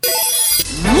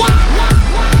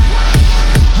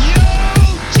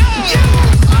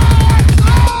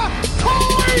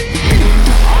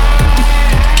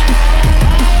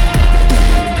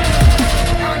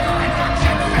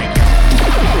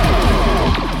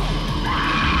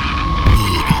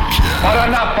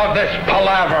of this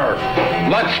palaver.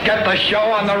 Let's get the show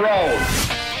on the road.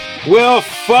 Well,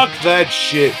 fuck that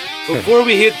shit. Before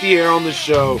we hit the air on the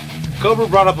show, Cobra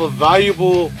brought up a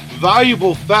valuable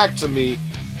fact to me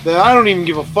that I don't even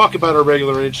give a fuck about our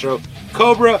regular intro.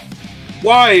 Cobra,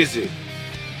 why is it?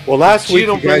 Well, last week you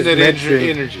don't bring that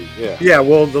energy. Yeah.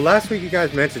 Well, the last week you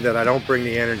guys mentioned that I don't bring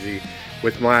the energy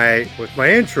with my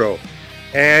intro,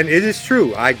 and it is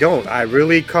true. I don't. I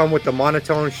really come with the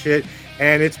monotone shit,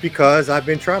 and it's because I've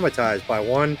been traumatized by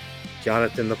one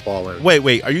Jonathan the Fallen.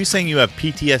 Wait. Are you saying you have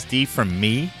PTSD from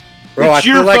me? Bro, it's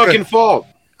your fucking fault.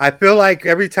 I feel like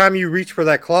every time you reach for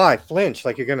that claw, I flinch,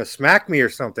 like you're gonna smack me or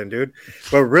something, dude.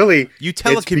 But really, you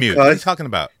telecommute. What are you talking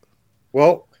about?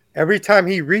 Well, every time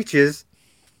he reaches,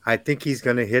 I think he's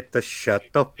gonna hit the shut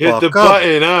the fuck up. Hit the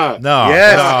button, huh? No.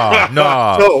 Yes.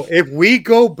 No. So if we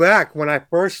go back when I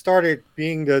first started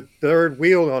being the third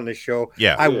wheel on the show,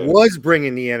 I was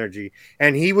bringing the energy,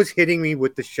 and he was hitting me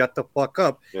with the shut the fuck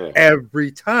up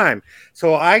every time.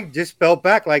 So I just fell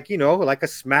back like a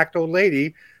smacked old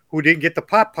lady who didn't get the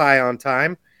pot pie on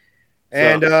time.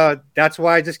 And that's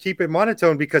why I just keep it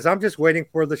monotone, because I'm just waiting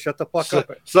for the shut the fuck up.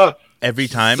 So every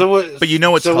time. But you know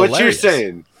what's hilarious? What you're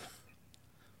saying?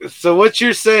 So what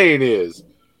you're saying is,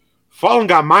 Fallen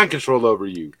got mind control over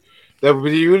you. That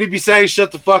you would be saying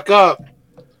shut the fuck up.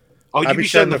 Oh, you be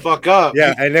shutting the fuck up.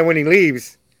 Yeah, and then when he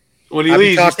leaves, you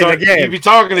be talking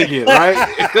again,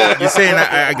 right? You're saying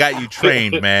I got you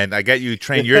trained, man. I got you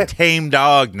trained. You're a tame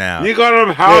dog now. You got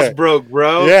him housebroke,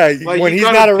 bro. Yeah, like when he's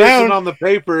not around on the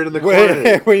paper in the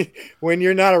corner. When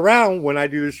you're not around, when I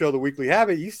do the show, The Weekly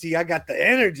Habit, you see I got the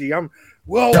energy.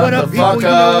 What up, people? You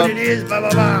know what it is.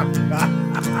 Blah, blah, blah.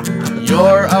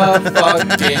 You're a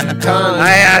fucking cunt.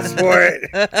 I asked for it.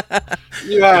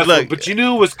 You asked for it, but you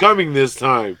knew it was coming this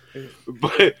time.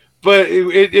 But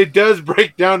it does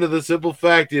break down to the simple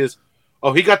fact is,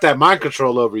 he got that mind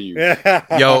control over you.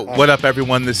 Yo, what up,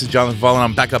 everyone? This is Jonathan Fallen.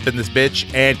 I'm back up in this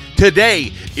bitch, and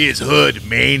today is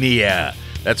HoodMania.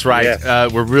 That's right.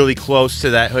 Yes. We're really close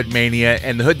to that HoodMania,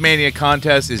 and the HoodMania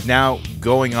contest is now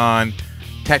going on.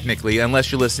 Technically,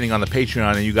 unless you're listening on the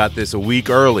Patreon and you got this a week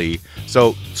early.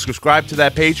 So subscribe to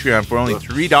that Patreon for only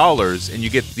 $3 and you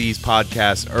get these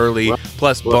podcasts early,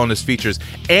 plus bonus features.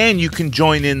 And you can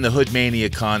join in the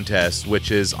HoodMania contest, which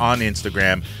is on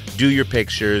Instagram. Do your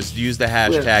pictures, use the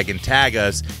hashtag and tag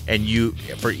us. And you,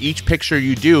 for each picture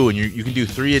you do, and you can do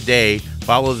 3 a day,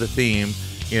 follow the theme,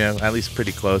 at least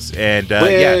pretty close. And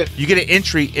you get an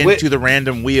entry into the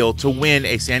random wheel to win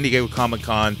a San Diego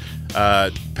Comic-Con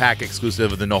pack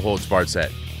exclusive of the No Holds Barred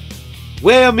set.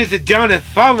 Well, Mr. Jonathan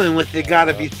Fallen, what they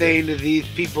gotta be saying to these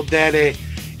people that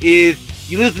is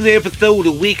you listen to the episode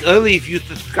a week early if you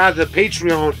subscribe to the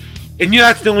Patreon, and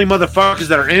that's the only motherfuckers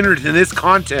that are entered in this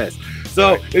contest.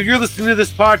 So if you're listening to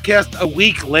this podcast a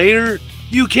week later,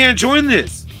 you can't join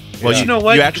this. Well, you know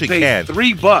what? You actually can.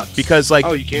 $3 because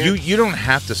you don't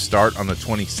have to start on the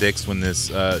 26th when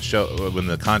this when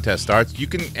the contest starts. You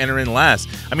can enter in last.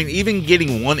 I mean, even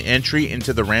getting one entry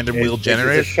into the random wheel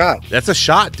generator, it's a shot. That's a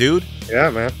shot, dude.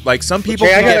 Yeah, man. Like some people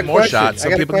can get more shots.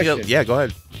 Some people can get. Go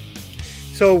ahead.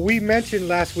 So we mentioned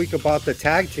last week about the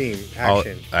tag team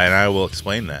action, and I will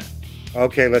explain that.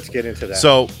 Okay, let's get into that.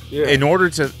 So, in order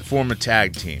to form a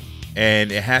tag team,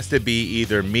 and it has to be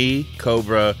either me,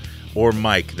 Cobra, or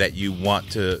Mike that you want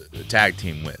to tag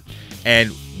team with. And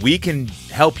we can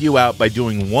help you out by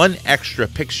doing one extra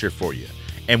picture for you.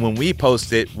 And when we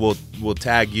post it, we'll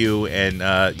tag you,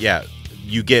 and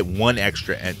you get one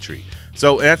extra entry.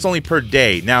 So that's only per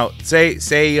day. Now,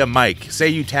 say Mike, say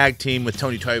you tag team with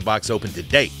Tony Toy Box Open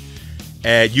today,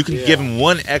 and you can give him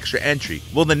one extra entry.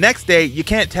 Well, the next day, you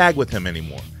can't tag with him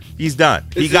anymore. He's done.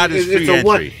 He got his free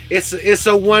entry. It's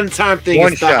a one-time thing.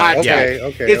 One it's shot. The hot Okay, tag.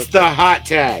 okay. It's the hot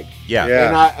tag.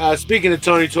 Yeah. And speaking of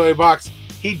Tony Toy Box,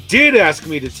 he did ask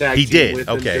me to tag team with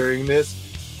him during this.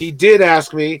 He did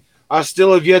ask me. I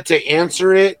still have yet to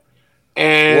answer it.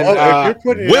 And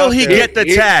will he get the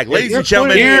tag, ladies and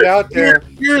gentlemen?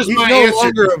 Here's my no answer.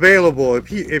 longer available.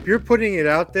 If you're putting it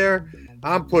out there,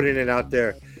 I'm putting it out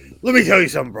there. Let me tell you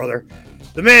something, brother.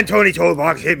 The man Tony Toy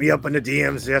Box hit me up in the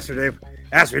DMs yesterday.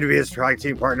 Asked me to be his tag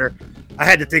team partner. I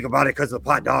had to think about it because of the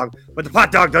pot dog, but the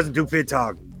pot dog doesn't do fit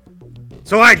dog.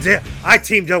 So I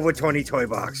teamed up with Tony Toy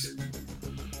Box.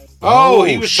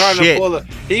 He was trying to pull a.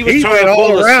 He was trying to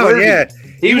pull around. Yeah,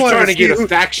 he was trying to get a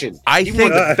faction. I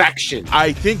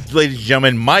think, ladies and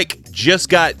gentlemen, Mike just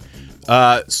got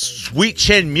Sweet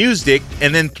Chin music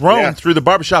and then thrown through the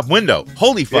barbershop window.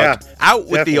 Holy fuck! Out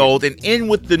with the old and in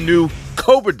with the new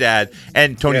Cobra Dad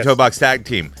and Tony Toy Box tag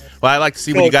team. Well, I like to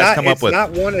see what you guys come up with. It's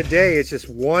not one a day. It's just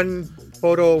one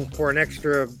photo for an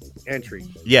extra entry.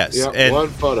 Yes. Yeah, one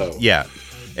photo. Yeah.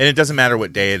 And it doesn't matter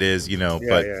what day it is, you know.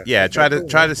 Try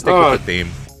to stick with the theme.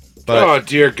 But oh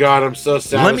dear God, I'm so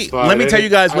satisfied. Let me tell you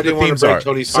guys what the themes are.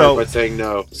 By saying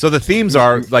no. So the themes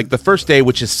are like the first day,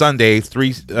 which is Sunday,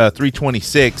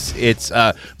 3/26. It's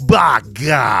by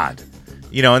God,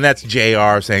 you know, and that's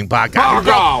JR saying by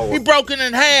God, he broken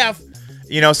in half.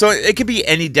 You know, so it could be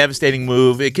any devastating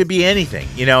move. It could be anything.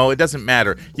 You know, it doesn't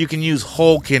matter. You can use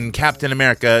Hulk and Captain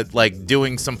America like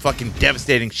doing some fucking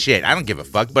devastating shit. I don't give a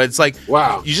fuck. But it's like,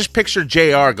 wow, you just picture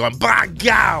JR going by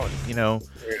God. You know.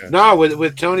 No,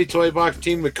 with Tony Toy Box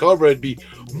Team with Cobra, it'd be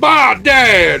my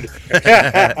dad.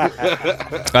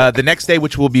 The next day,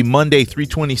 which will be Monday,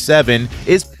 3/27,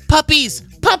 is puppies.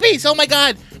 Oh my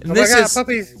God! And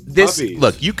puppies. Puppies.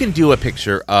 Look, you can do a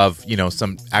picture of, you know,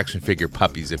 some action figure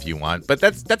puppies if you want, but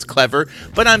that's clever.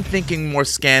 But I'm thinking more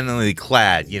scantily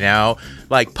clad, you know,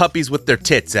 like puppies with their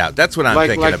tits out. That's what I'm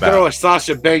thinking about. Throw a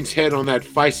Sasha Banks head on that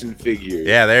Fison figure.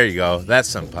 Yeah, there you go. That's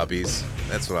some puppies.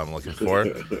 That's what I'm looking for.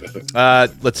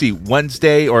 Let's see.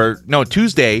 Tuesday,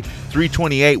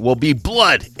 3/28 will be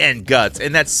blood and guts,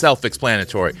 and that's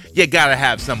self-explanatory. You gotta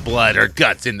have some blood or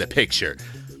guts in the picture.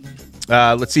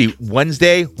 Let's see.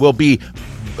 Wednesday will be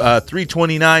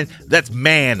 3/29. That's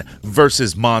man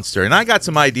versus monster, and I got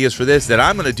some ideas for this that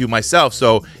I'm gonna do myself.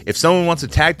 So if someone wants to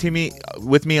tag team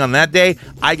with me on that day,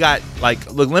 I got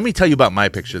look. Let me tell you about my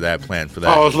picture that I planned for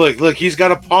that. Oh, look, he's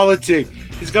got a politic.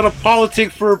 He's got a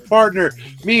politic for a partner.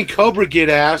 Me and Cobra get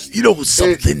asked. You know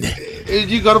something? And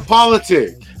you got a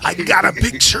politic. I got a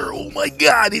picture. Oh my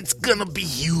God, it's gonna be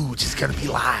huge. It's gonna be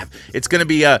live. It's gonna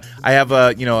be I have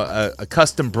a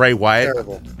custom Bray Wyatt.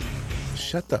 Terrible.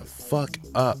 Shut the fuck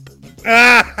up.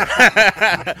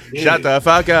 Shut the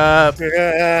fuck up.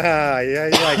 Yeah, you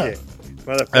like it,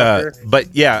 motherfucker. But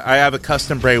yeah, I have a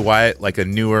custom Bray Wyatt, like a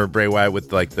newer Bray Wyatt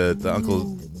with like the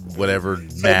Uncle whatever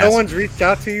so mask. No one's reached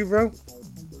out to you, bro?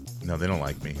 No, they don't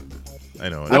like me. I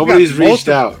know. Nobody's reached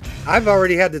out. I've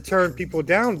already had to turn people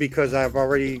down because I've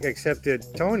already accepted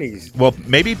Tony's. Well,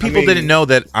 maybe people didn't know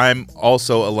that I'm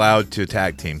also allowed to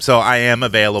tag team. So I am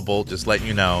available, just letting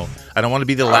you know. I don't want to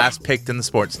be the last picked in the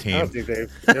sports team. I don't think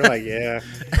they're like, yeah.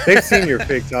 They've seen your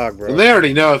big dog, bro. And they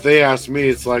already know if they ask me,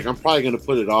 it's like, I'm probably going to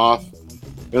put it off.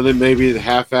 And then maybe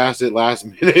half-ass it last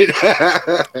minute.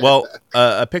 Well,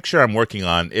 a picture I'm working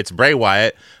on, it's Bray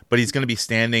Wyatt, but he's going to be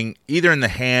standing either in the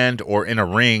hand or in a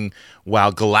ring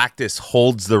while Galactus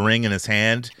holds the ring in his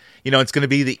hand. You know, it's going to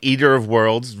be the Eater of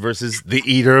Worlds versus the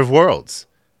Eater of Worlds.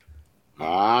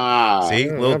 Ah. See?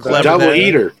 A little clever.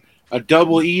 A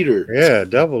double eater. Yeah,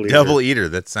 double eater. Double eater.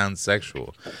 That sounds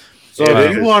sexual. So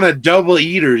if you want a double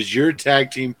eaters, your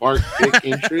tag team park pick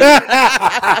entry,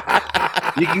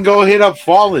 you can go hit up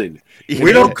Fallen.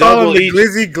 We don't call him the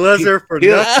Glizzy Glizzer for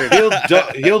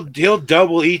nothing. He'll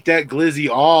double eat that Glizzy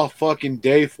all fucking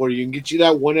day for you and get you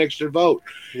that one extra vote.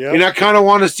 Yep. And I kind of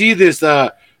want to see this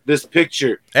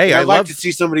picture. Hey, I'd like to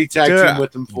see somebody tag team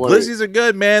with them for Glizzies are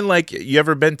good, man. Like, you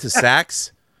ever been to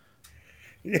Saks?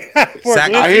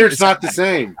 I hear it's not the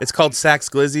same. It's called Saks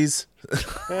Glizzies.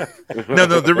 No,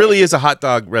 there really is a hot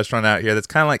dog restaurant out here that's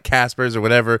kind of like Casper's or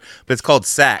whatever, but it's called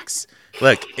Saks.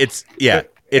 Look, it's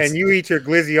and you eat your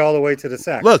glizzy all the way to the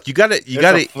sack. Look, you gotta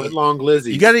foot-long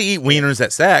glizzy. You gotta eat wieners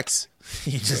at Saks.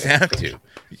 You just have to.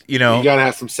 You know, you gotta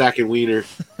have some sack and wiener,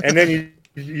 and then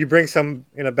you bring some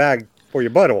in a bag for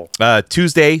your butthole.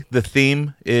 Tuesday, the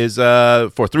theme is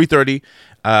for 3:30.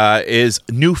 Is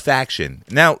new faction.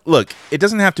 Now, look, it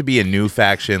doesn't have to be a new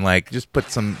faction. Like, just put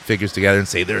some figures together and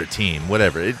say they're a team.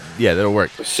 Whatever. That'll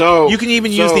work. So you can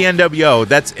even use the NWO.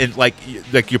 That's like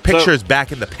your picture is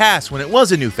back in the past when it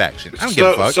was a new faction. I don't give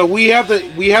a fuck. So we have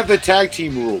the tag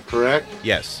team rule, correct?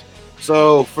 Yes.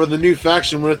 So for the new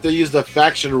faction, what if they use the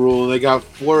faction rule and they got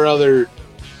 4 other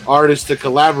artists to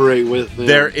collaborate with them?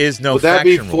 There is no. Would that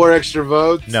be 4 extra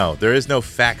votes? No, there is no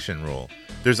faction rule.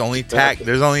 There's only tag.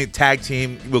 There's only tag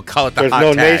team. We'll call it the There's hot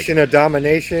no tag. Nation of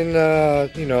Domination. A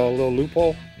little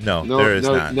loophole. No, there is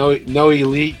not. No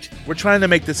elite. We're trying to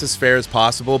make this as fair as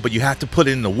possible, but you have to put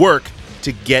in the work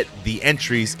to get the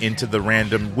entries into the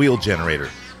random wheel generator.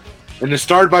 And to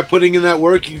start by putting in that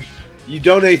work, you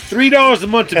donate $3 a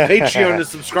month to Patreon to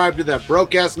subscribe to that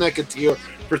broke ass NECA tier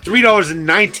for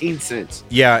 $3.19.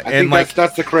 Yeah, I think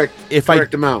that's the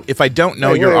correct amount. If I don't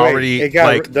know, you're already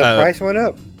the price went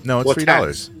up. No, it's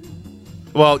 $3.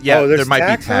 Well, yeah, there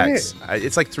might be tax.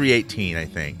 It's like $3.18, I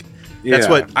think. Yeah. That's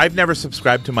what I've never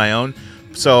subscribed to my own.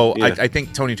 So yeah. I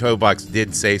think Tony Toybox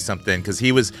did say something because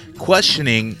he was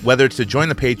questioning whether to join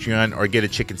the Patreon or get a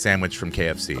chicken sandwich from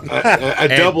KFC. A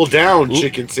double down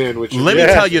chicken sandwich. Let me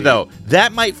tell you though,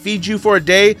 that might feed you for a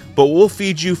day, but we'll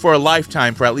feed you for a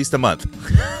lifetime for at least a month.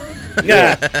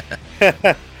 Yeah.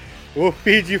 We'll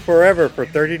feed you forever for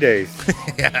 30 days.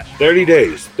 Yeah. 30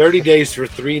 days. 30 days for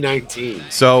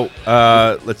 $3.19. So,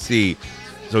 let's see.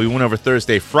 So we went over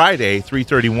Thursday. Friday,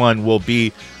 3/31 will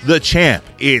be the champ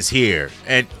is here.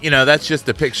 And, that's just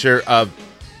a picture of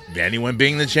anyone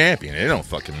being the champion. It don't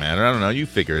fucking matter. I don't know. You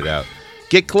figure it out.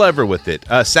 Get clever with it.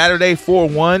 Saturday,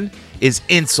 4/1 is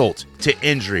insult to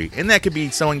injury. And that could be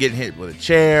someone getting hit with a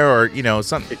chair or,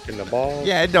 something. Kicking the ball.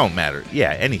 Yeah, it don't matter.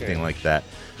 Yeah, anything like that.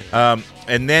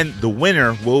 And then the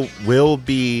winner will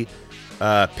be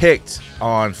picked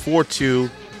on 4/2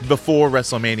 before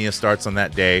WrestleMania starts on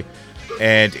that day.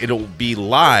 And it'll be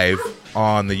live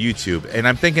on the YouTube. And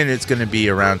I'm thinking it's going to be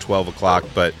around 12 o'clock,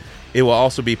 but it will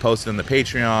also be posted on the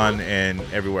Patreon and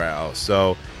everywhere else.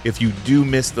 So if you do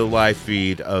miss the live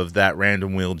feed of that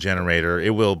random wheel generator,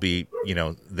 it will be,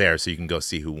 there so you can go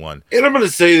see who won. And I'm going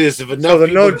to say this: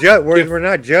 we're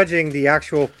not judging the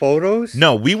actual photos.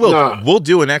 No, we will. No. We'll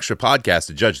do an extra podcast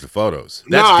to judge the photos.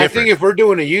 That's different. I think if we're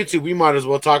doing a YouTube, we might as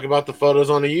well talk about the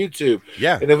photos on the YouTube.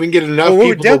 Yeah, and if we can get enough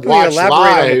people to watch live,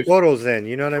 on the photos, then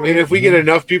you know what I mean. And if we get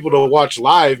enough people to watch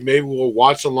live, maybe we'll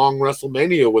watch along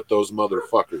WrestleMania with those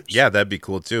motherfuckers. Yeah, that'd be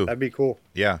cool too. That'd be cool.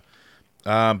 Yeah,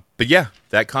 but yeah,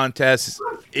 that contest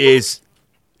is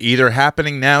either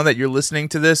happening now that you're listening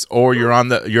to this, or you're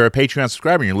a Patreon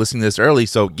subscriber and you're listening to this early.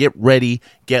 So get ready,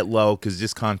 get low, because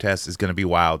this contest is going to be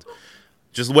wild.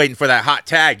 Just waiting for that hot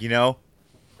tag, The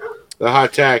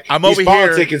hot tag. He's over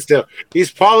politicking here. Still.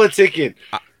 He's politicking.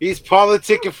 He's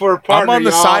politicking for a partner. I'm on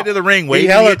the side of the ring waiting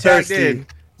to get tagged in.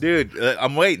 Dude,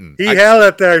 I'm waiting. He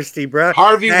hella thirsty, bro.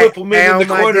 Harvey Whippleman in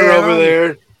the corner over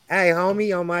there. Hey,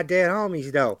 homie, on my dead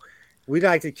homies, though. We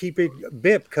like to keep it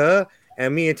bip, cuh.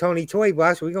 And me and Tony Toy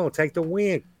Box, we're going to take the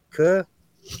win, cuh.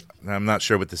 I'm not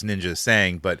sure what this ninja is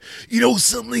saying, but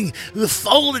something? The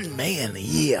fallen man,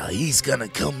 yeah, he's going to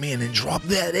come in and drop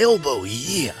that elbow,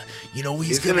 yeah.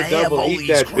 He's going to have all these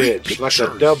that great bitch pictures. Like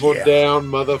a double down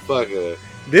motherfucker.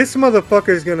 This motherfucker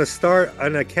is going to start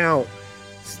an account,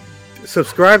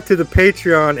 subscribe to the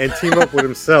Patreon, and team up with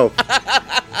himself.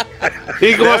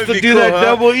 He wants to do that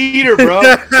double eater, bro.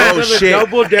 Oh shit!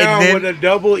 Double down with a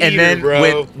double eater, and then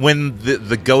bro. when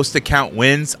the ghost account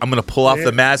wins, I'm gonna pull off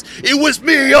the mask. It was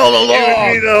me all along. It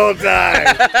was me the whole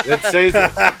time.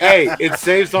 It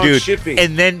saves on shipping.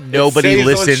 And then nobody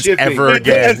listens ever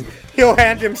again. He'll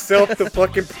hand himself the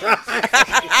fucking prize.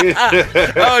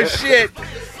 Oh shit!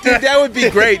 Dude, that would be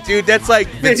great, dude. That's like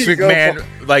Vince McMahon,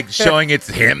 like showing it's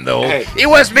him though. It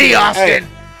was me, Austin.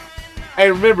 Hey,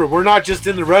 remember, we're not just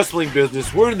in the wrestling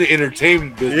business. We're in the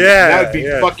entertainment business. Yeah, that would be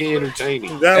fucking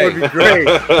entertaining. That would be great.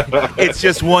 It's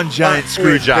just one giant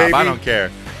screw job. Baby. I don't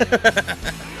care.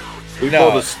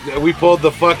 We pulled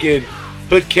the fucking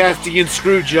Hoodcastian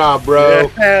screw job, bro.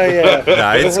 Hell yeah.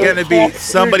 Nah, it's gonna be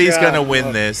somebody's gonna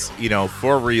win this,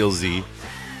 for realsy.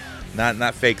 Not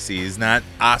fakesies, not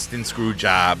Austin screw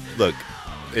job. Look,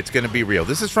 it's gonna be real.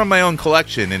 This is from my own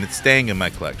collection, and it's staying in my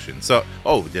collection. So,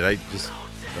 did I just?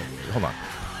 Hold on.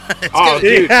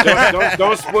 Dude,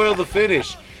 don't spoil the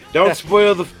finish. Don't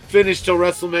spoil the finish till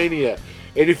WrestleMania.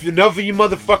 And if enough of you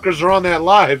motherfuckers are on that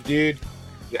live, dude,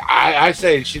 I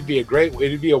say it'd be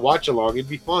a watch along. It'd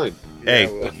be fun. Hey,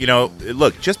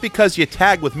 look, just because you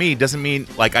tag with me doesn't mean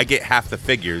like I get half the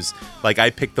figures. Like I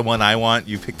pick the one I want,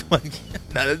 you pick the one.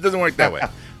 No, it doesn't work that way. All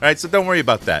right, so don't worry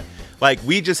about that. Like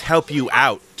we just help you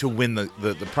out to win the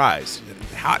prize.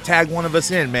 Hot tag one of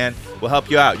us in, man. We'll help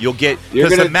you out. You'll get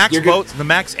because the max votes, the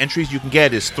max entries you can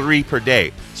get is 3 per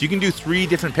day. So you can do 3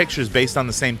 different pictures based on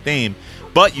the same theme,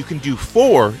 but you can do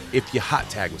 4 if you hot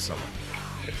tag with someone.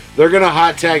 They're gonna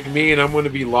hot tag me, and I'm gonna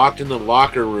be locked in the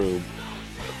locker room.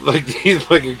 Like he's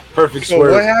like a perfect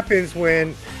swerve. So what happens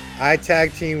when I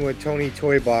tag team with Tony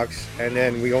Toy Box, and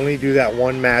then we only do that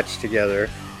one match together,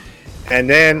 and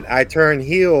then I turn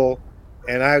heel,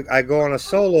 and I go on a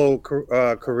solo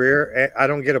career? I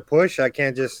don't get a push. I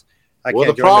can't just.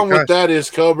 The problem with that is,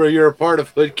 Cobra, you're a part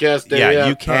of Hoodcast. Yeah,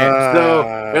 you can't.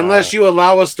 So unless you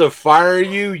allow us to fire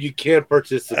you, you can't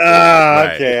participate.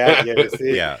 Okay, I get it.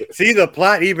 See, see the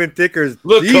plot even thicker.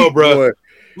 Look, Cobra. Boy.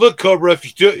 Look, Cobra.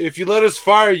 If you let us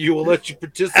fire you, we'll let you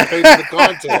participate in the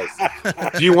contest.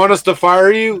 Do you want us to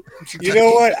fire you? You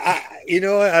know what?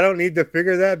 I don't need to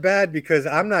figure that bad because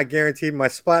I'm not guaranteed my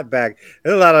spot back.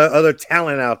 There's a lot of other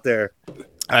talent out there.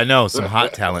 I know some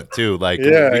hot talent too. Like we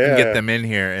can get them in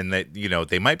here, and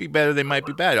they might be better, they might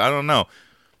be bad. I don't know.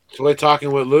 So we're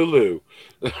talking with Lulu.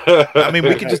 I mean,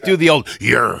 we can just do the old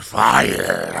 "You're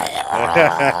fired,"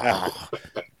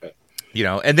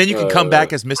 and then you can come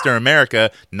back as Mr.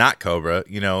 America, not Cobra.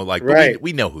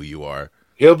 We know who you are.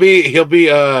 He'll be.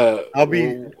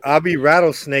 I'll be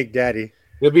Rattlesnake Daddy.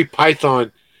 He'll be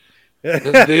Python.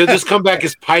 He'll just come back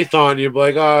as Python. You'll be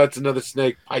like, oh, it's another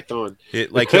snake, Python.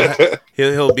 He'll have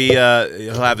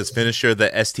his finisher, the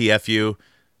STFU.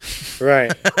 Right.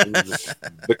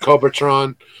 The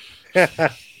Cobratron.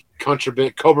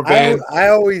 Cobra Band. I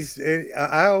always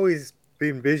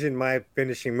envision my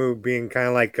finishing move being kind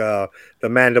of like the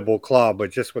mandible claw,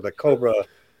 but just with a cobra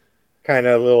kind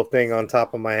of little thing on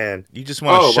top of my hand. You just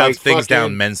want to shove things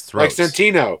down men's throats. Like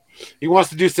Santino. He wants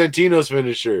to do Santino's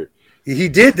finisher. He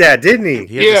did that, didn't he?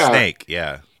 He had the snake,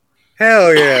 yeah.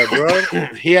 Hell yeah, bro.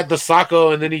 He had the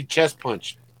Sacco and then he chest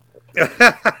punched.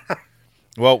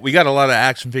 Well, we got a lot of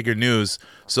action figure news,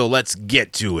 so let's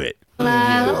get to it.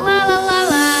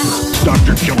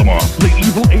 Dr. Killamoff, the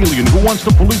evil alien who wants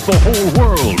to pollute the whole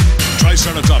world.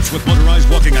 Triceratops with motorized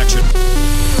walking action.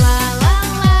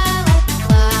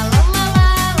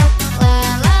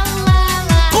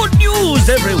 Good news,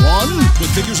 everyone! With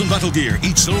figures and battle gear,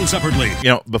 each sold separately. You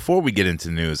know, before we get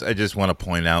into news, I just want to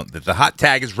point out that the hot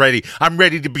tag is ready. I'm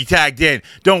ready to be tagged in.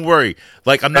 Don't worry.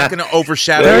 Like, I'm not going to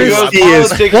overshadow you. Fuck,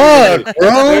 bro.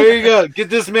 There you go. Get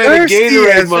this man a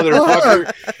Gatorade,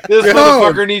 motherfucker. This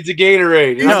motherfucker needs a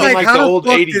Gatorade. He's like the old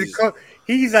 80s.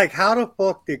 He's like, how the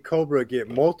fuck did Cobra get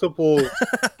multiple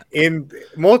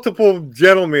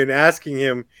gentlemen asking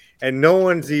him, and no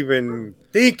one's even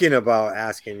thinking about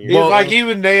asking you? Well, like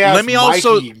even they asked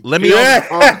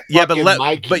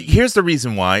but here's the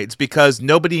reason why. It's because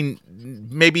nobody,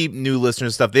 maybe new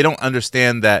listeners stuff, they don't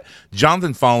understand that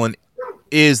Jonathan Fallen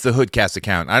is the Hoodcast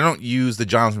account. I don't use the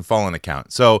Jonathan Fallen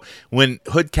account. So when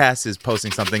Hoodcast is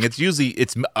posting something, it's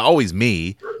always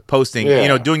me posting,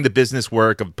 doing the business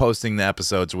work of posting the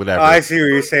episodes or whatever. Oh, I see what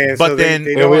you're saying. But so then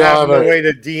they don't have a way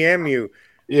to DM you.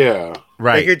 Yeah.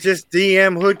 Right. They could just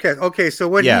DM Hoodcast. Okay, so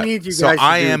what he needs you guys to do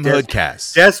I am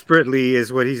Hoodcast. Desperately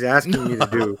is what he's asking you to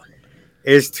do.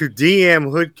 Is to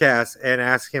DM Hoodcast and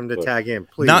ask him to tag in,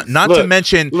 please. Not to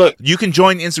mention, you can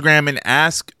join Instagram and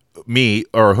ask me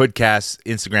or Hoodcast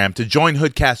Instagram to join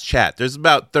Hoodcast chat. There's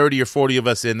about 30 or 40 of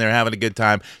us in there having a good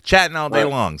time, chatting all day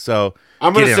long. So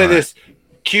I'm going to say this.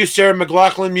 Cue Sarah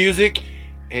McLachlan music,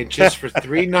 and just for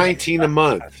 $3.19 a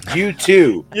month, you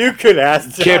can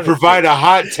provide a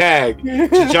hot tag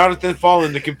to Jonathan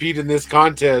Fallen to compete in this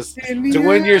contest to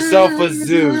win yourself a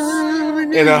Zeus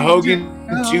and a Hogan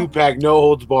 2-pack, no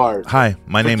holds barred. Hi,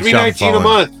 my name's Jonathan Fallen. $3.19 a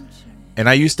month. And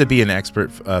I used to be an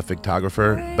expert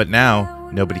photographer, but now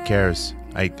nobody cares.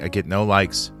 I get no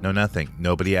likes, no nothing.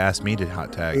 Nobody asked me to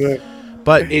hot tag. Yeah.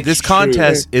 But this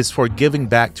contest is for giving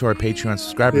back to our Patreon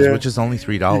subscribers, which is only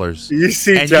 $3. You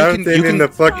see and Jonathan in the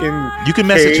fucking you can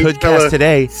message Hoodcast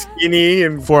today skinny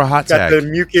and for a hot tag. Got the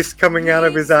mucus coming out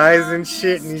of his eyes and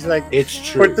shit, and he's like, it's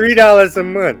true. For $3 a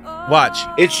month. Watch.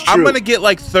 It's true. I'm going to get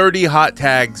like 30 hot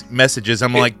tags messages.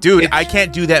 I'm like, dude, I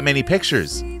can't do that many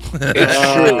pictures.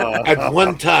 It's true. At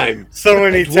one time,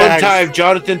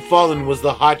 Jonathan Fallen was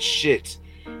the hot shit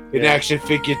in action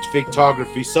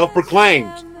photography,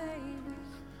 self-proclaimed.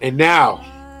 And now,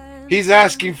 he's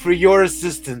asking for your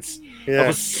assistance of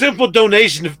a simple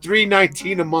donation of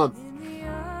 $3.19 a month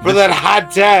for that hot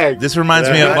tag. This reminds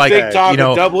me of like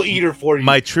double eater for you.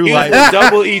 My true life.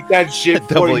 Double eat that shit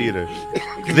for double you. Eater.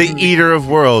 The eater of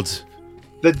worlds.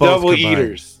 The double combined.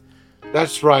 Eaters.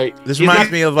 That's right. This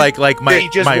reminds me of like my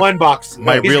one box.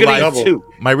 My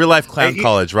real life clown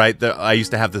college. Right. I used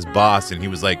to have this boss, and he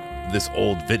was like this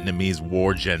old Vietnamese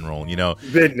war general.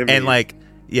 And like.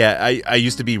 Yeah, I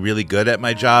used to be really good at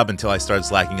my job until I started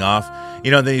slacking off.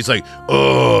 And then he's like,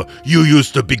 oh, you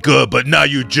used to be good, but now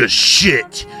you just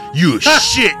shit. You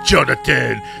shit,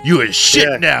 Jonathan. You is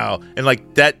shit now. And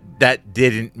like that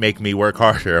didn't make me work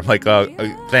harder. I'm like,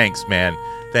 thanks, man.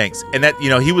 Thanks. And that,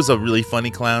 he was a really funny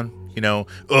clown.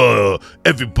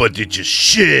 Everybody just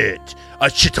shit. I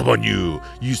shit on you.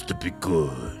 You used to be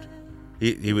good.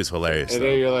 He was hilarious. And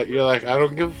then you're like, I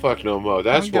don't give a fuck no more.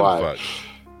 That's why.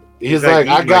 He's like,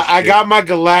 I got my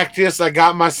Galactus, I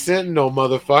got my Sentinel,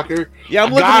 motherfucker. Yeah,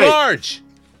 I'm living large.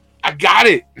 I got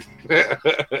it.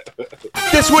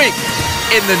 This week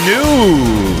in the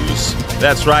news.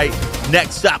 That's right.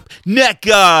 Next up,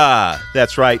 NECA.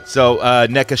 That's right. So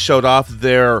NECA showed off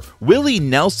their Willie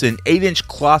Nelson 8-inch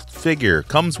cloth figure.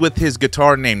 Comes with his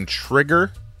guitar named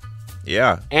Trigger.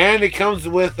 Yeah. And it comes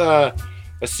with a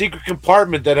secret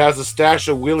compartment that has a stash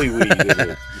of Willy weed in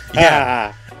it.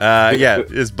 Yeah.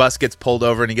 His bus gets pulled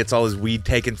over and he gets all his weed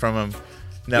taken from him.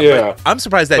 No, but I'm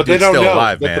surprised that dude's still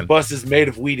alive, man. The bus is made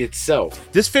of weed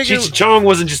itself. This figure, Cheech and Chong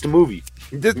wasn't just a movie.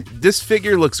 This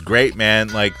figure looks great, man.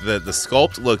 Like the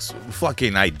sculpt looks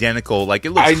fucking identical. Like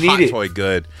it looks hot toy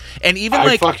good. And even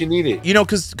I fucking need it.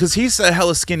 Because he's a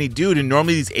hella skinny dude, and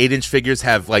normally these 8-inch figures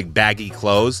have like baggy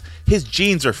clothes. His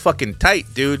jeans are fucking tight,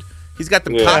 dude. He's got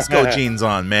the Costco jeans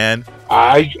on, man.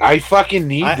 I fucking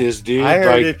need this, dude. I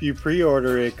heard if you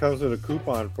pre-order it comes with a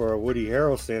coupon for a Woody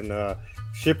Harrelson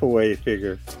ship away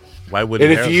figure. Why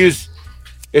wouldn't? And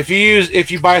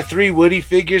if you buy 3 Woody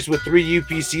figures with 3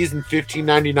 UPCs and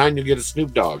 $15.99, you'll get a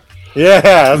Snoop Dogg. Yeah,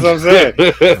 that's what I'm saying.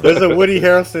 There's a Woody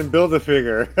Harrelson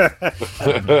Build-A-Figure.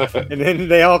 And then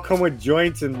they all come with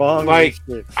joints and bongs. Like,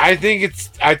 and shit. I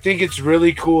think it's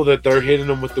really cool that they're hitting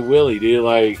them with the Willie, dude.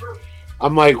 Like,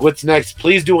 I'm like, what's next?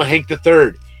 Please do a Hank the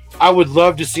Third. I would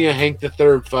love to see a Hank the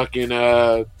Third fucking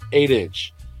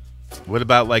 8-inch. What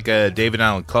about like a David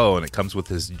Allan Coe, and it comes with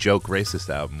his joke racist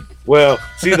album? Well,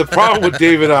 see, the problem with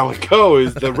David Allan Coe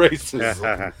is the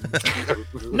racism.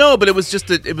 No, but it was just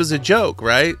it was a joke,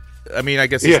 right? I mean, I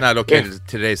guess it's not okay to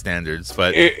today's standards,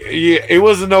 but it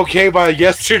wasn't okay by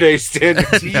yesterday's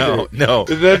standards either. No.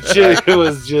 That shit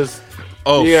was just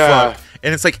fuck.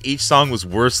 And it's like each song was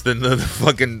worse than the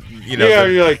fucking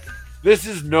you're like, this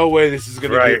is no way this is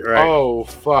gonna be right. Oh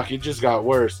fuck, it just got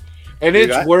worse. And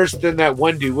it's worse than that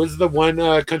one dude. What's the one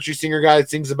country singer guy that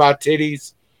sings about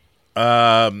titties?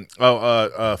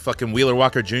 Fucking Wheeler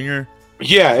Walker Jr.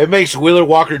 Yeah, it makes Wheeler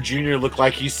Walker Jr. look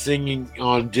like he's singing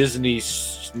on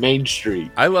Disney's Main Street.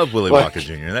 I love Wheeler Walker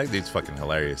Jr. That dude's fucking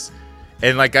hilarious.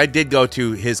 And like, I did go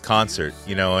to his concert,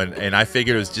 and I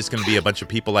figured it was just going to be a bunch of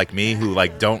people like me who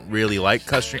like don't really like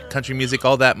country music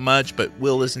all that much, but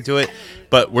will listen to it.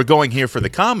 But we're going here for the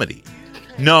comedy.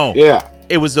 No. Yeah.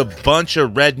 It was a bunch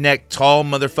of redneck, tall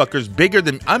motherfuckers, bigger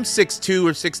than... I'm 6'2"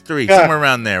 or 6'3", somewhere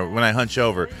around there when I hunch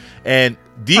over. And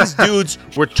these dudes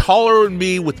were taller than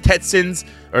me with Stetson's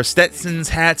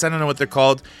hats. I don't know what they're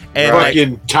called. And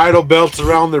fucking title belts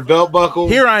around their belt buckle.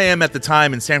 Here I am at the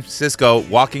time in San Francisco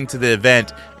walking to the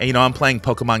event. And, I'm playing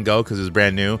Pokemon Go because it was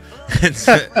brand new.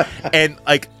 And,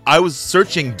 like, I was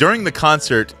searching during the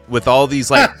concert with all these,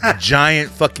 like,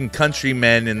 giant fucking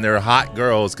countrymen and their hot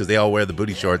girls because they all wear the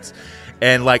booty shorts.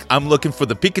 And, like, I'm looking for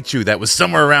the Pikachu that was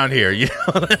somewhere around here,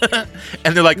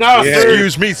 And they're like,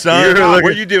 excuse me, son. What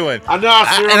are you doing? I know,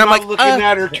 sir. And I'm like, looking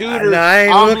at her cooter. I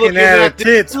ain't looking at her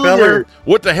tits, fella.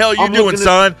 What the hell are you doing,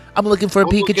 son? I'm looking for a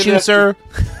Pikachu, sir.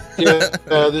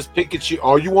 This Pikachu.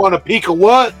 Oh, you want a Pika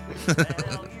what?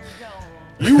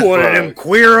 You one of them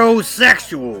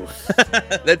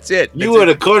queerosexuals. That's it. You at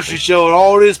a country show and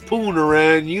all this poon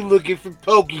around. You looking for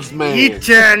Pokies, man. You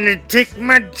trying to take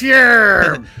my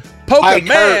job.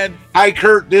 Pokemon. Hi,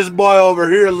 Kurt. This boy over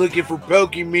here looking for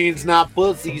Pokemons, not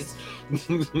pussies.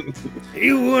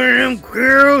 You one of them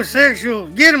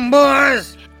queerosexuals. Get him,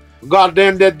 boys.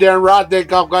 Goddamn, that damn right they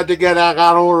got to get out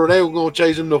of order. They were going to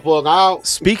chase him the fuck out.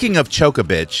 Speaking of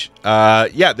Choco-Bitch,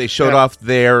 they showed off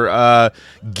their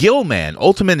Gillman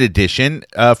Ultimate Edition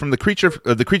from the creature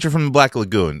from the Black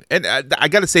Lagoon. And I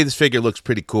got to say, this figure looks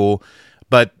pretty cool.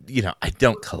 But, I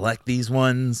don't collect these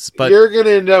ones. But you're going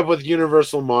to end up with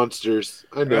Universal Monsters.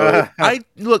 I know. I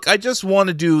just want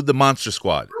to do the Monster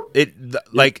Squad.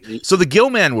 So the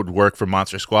Gillman would work for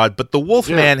Monster Squad, but the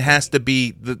Wolfman has to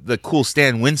be the cool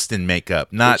Stan Winston makeup.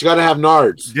 He's got to have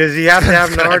Nards. Does he have to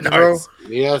have Nards, bro?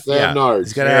 He has to have Nards.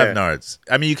 He's got to have Nards.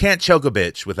 I mean, you can't choke a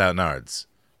bitch without Nards.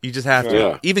 You just have to.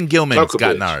 Yeah. Even Gillman's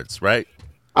got Nards, right?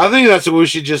 I think that's what we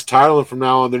should just title them from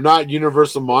now on. They're not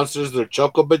Universal Monsters. They're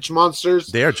Choco-Bitch Monsters.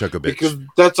 They are Choco-Bitch. Because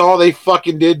that's all they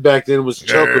fucking did back then was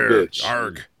Choco-Bitch.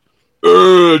 Arg.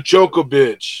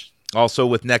 Choco-Bitch. Also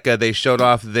with NECA, they showed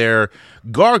off their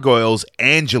Gargoyles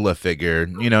Angela figure.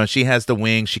 She has the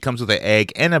wings. She comes with an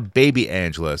egg and a baby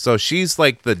Angela. So she's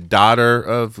like the daughter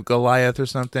of Goliath or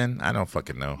something. I don't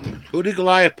fucking know. Who did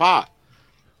Goliath pop?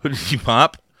 Who did he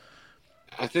pop?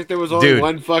 I think there was only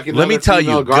one fucking. Let me tell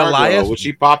you, Goliath. Was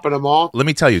she popping them all? Let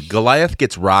me tell you, Goliath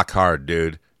gets rock hard,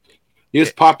 dude. He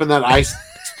was popping that ice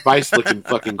spice looking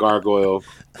fucking gargoyle.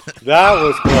 That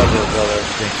was clever, brother.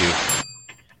 Thank you.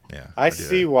 Yeah, I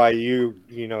see why you're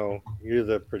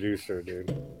the producer,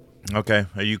 dude. Okay,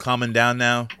 are you calming down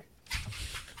now?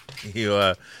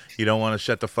 You don't want to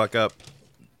shut the fuck up.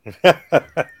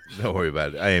 Don't worry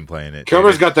about it. I ain't playing it.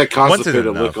 Cover's got that constipated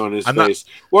look on his face.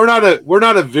 We're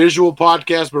not a visual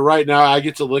podcast, but right now I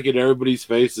get to look at everybody's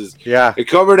faces. Yeah. And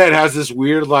Cover that has this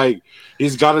weird, like,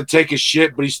 he's got to take a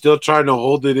shit, but he's still trying to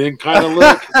hold it in kind of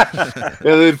look.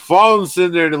 And then Fallen's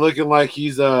sitting there and looking like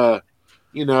he's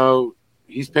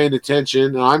he's paying attention.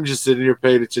 And I'm just sitting here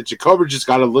paying attention. Cover just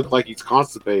got to look like he's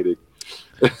constipated.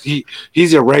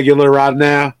 He's irregular right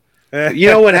now. You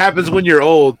know what happens when you're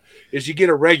old is you get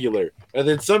irregular. And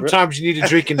then sometimes you need to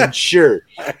drink an Ensure.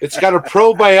 It's got a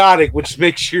probiotic, which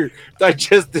makes your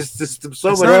digestive system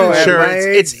so much better.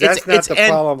 It's not the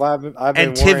problem. I've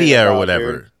been Antivia or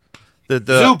whatever.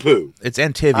 Zupu. It's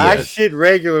Antivia. I shit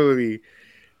regularly.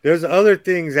 there's other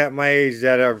things at my age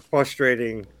that are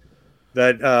frustrating.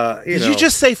 That Did you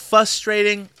just say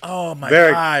frustrating? Oh my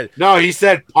god! No, he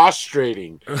said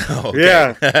prostrating.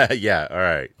 Yeah, yeah.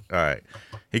 All right.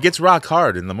 He gets rock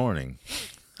hard in the morning.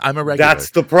 I'm a regular.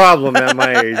 That's the problem at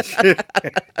my age.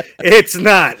 It's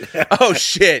not. Oh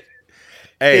shit!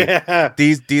 Hey,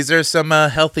 these are some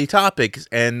healthy topics,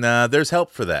 and there's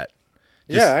help for that.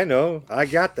 I know. I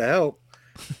got the help.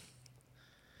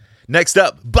 Next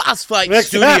up, Boss Fight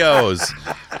Studios.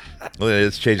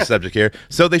 Let's change the subject here.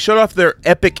 So they showed off their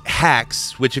epic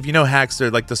hacks, which if you know hacks, they're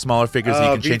like the smaller figures that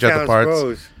you can change out the parts.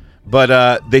 Bros.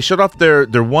 But they showed off their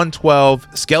 112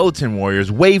 Skeleton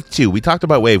Warriors, Wave 2. We talked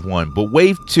about Wave 1, but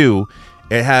Wave 2,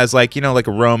 it has like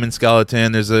a Roman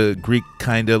skeleton. There's a Greek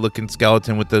kind of looking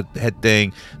skeleton with the head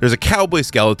thing. There's a cowboy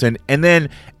skeleton, and then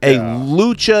a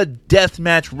lucha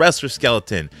deathmatch wrestler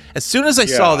skeleton. As soon as I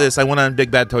saw this, I went on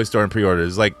Big Bad Toy Store and pre-ordered. It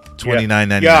was like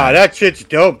 $29.99. Yeah, that shit's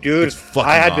dope, dude. It's fucking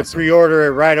I had awesome. to pre-order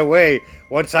it right away.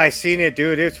 Once I seen it,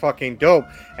 dude, it's fucking dope.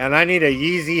 And I need a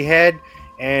Yeezy head.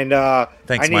 And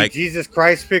Thanks, I need Mike. Jesus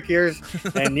Christ figures.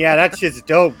 And yeah, that shit's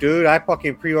dope, dude. I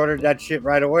fucking pre-ordered that shit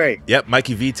right away. Yep,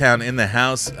 Mikey V-Town in the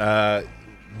house. Yeah,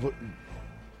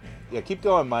 keep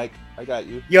going, Mike. I got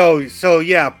you. Yo, so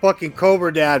yeah, fucking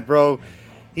Cobra Dad, bro.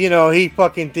 You know, he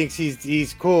fucking thinks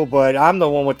he's cool, but I'm the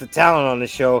one with the talent on the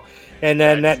show. And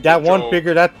then that one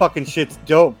figure, that fucking shit's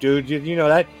dope, dude. You know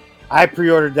that? I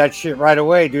pre-ordered that shit right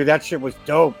away, dude. That shit was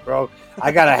dope, bro.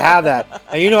 I gotta have that.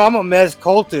 And you know, I'm a Mez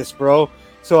cultist, bro.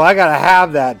 So I gotta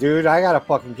have that, dude. I gotta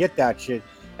fucking get that shit.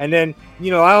 And then,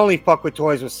 you know, I only fuck with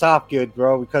toys with soft good,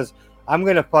 bro, because I'm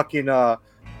gonna fucking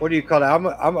what do you call it? I'm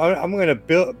gonna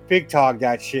big tog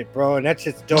that shit, bro, and that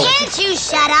shit's dope. Can't you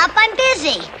shut up? I'm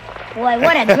busy. Boy,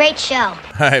 what a great show. All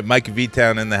right, Mike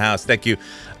V-Town in the house. Thank you.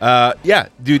 Yeah,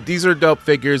 dude, these are dope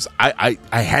figures. I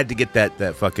had to get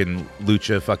that fucking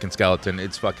lucha fucking skeleton.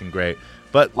 It's fucking great.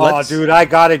 But dude, I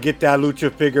gotta get that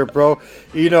lucha figure, bro.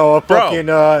 You know,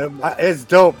 it's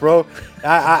dope, bro.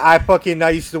 I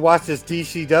used to watch this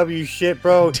DCW shit,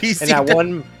 bro.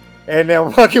 DCW. And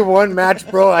that fucking one match,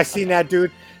 bro. I seen that,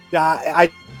 dude. I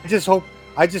just hope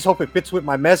it fits with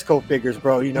my Mezco figures,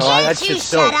 bro. You know, Can't you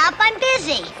shut up? I'm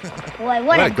busy. Boy,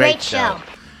 what a great show.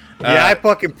 Yeah, I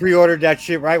fucking pre-ordered that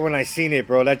shit right when I seen it,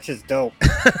 bro. That's just dope.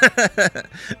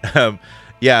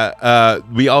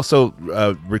 We also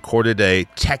recorded a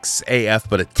Tex AF,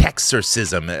 but a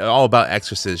Texorcism, all about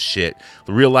exorcist shit,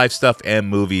 real life stuff and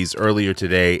movies earlier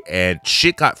today, and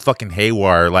shit got fucking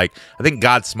haywire. Like, I think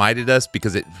God smited us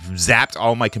because it zapped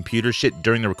all my computer shit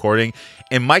during the recording,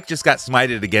 and Mike just got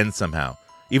smited again somehow,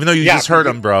 even though you just heard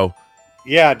him, bro.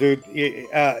 Yeah, dude.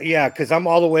 Yeah, because I'm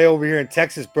all the way over here in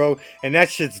Texas, bro, and that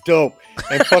shit's dope.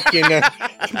 And fucking.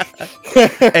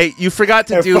 Hey, you forgot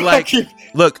to do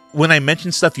look, when I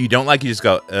mention stuff you don't like, you just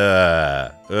go, I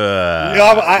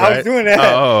was doing that.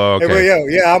 Oh, okay.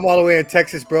 Yeah, I'm all the way in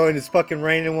Texas, bro, and it's fucking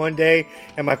raining one day,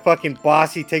 and my fucking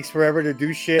boss, he takes forever to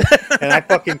do shit, and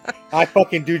I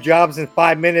fucking do jobs in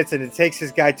 5 minutes, and it takes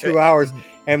this guy 2 hours.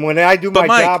 And when I do my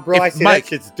job, bro, I say that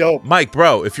shit's dope. Mike,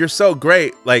 bro, if you're so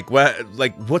great,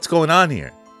 what's going on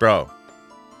here, bro?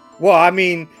 Well, I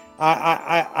mean,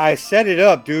 I set it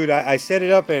up, dude. I set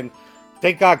it up, and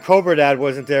thank God Cobra Dad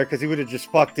wasn't there because he would have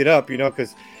just fucked it up, you know,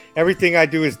 because everything I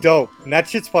do is dope. And that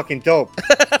shit's fucking dope.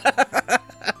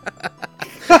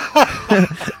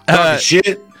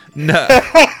 Shit? No.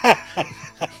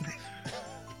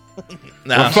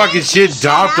 The fucking shit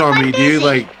dropped on me, dude.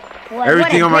 Like,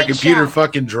 everything on my computer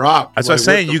fucking dropped. That's what I'm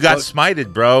saying. You got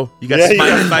smited, bro. You got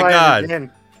smited by God.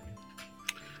 Again.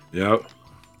 Yep.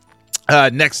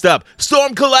 Next up,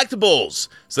 Storm Collectibles.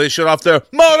 So they showed off their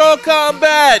Mortal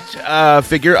Kombat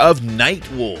figure of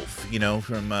Nightwolf. You know,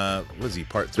 from what was he,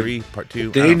 part 3, part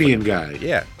 2? The Indian guy.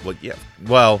 Yeah.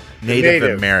 Well, Native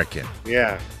American.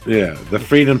 Yeah. Yeah. The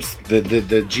freedoms,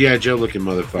 the G.I. Joe looking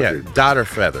motherfucker. Yeah. Daughter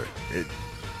feather.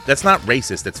 That's not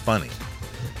racist. That's funny.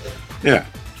 Yeah.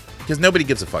 Because nobody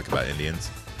gives a fuck about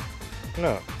Indians.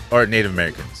 No. Or Native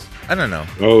Americans. I don't know.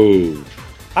 Oh.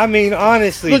 I mean,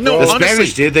 honestly, look, the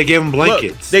Spanish did. They gave them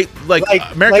blankets. Look,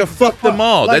 America fucked them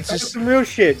all. That's just some real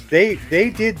shit. They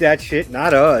did that shit,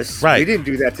 not us. Right. We didn't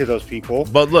do that to those people.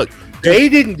 But look, they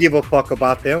didn't give a fuck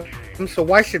about them. So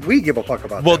why should we give a fuck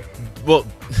about them? Well,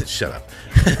 shut up.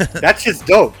 That's just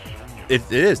dope. It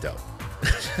is dope.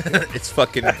 It's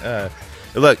fucking.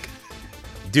 Look,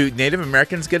 do Native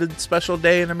Americans get a special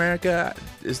day in America?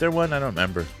 Is there one? I don't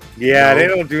remember. Yeah, they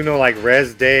don't do no like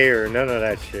Res Day or none of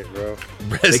that shit, bro.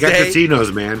 They got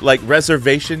casinos, man. Like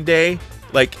Reservation Day.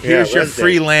 Like, here's your Res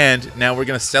free Day. land. Now we're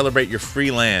gonna celebrate your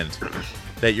free land.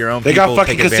 that your own They people got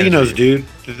fucking take advantage casinos, of you.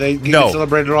 dude. They get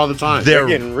celebrated all the time. They're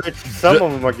getting rich. Some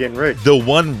of them are getting rich. The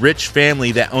one rich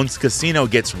family that owns casino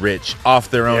gets rich off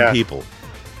their own people.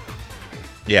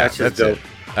 Yeah, that's it.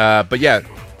 But yeah,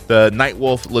 the Night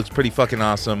Wolf looks pretty fucking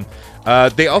awesome.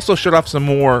 They also showed off some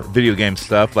more video game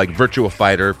stuff like Virtua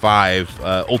Fighter 5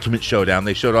 Ultimate Showdown.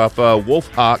 They showed off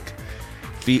Wolf Hawkfield.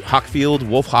 He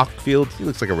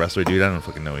looks like a wrestler, dude. I don't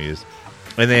fucking know who he is.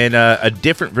 And then a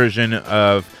different version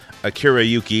of Akira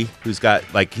Yuki, who's got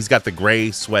he's got the gray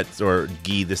sweats or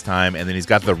gi this time, and then he's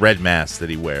got the red mask that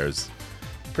he wears.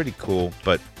 Pretty cool,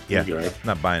 but yeah,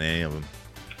 not buying any of them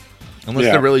unless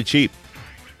they're really cheap.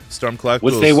 Storm Collectibles,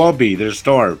 which they won't be. They're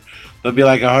Storm. They'll be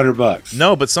like $100.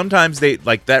 No, but sometimes they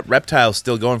like that reptile's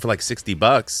still going for like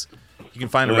 $60. You can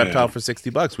find a reptile for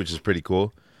 $60, which is pretty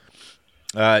cool.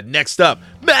 Next up,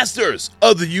 Masters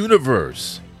of the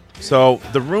Universe. So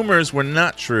the rumors were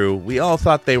not true. We all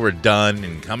thought they were done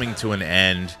and coming to an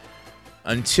end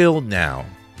until now.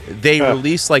 They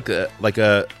released like a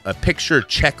picture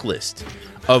checklist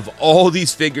of all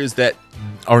these figures that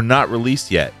are not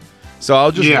released yet. So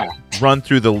I'll just run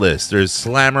through the list. There's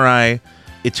Slamurai,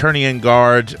 Eternian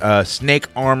Guard, Snake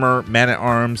Armor,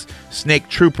 Man-at-Arms, Snake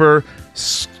Trooper,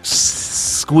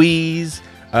 Squeeze,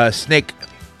 Snake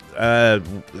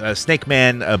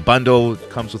Man bundle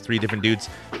comes with 3 different dudes.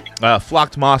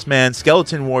 Flocked Mossman,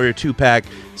 Skeleton Warrior 2-pack,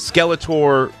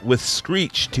 Skeletor with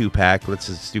Screech 2-pack. That's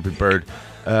a stupid bird.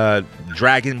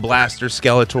 Dragon Blaster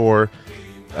Skeletor,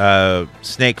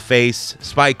 Snake Face,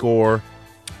 Spike Ore,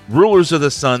 Rulers of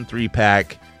the Sun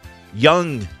 3-pack,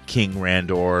 Young King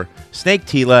Randor, Snake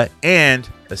Tila, and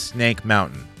a Snake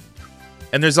Mountain.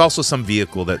 And there's also some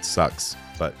vehicle that sucks,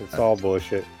 but it's all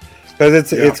bullshit.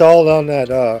 Because it's all on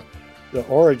that the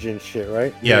Origin shit,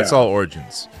 right? Yeah, it's all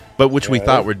Origins. But which we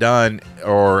thought were done,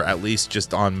 or at least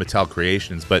just on Mattel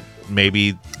Creations, but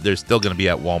maybe they're still going to be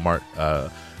at Walmart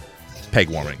peg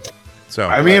warming. So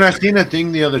I mean, I seen a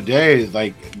thing the other day,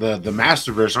 like the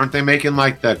Masterverse. Aren't they making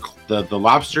like the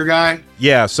lobster guy?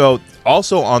 Yeah. So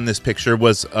also on this picture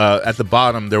was at the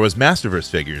bottom there was Masterverse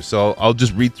figures. So I'll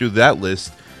just read through that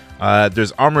list.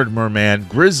 There's Armored Merman,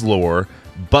 Grizzlor,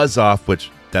 Buzz-Off, which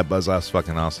that Buzz-Off's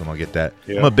fucking awesome. I'll get that.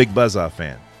 Yeah. I'm a big Buzz-Off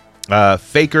fan.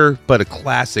 Faker, but a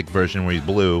classic version where he's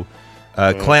blue.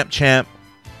 Clamp Champ,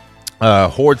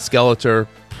 Horde Skeletor,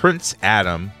 Prince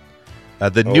Adam,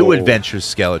 the New Adventures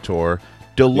Skeletor,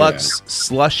 Deluxe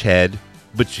Slush Head,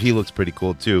 which he looks pretty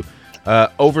cool too.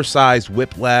 Oversized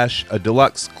Whiplash, a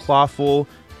Deluxe Clawful,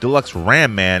 Deluxe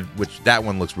Ram Man, which that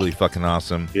one looks really fucking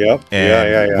awesome. Yep.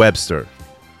 And Webster.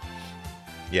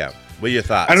 Yeah. What are your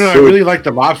thoughts? I don't know. Dude, I really like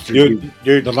the lobster dude.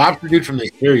 The lobster dude from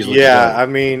the series. Yeah, I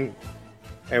mean,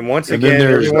 and once again,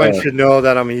 everyone should know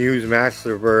that I'm a huge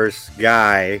Masterverse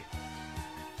guy.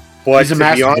 But he's a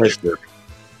Masterverse.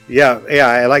 Yeah,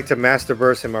 I like to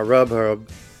Masterverse in my Rub Hub.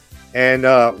 And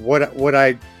what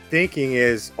I'm thinking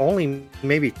is only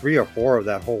maybe 3 or 4 of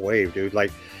that whole wave, dude.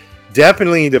 Like,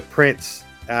 definitely the Prince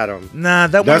Adam. Nah,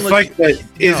 that's one like that.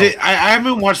 Is it? I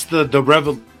haven't watched the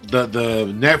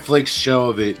Netflix show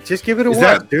of it. Just give it a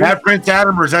watch, dude. Is that Prince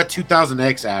Adam or is that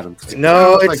 2000X Adam?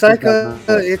 No, it's like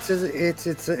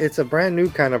it's a brand new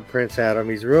kind of Prince Adam.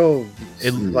 He's real. He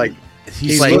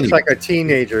looks like a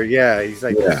teenager. Yeah, he's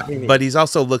like. Yeah. But he's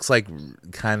also looks like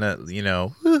kind of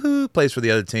plays for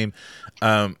the other team.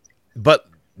 But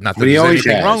not that there's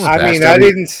anything wrong with that. I mean, I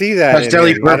didn't see that. It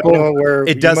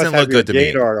doesn't look good to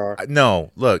me.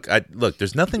 No, look.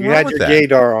 There's nothing wrong with that. You had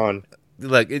your gaydar on.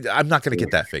 Look, I'm not going to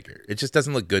get that figure. It just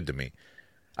doesn't look good to me.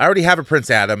 I already have a Prince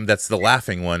Adam. That's the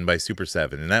laughing one by Super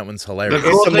 7, and that one's hilarious.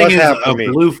 The cool thing is a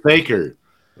blue faker.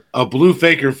 A blue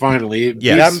faker finally.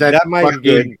 Yeah, that might be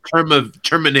good.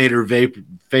 Terminator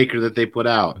faker that they put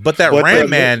out. But that Ram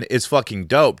Man is fucking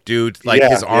dope, dude. Like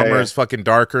his armor is fucking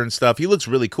darker and stuff. He looks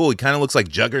really cool. He kind of looks like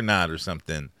Juggernaut or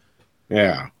something.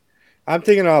 Yeah. I'm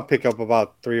thinking I'll pick up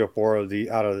about 3 or 4 of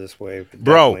the out of this wave.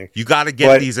 Bro, definitely. You got to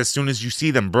get these as soon as you see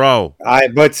them, bro.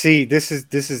 But see, this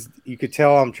is you could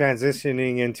tell I'm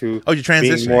transitioning into. Oh, you're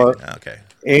transitioning. Okay.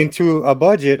 Into a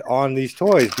budget on these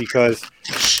toys because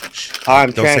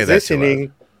I'm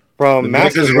transitioning from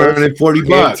NECA's running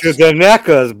 $40 to the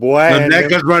NECAs, boy. The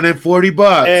NECA's running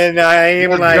 $40, and I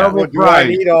am like, do I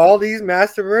need all these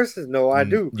Masterverses? No, I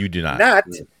do. You do not. Not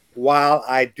while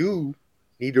I do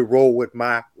need to roll with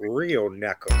my real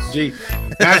NECAs. Gee,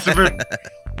 Masterverse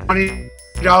 $20,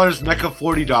 NECA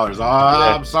 $40.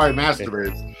 I'm sorry,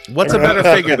 Masterverse. What's a better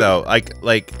figure though? Like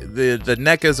the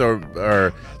NECAs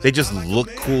are they just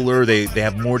look cooler. They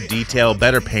have more detail,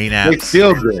 better paint apps. They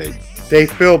feel good. They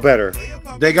feel better.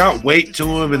 They got weight to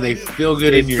them, and they feel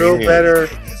good. They feel better.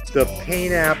 The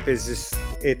paint app is just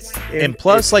and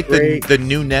plus, like the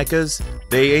new NECAs,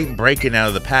 they ain't breaking out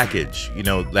of the package,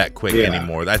 that quick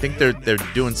anymore. I think they're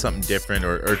doing something different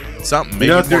or something.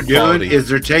 Maybe what they're quality. doing is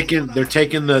they're taking the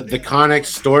Connex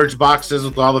storage boxes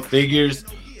with all the figures,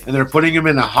 and they're putting them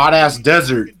in a hot ass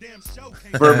desert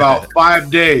for about 5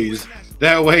 days.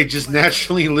 That way, it just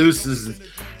naturally loosens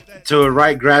to a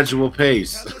right gradual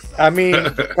pace. I mean,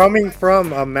 coming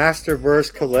from a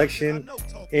Masterverse collection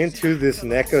into this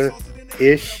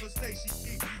NECA-ish,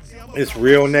 this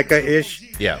real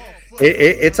NECA-ish,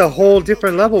 it's a whole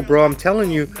different level, bro. I'm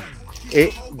telling you,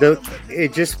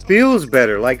 it just feels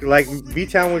better. Like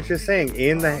V-Town was just saying,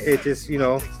 it just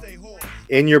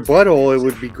in your butthole, it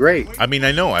would be great. I mean,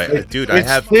 I know, it's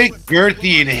have thick,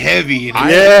 girthy, and heavy.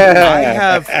 I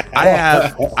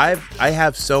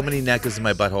have so many NECAs in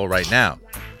my butthole right now.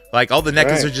 Like all the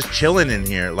NECAs are just chilling in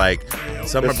here. Like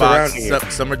some are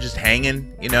boxed, some are just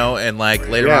hanging, and like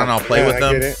later on I'll play with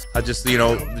them. I just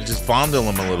just fondle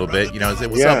them a little bit, say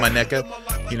what's up, my NECA,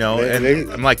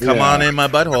 and I'm like, come on in my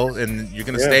butthole, and you're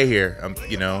gonna stay here,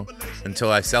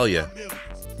 until I sell you.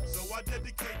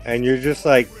 And you're just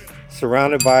like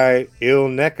surrounded by ill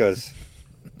NECAs.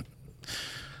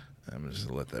 I'm just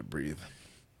gonna let that breathe.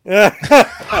 When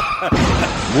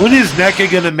is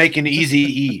NECA gonna make an Easy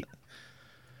E?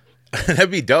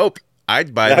 That'd be dope.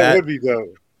 I'd buy that. That would be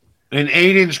dope. An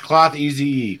 8-inch cloth Easy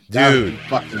E. Dude.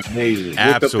 Fucking amazing.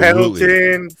 Absolutely. With the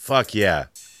Pendleton. Fuck yeah.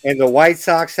 And the White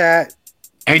Sox hat.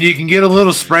 And you can get a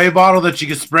little spray bottle that you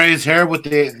can spray his hair with.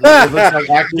 It looks like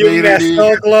activated. That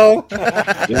skull glow.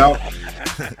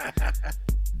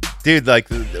 Dude, like,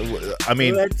 I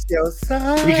mean.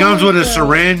 He comes with a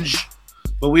syringe,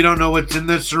 but we don't know what's in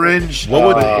the syringe.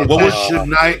 What would Suge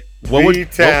Knight? What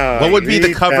would be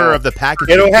the cover of the package?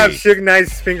 It'll have Suge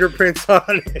Knight's fingerprints on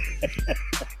it.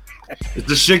 It's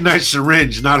a Suge Knight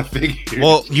syringe, not a figure.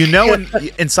 Well,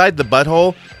 inside the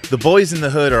butthole, the boys in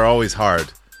the hood are always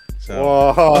hard.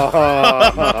 So.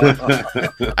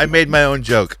 I made my own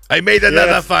joke. I made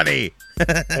another funny.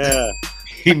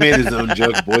 He made his own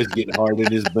joke. Boys getting hard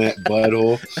in his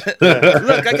butthole.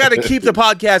 Look, I got to keep the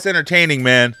podcast entertaining,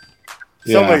 man.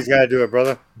 Somebody's got to do it,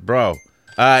 brother. Bro.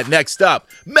 Next up,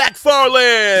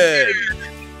 McFarlane.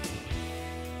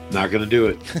 Not gonna do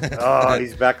it. Oh,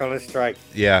 he's back on his strike.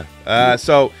 Yeah.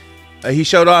 So he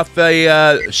showed off a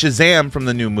Shazam from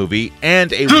the new movie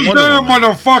and a Shazam, Wonder Woman.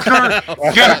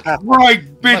 motherfucker! Get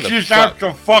right, bitches, out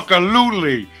the fucking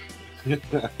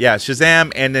Yeah,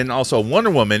 Shazam, and then also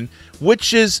Wonder Woman,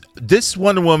 which is this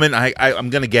Wonder Woman. I'm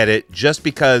gonna get it just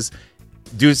because.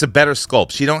 Dude, it's a better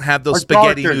sculpt. She don't have those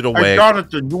spaghetti noodle wigs.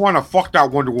 Jonathan, you want to fuck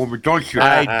that Wonder Woman, don't you?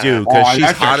 I do, because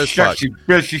she's hot as fuck.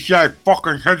 Bitch. She said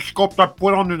fucking head sculpt I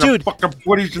put on the fucking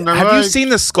booties in the have legs. you seen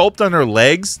the sculpt on her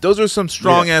legs? Those are some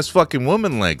strong-ass fucking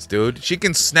woman legs, dude. She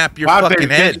can snap your fucking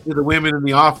head. To the women in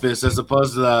the office as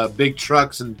opposed to the big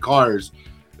trucks and cars.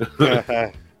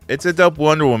 It's a dope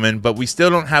Wonder Woman, but we still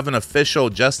don't have an official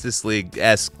Justice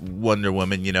League-esque Wonder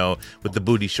Woman, with the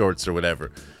booty shorts or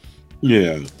whatever.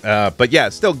 Yeah. But yeah,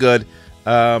 still good.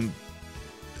 And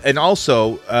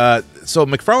also, so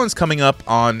McFarlane's coming up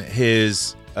on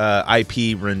his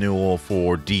IP renewal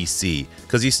for DC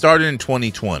because he started in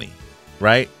 2020,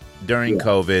 right? During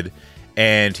COVID,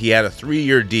 and he had a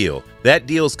 3-year deal. That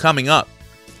deal's coming up.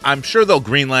 I'm sure they'll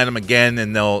greenlight him again,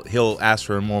 and he'll ask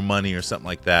for more money or something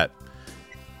like that.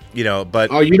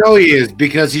 But he is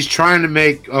because he's trying to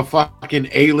make a fucking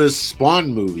A-list Spawn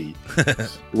movie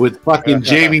with fucking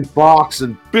Jamie Foxx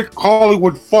and big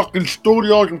Hollywood fucking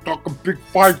studios. I'm talking big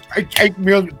 $10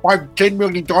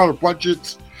 million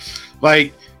budgets.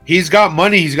 Like he's got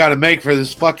money he's got to make for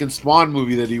this fucking Spawn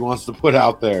movie that he wants to put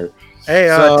out there. Hey,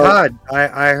 Todd,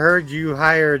 I heard you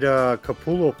hired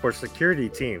Capullo for security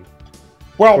team.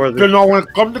 Well, when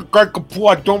it comes to Greg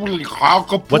Capullo, I don't really hire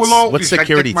Capullo. What's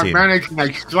security I team? my mayonnaise and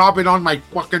I slob it on my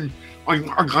fucking...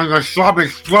 I slob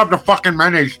the fucking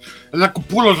mayonnaise. And then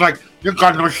Capullo's like, you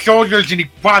got no shoulders, and he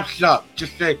pops up.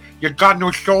 Just say, you got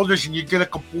no shoulders, and you get a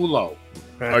Capullo.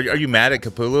 Are you mad at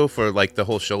Capullo for, like, the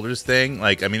whole shoulders thing?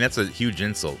 Like, I mean, that's a huge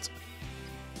insult.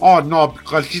 Oh, no,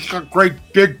 because he's got great,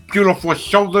 big, beautiful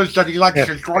shoulders that he likes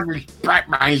to shrug his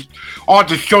Batman. Oh,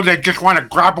 the shoulders, I just want to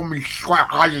grab him and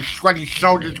his sweaty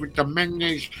shoulders with the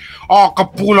mayonnaise. Oh,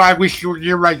 Capullo, I wish you were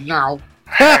here right now.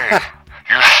 Hey,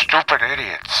 you stupid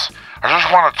idiots. I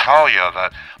just want to tell you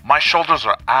that my shoulders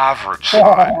are average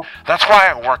size. That's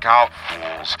why I work out,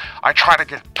 fools. I try to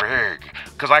get big,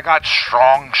 because I got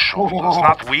strong shoulders,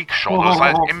 not weak shoulders.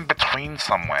 I'm in between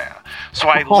somewhere. So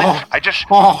I just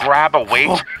grab a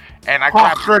weight, and I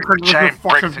grab giant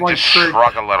bricks and just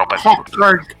shrug a little bit.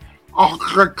 Greg.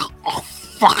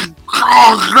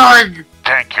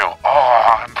 Thank you.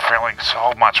 Oh, I'm feeling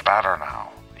so much better now.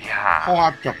 Yeah. Oh,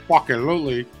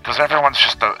 absolutely. Because everyone's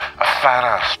just a fat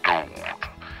ass dude.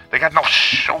 They got no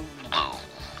shoulders.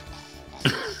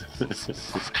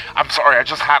 I'm sorry, I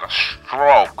just had a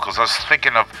stroke because I was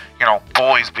thinking of,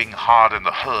 boys being hot in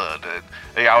the hood.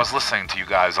 And, I was listening to you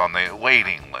guys on the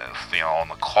waiting list, on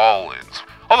the call-ins.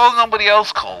 Although nobody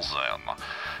else calls in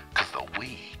because they're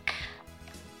weak.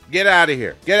 Get out of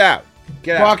here. Get out.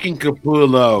 Fucking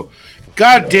Capullo.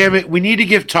 God damn it. We need to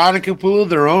give Todd and Capullo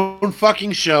their own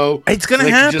fucking show. It's going to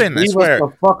happen. I leave swear.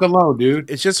 us the fuck alone, dude.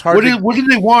 It's just hard. What do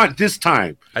they want this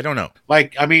time? I don't know.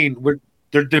 Like, I mean,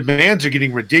 their demands are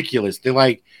getting ridiculous. They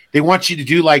want you to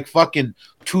do like fucking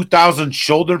 2,000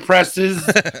 shoulder presses.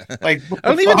 Like, I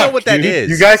don't even know what that is.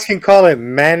 You guys can call it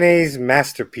mayonnaise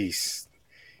masterpiece.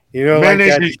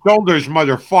 Mayonnaise like shoulders,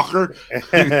 motherfucker.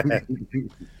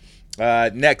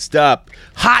 Next up,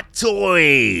 Hot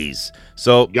Toys.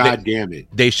 So God damn it,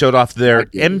 they showed off their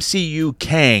MCU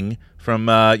Kang from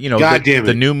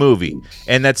the new movie,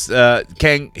 and that's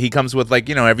Kang. He comes with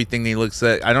everything he looks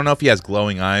at. I don't know if he has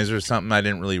glowing eyes or something. I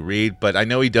didn't really read, but I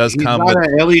know he does come with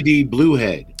an LED blue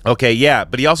head. Okay, yeah,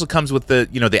 but he also comes with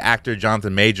the actor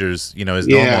Jonathan Majors. His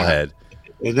normal head.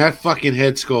 And that fucking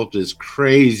head sculpt is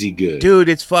crazy good, dude.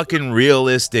 It's fucking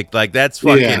realistic. Like that's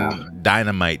fucking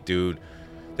dynamite, dude.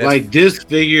 Like this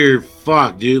figure,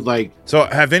 fuck, dude. Like, so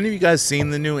have any of you guys seen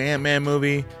the new Ant-Man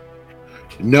movie?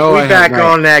 No, we're back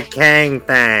on that Kang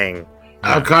thing.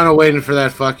 I'm kind of waiting for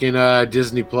that fucking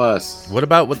Disney Plus. What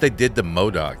about what they did to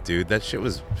MODOK, dude? That shit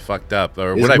was fucked up.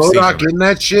 Or is what I've MODOK seen in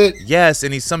that shit? Yes,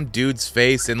 and he's some dude's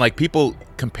face, and like people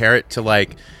compare it to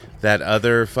like that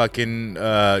other fucking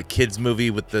kids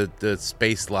movie with the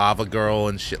space lava girl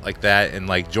and shit like that, and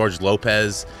like George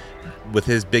Lopez with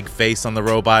his big face on the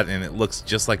robot, and it looks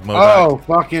just like MODOK. Oh,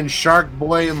 fucking Shark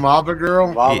Boy and Lava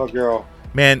Girl.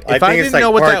 Man, if I didn't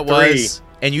know what that was,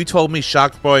 and you told me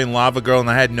Shark Boy and Lava Girl, and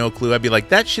I had no clue, I'd be like,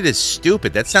 that shit is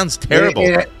stupid. That sounds terrible.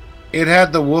 It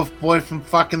had the Wolf Boy from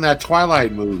fucking that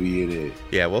Twilight movie in it.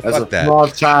 Yeah, well, as fuck that. As a small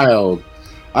child.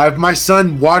 My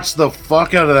son watched the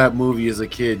fuck out of that movie as a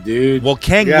kid, dude. Well,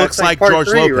 Kang looks like George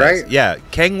Lopez. Right? Yeah,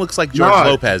 Kang looks like George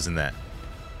Lopez in that.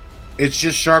 It's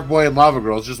just Shark Boy and Lava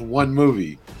Girl. It's just one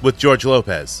movie. With George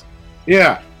Lopez.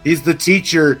 Yeah, he's the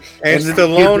teacher. And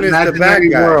Stallone is the bad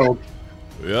guy. World.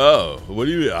 Yeah, what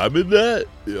do you mean? I'm in that?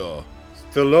 Yeah.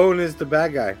 Stallone is the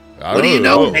bad guy. What do you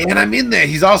know, man? I'm in there.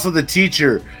 He's also the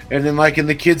teacher. And then, like, in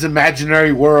the kid's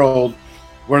imaginary world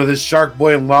where this Shark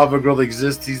Boy and Lava Girl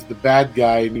exists, he's the bad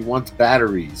guy and he wants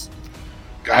batteries.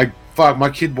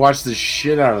 My kid watched the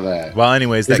shit out of that. Well,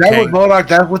 anyways, is that what MODOK?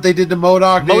 That's what they did to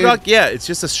MODOK. MODOK, yeah, it's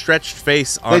just a stretched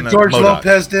face on George MODOK.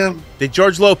 Lopez him. They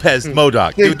George Lopez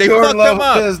MODOK. Dude, they George fucked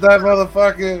Lopez, him up. That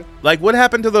motherfucker. Like, what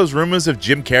happened to those rumors of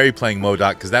Jim Carrey playing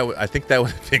MODOK? Because I think that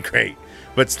would have been great.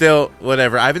 But still,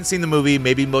 whatever. I haven't seen the movie.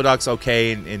 Maybe MODOK's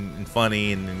okay and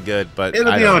funny and good, but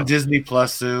it'll be on Disney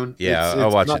Plus soon. Yeah, I'll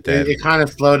watch it then. It kind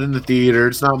of flowed in the theater.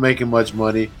 It's not making much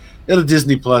money. It'll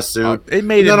Disney Plus soon. It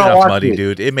made enough money,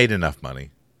 dude. It made enough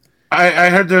money. I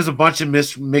heard there's a bunch of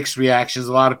mixed reactions.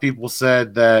 A lot of people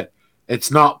said that it's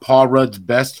not Paul Rudd's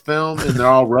best film, and they're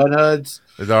all Rudd Hoods.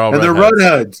 They're all Rudd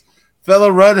Hoods. Fellow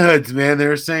Rudd Hoods, man. They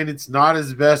were saying it's not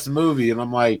his best movie, and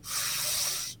I'm like,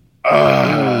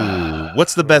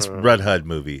 what's the best Rudd Hood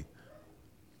movie?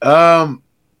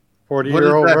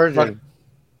 40-year-old virgin.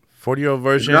 40-year-old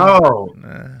virgin?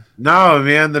 No,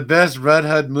 man. The best Rudd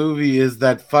Hood movie is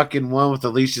that fucking one with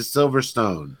Alicia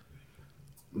Silverstone.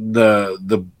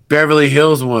 The Beverly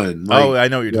Hills one. I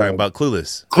know what you're talking about.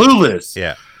 Clueless.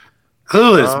 Yeah.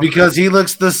 Clueless, because he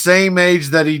looks the same age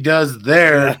that he does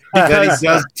there that he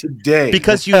does today.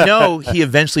 Because he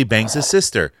eventually bangs his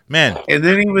sister. Man. And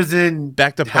then he was in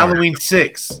Back to Halloween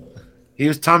 6. He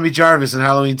was Tommy Jarvis in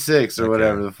Halloween 6 or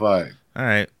whatever the fuck. All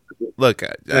right. Look,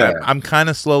 I'm kind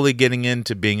of slowly getting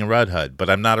into being a Rudd Hud, but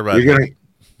I'm not a Rudd Hud.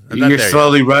 You're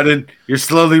slowly running. You're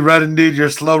slowly running, dude. You're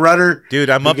a slow runner, dude.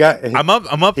 I'm up. I'm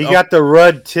up. He got the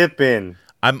Rudd tip in.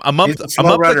 I'm up. I'm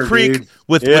up the creek dude.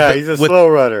 with he's a slow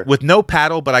rudder with no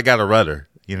paddle, but I got a rudder.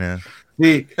 You know.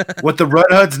 See, with the Rudd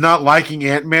Huds not liking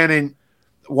Ant-Man and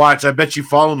watch, I bet you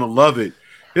fall to love it.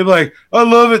 They're like, I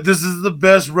love it. This is the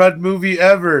best Rudd movie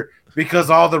ever because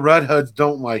all the Rudd Huds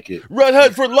don't like it. Rudd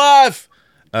Hud for life.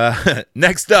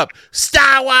 Next up,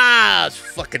 Star Wars.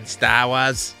 Fucking Star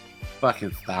Wars.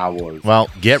 Fucking Star Wars. Well,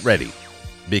 get ready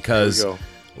because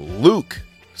Luke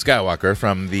Skywalker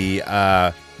from the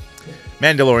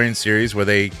Mandalorian series where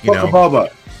they,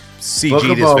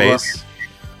 CG'd his face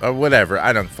or whatever.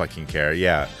 I don't fucking care.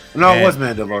 Yeah. No, it was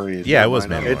Mandalorian. Yeah, it was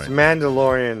Mandalorian. It's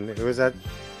Mandalorian. It was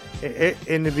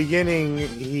in the beginning.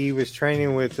 He was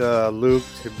training with Luke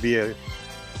to be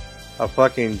a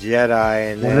fucking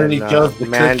Jedi, and then he chose the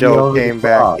Mando came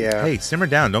back. Yeah. Hey, simmer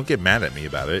down. Don't get mad at me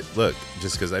about it. Look,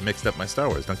 just because I mixed up my Star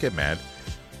Wars, don't get mad.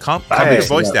 Calm your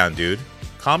voice down, dude.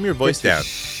 Calm your voice down.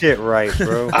 Shit, right,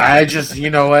 bro. You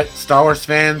know what, Star Wars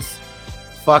fans,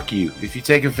 fuck you. If you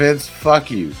take offense, fuck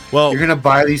you. Well, you're gonna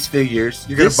buy these figures.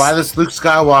 You're gonna buy this Luke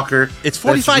Skywalker. It's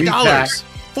 $45.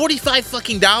 $45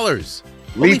 fucking dollars.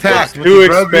 Repacked. Too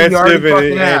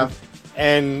expensive,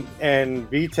 and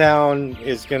B-Town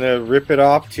is gonna rip it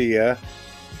off to you.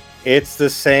 It's the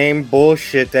same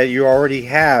bullshit that you already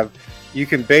have. You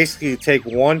can basically take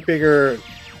one figure.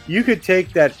 You could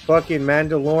take that fucking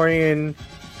Mandalorian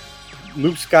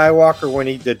Luke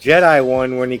Skywalker the Jedi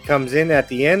one, when he comes in at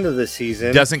the end of the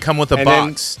season. Doesn't come with a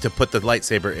box to put the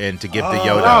lightsaber in to give the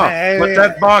Yoda. But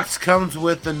that box comes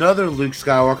with another Luke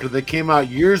Skywalker that came out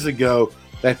years ago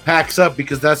that packs up,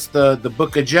 because that's the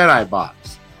Book of Jedi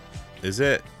box. Is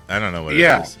it? I don't know what it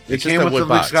is. It came with the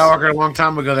Luke Skywalker a long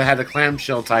time ago that had a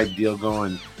clamshell type deal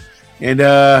going. And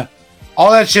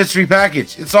all that shit's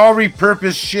repackaged. It's all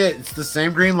repurposed shit. It's the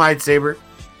same green lightsaber.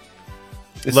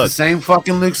 It's the same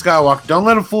fucking Luke Skywalker. Don't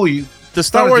let them fool you. The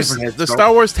Star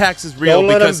Wars tax is real. Don't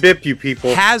let them bip you,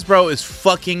 people. Hasbro is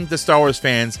fucking the Star Wars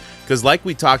fans, because like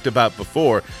we talked about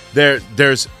before,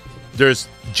 there's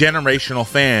generational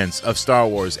fans of Star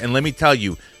Wars, and let me tell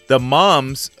you, the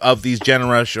moms of these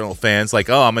generational fans, like,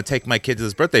 oh, I'm gonna take my kid to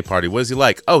this birthday party. What does he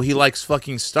like? Oh, he likes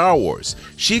fucking Star Wars.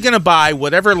 She's gonna buy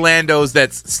whatever Lando's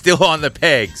that's still on the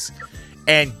pegs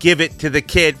and give it to the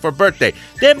kid for birthday.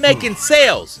 They're making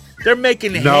sales. They're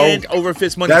making hand over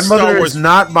fist money. That Star mother Wars. is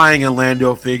not buying a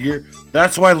Lando figure.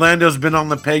 That's why Lando's been on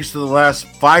the pegs for the last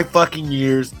 5 fucking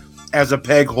years as a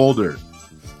peg holder.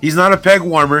 He's not a peg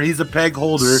warmer. He's a peg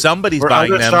holder. Somebody's for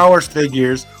buying other them. Star Wars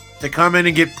figures to come in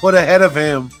and get put ahead of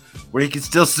him, where he can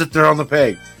still sit there on the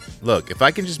peg. Look, if I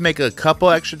can just make a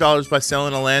couple extra dollars by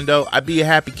selling a Lando, I'd be a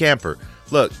happy camper.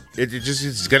 Look,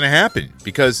 it's going to happen,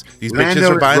 because these bitches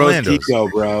are buying Landos. Tico,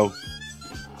 bro.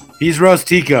 He's Rose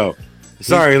Tico.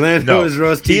 Sorry, Lando is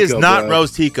Rose Tico. He is not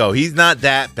Rose Tico. He's not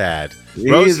that bad.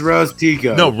 He's Rose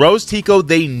Tico. No, Rose Tico,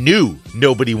 they knew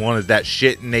nobody wanted that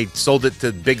shit, and they sold it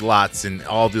to Big Lots and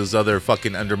all those other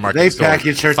fucking undermarket stores. They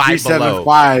packaged her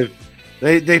 375.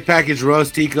 They packaged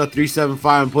Rose Tico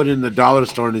 375 and put it in the dollar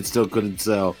store, and it still couldn't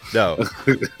sell. No,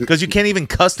 because you can't even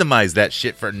customize that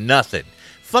shit for nothing.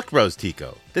 Fuck Rose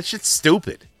Tico. That shit's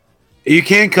stupid. You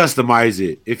can customize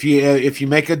it. If you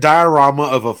make a diorama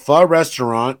of a pho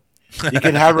restaurant, you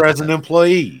can have her as an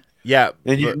employee. Yeah.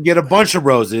 And you can get a bunch of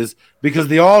roses, because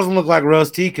they all look like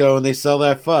Rose Tico, and they sell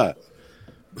that pho.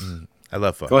 I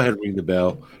love pho. Go ahead and ring the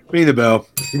bell. Ring the bell.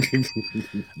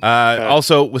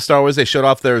 Also, with Star Wars, they showed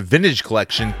off their vintage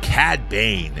collection, Cad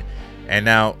Bane. And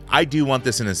now, I do want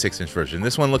this in a 6-inch version.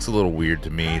 This one looks a little weird to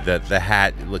me. The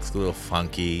hat looks a little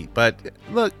funky. But,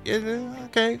 look,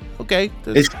 okay.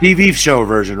 It's TV show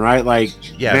version, right? Like,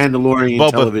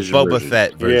 Mandalorian television Boba version.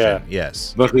 Fett version,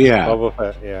 yes. Boba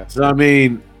Fett, yeah. So, I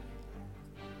mean,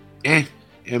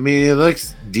 it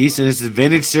looks decent. It's a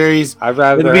vintage series. I'd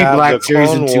rather It'll be have Black the Series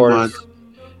Clone in 2 Wars. months.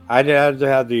 I'd rather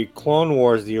have the Clone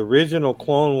Wars, the original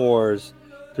Clone Wars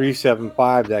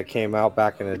 375 that came out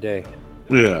back in the day.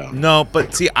 Yeah. No,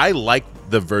 but see, I like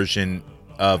the version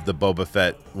of the Boba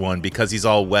Fett one, because he's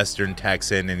all Western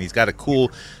Texan, and he's got a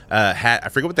cool hat. I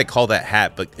forget what they call that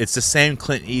hat, but it's the same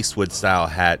Clint Eastwood style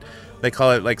hat. They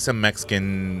call it like some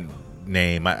Mexican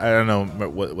name. I don't know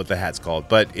what the hat's called,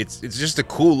 but it's just a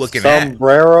cool looking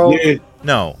sombrero. Yeah.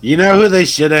 No, you know who they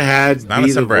should have had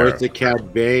be the voice of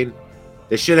Cad Bane?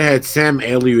 They should have had Sam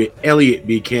Elliott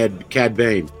be Cad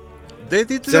Bane.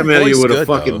 Sam Elliott would have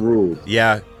fucking ruled.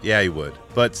 Yeah, he would.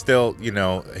 But still,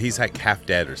 he's like half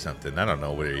dead or something. I don't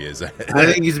know where he is. I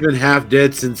think he's been half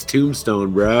dead since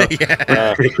Tombstone, bro. He's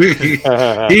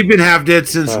been half dead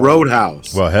since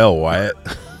Roadhouse. Well, hell, Wyatt.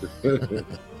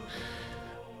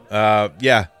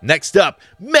 Next up,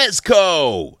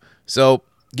 Mezco. So,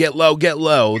 get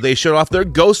low. They showed off their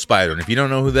Ghost Spider. And if you don't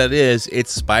know who that is,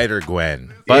 it's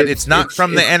Spider-Gwen. But it's not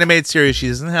from the animated series. She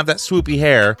doesn't have that swoopy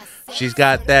hair. She's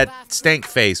got that stank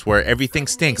face where everything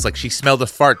stinks. Like she smelled a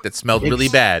fart that smelled really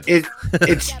bad.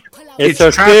 It's a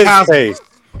trap house face.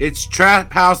 It's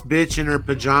trap house bitch in her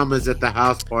pajamas at the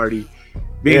house party,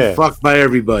 being fucked by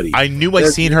everybody. I knew I'd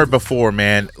seen her before,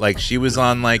 man. Like she was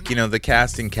on the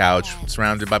casting couch,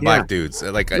 surrounded by black dudes.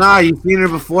 You've seen her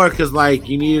before because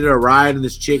you needed a ride, and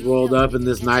this chick rolled up in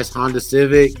this nice Honda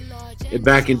Civic, and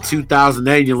back in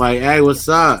 2008. And you're like, hey, what's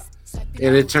up?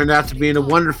 And it turned out to be a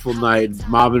wonderful night,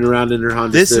 mobbing around in her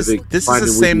Honda Civic. This is the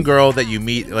same girl that you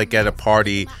meet at a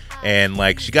party, and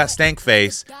like she got stank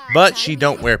face, but she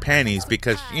don't wear panties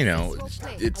because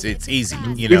it's easy.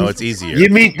 It's easier. You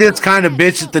meet this kind of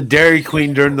bitch at the Dairy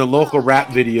Queen during the local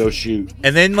rap video shoot,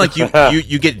 and then like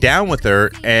you get down with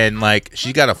her, and like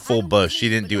she got a full bush. She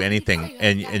didn't do anything,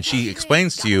 and she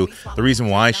explains to you the reason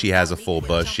why she has a full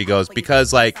bush. She goes,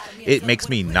 because like it makes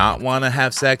me not want to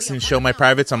have sex and show my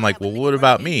privates. I'm like, well, what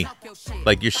about me?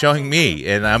 Like, you're showing me,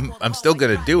 and I'm still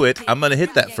gonna do it. I'm gonna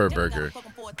hit that fur burger.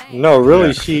 No,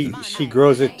 really, she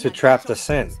grows it to trap the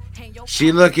scent.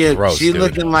 She looking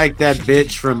like that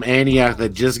bitch from Antioch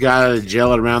that just got out of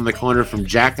jail around the corner from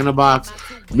Jack in the Box,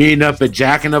 meeting up at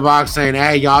Jack in the Box saying,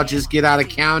 "Hey, y'all just get out of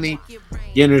county,"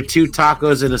 getting her 2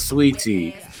 tacos and a sweet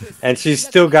tea. And she's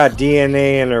still got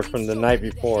DNA in her from the night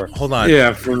before. Hold on.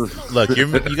 Yeah. Look,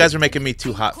 you guys are making me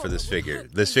too hot for this figure.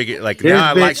 Like, now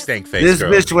I like stank face. This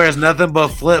girl. bitch wears nothing but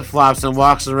flip flops and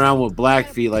walks around with black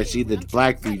feet like she the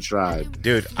Blackfeet tribe.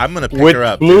 Dude, I'm gonna pick with her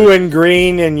up. Blue and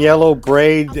green and yellow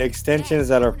braid extensions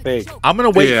that are fake. I'm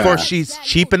gonna wait before she's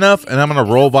cheap enough, and I'm gonna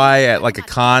roll by at like a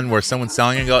con where someone's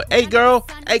selling and go, "Hey girl,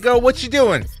 what you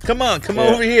doing? Come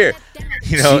over here."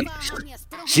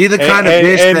 She the kind of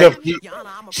bitch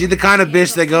she the kind of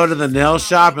bitch that go to the nail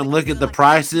shop and look at the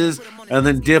prices and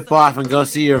then dip off and go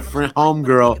see your friend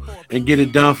homegirl and get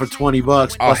it done for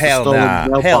 $20. Oh hell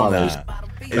nah, hell nah.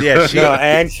 Yeah,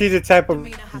 and she's the type of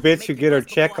bitch who get her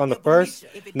check on the first.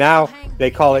 Now they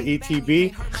call it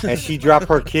ETB, and she drop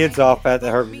her kids off at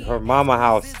her mama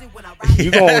house.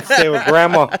 You gonna stay with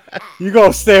grandma? You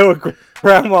gonna stay with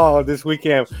grandma this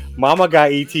weekend? Mama got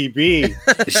ETB.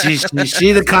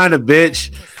 She the kind of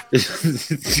bitch.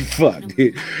 Fuck,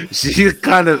 dude. She the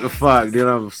kind of fuck, dude.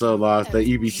 I'm so lost. The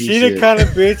EBT. She the kind of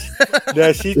bitch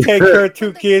that she take her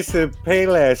 2 kids to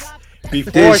Payless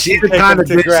before she take them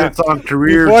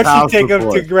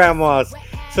to grandma's.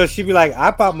 So she be like, I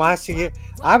bought my shit.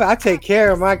 I take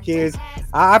care of my kids.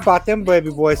 I bought them baby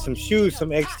boys some shoes, some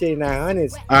XJ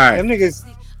 900s. All right, them niggas.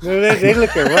 They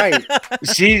looking right.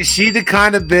 She the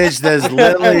kind of bitch that's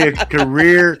literally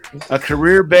a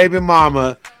career baby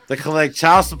mama that collect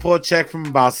child support check from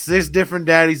about 6 different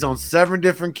daddies on 7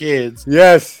 different kids.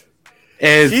 Yes.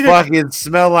 And fucking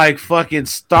smell like fucking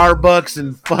Starbucks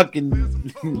and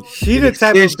fucking. She the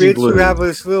type of bitch who have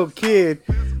this little kid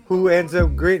who ends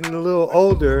up getting a little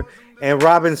older and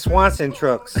robbing Swanson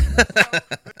trucks.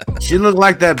 She look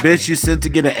like that bitch you sent to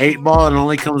get an 8-ball and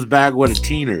only comes back with a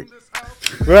teener.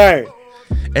 Right.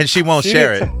 And she won't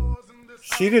share it.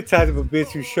 She the type of a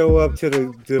bitch who show up to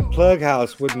the plug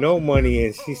house with no money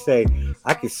and she say,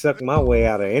 I can suck my way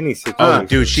out of any situation.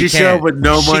 Dude, she show up with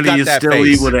no money and still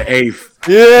eat with an eighth.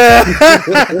 Yeah.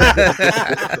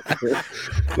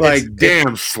 Like,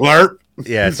 damn, slurp.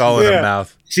 Yeah, it's all in her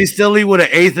mouth. She still eat with an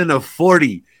eighth and a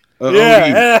 40.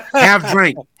 Half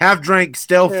drink,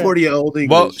 still 40 old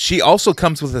English. Well, she also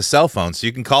comes with a cell phone, so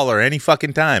you can call her any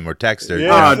fucking time or text her.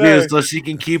 Yeah, dude, so she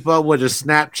can keep up with her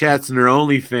Snapchats and her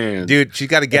OnlyFans. Dude, she's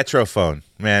got a Getro phone,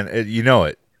 man. You know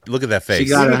it. Look at that face. She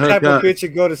got the type of bitch you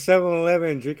go to 7-Eleven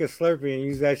and drink a Slurpee and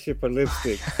use that shit for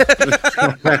lipstick.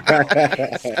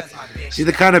 She's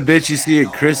the kind of bitch you see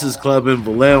at Chris's Club in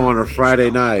Vallejo on a Friday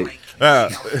night.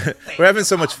 We're having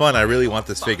so much fun. I really want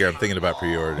this figure. I'm thinking about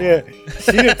pre-ordering. Yeah,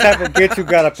 she the type of bitch who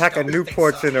got a pack of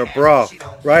Newports in her bra,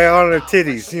 right on her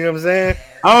titties. You know what I'm saying?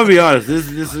 I'm gonna be honest.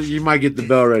 This you might get the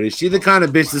bell ready. She the kind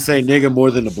of bitch to say nigga more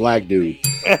than a black dude.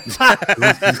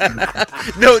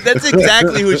 No, that's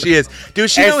exactly who she is,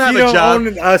 dude. She don't have a job.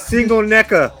 Own a single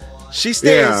necker. She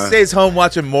stays home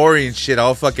watching Maury and shit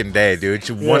all fucking day, dude.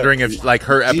 She's wondering if like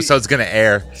her episode's gonna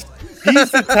air.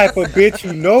 He's the type of bitch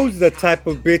who knows the type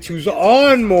of bitch who's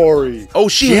on Maury. Oh,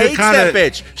 she hates that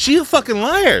bitch. She a fucking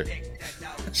liar.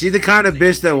 She the kind of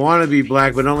bitch that want to be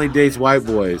black but only dates white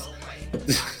boys.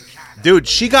 Dude,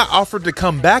 she got offered to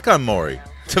come back on Maury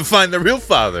to find the real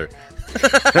father.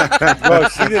 Bro,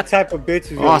 she the type of bitch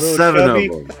who's a little 7 chubby.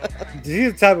 of them.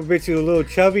 She's the type of bitch who's a little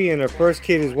chubby and her first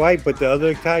kid is white, but the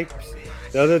other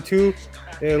two,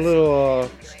 they're a little,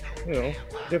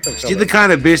 different. She the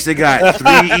kind of bitch that got 3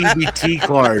 EBT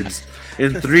cards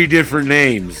in 3 different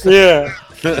names. Yeah.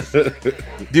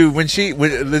 Dude, she's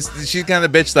kind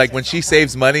of bitch. Like when she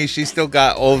saves money, she still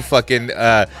got old fucking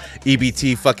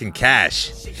EBT fucking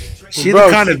cash. She the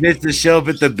kind of bitch to show up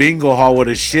at the bingo hall with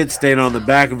a shit stain on the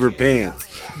back of her pants.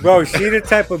 Bro, she the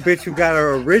type of bitch who got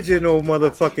her original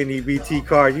motherfucking EBT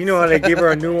card. You know how they give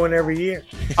her a new one every year?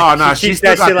 Oh no, she keeps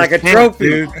that shit like a trophy,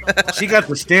 dude. She got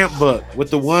the stamp book with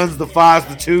the 1s, the 5s,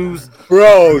 the 2s.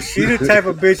 Bro, she the type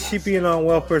of bitch, she being on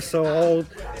welfare so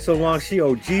long she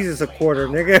owe Jesus a quarter,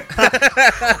 nigga.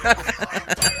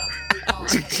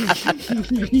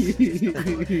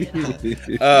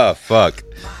 Oh fuck.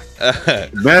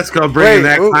 Mezco bringing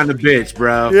that kind of bitch,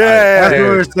 bro. Yeah. That's what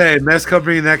we're saying. Mezco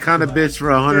bringing that kind of bitch for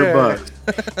 $100.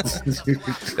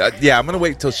 Yeah, I'm gonna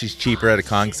wait till she's cheaper at a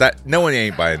con because no one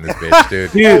ain't buying this bitch,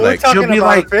 dude. Dude, like she'll be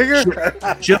like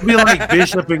she'll be like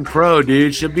Bishop and Crow,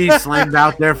 dude. She'll be slammed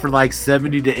out there for like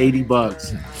 $70 to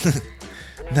 $80.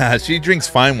 Nah, she drinks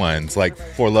fine wines like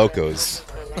Four Locos.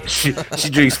 She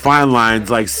drinks fine lines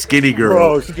like Skinny Girl.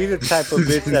 Bro, she's the type of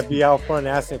bitch that be out front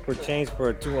asking for change for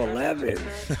a 211.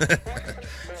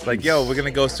 Like, yo, we're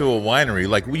gonna go to a winery.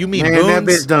 Like, you mean Man, Boone's? that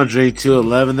bitch don't drink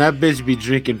 211. That bitch be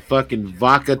drinking fucking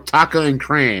vodka, Taka, and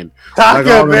Cran. Taka,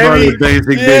 like all the baby. other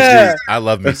basic Yeah. bitches. I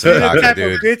love me She's some the vodka, type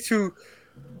dude. of bitch who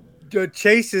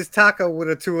chases Taka with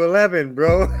a 211,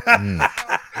 bro.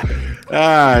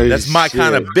 That's my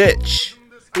kind of bitch.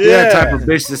 Yeah, type of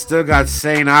bitch that still got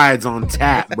St. Ides on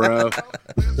tap, bro. All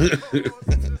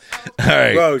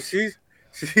right, Bro, she's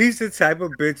the type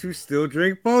of bitch who still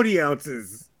drink 40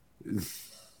 ounces.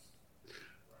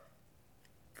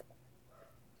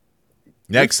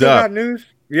 next You still up. got news?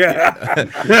 Yeah.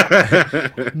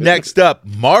 Next up,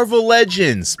 Marvel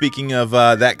Legends. Speaking of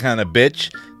that kind of bitch,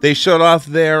 they showed off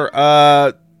their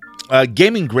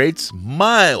gaming greats,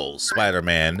 Miles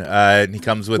Spider-Man. And he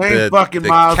comes with Same the fucking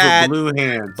Miles cat,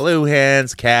 with blue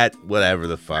hands. Cat, whatever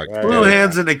the fuck. Blue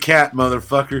hands and a cat,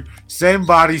 motherfucker. Same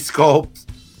body sculpt.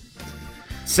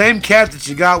 Same cat that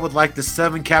you got with like the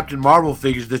 7 Captain Marvel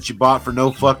figures that you bought for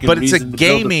no fucking But it's a reason to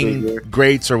build gaming figure.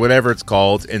 greats or whatever it's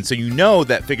called, and so you know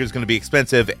that figure's going to be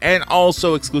expensive and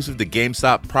also exclusive to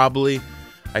GameStop, probably.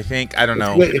 I think, I don't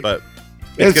know, but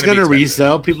it's gonna gonna be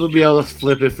resell. People will be able to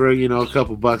flip it for a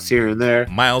couple bucks here and there.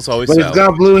 Miles always But sells. it's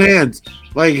got blue hands.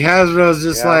 Like Hasbro's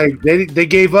just like they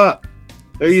gave up.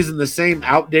 They're using the same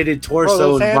outdated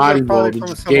torso and body mold and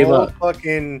just gave up.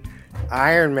 Fucking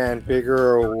Iron Man figure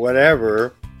or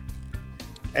whatever.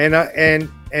 And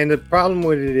the problem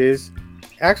with it is,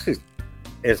 actually,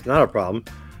 it's not a problem.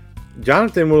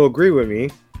 Jonathan will agree with me.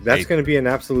 That's going to be an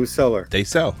absolute seller. They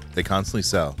sell. They constantly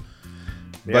sell.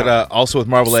 Yeah. But also with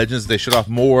Marvel Legends, they showed off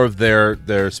more of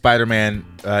their Spider-Man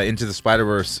Into the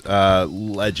Spider-Verse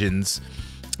Legends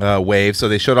wave. So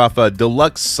they showed off a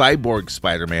deluxe cyborg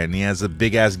Spider-Man. He has a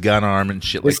big-ass gun arm and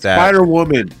shit like that.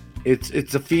 Spider-Woman.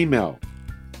 It's a female.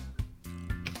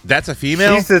 That's a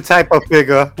female? She's the type of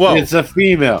figure. Whoa. It's a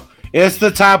female. It's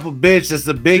the type of bitch that's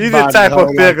a big She's body. the type of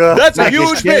figure. That's like a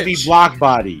huge Chevy bitch. block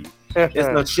body. It's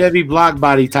a Chevy block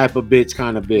body type of bitch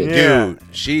kind of bitch. Yeah.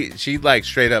 Dude, she like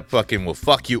straight up fucking will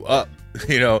fuck you up.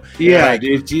 You know? Yeah, like,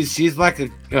 dude. She's like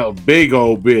a big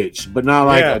old bitch, but not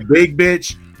like a big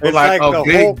bitch. But It's like like a the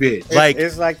big Hulk. bitch. Like,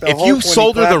 it's like the if Hulk you when he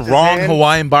sold her the clapped his wrong hand.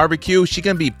 Hawaiian barbecue, she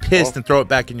gonna be pissed and throw it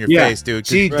back in your face, dude.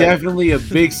 'cause- She's definitely a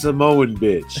big Samoan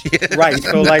bitch. Right,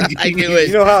 so like I knew it.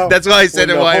 You know how That's why I said when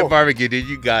the Hawaiian Hulk- barbecue, dude.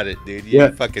 You got it, dude. You Yeah,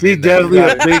 fucking she's hit that. definitely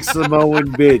a big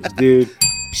Samoan bitch, dude.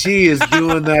 She is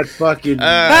doing that fucking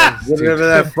whatever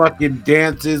that fucking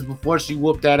dance is before she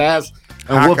whooped that ass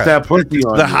and whooped that pussy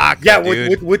on the you. haka, Yeah,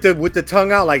 dude. with the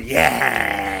tongue out, like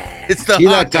yeah. It's the She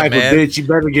haka, that type man. of bitch. You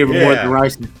better give her more Yeah. than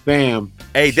rice and spam.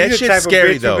 Hey, She's that the shit's type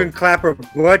scary of bitch though. who can clap her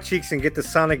butt cheeks and get the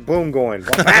sonic boom going.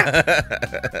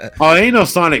 Oh, ain't no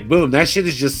sonic boom. That shit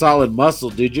is just solid muscle,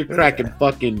 dude. You're cracking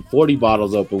fucking 40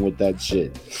 bottles open with that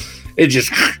shit. It just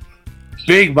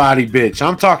big body bitch.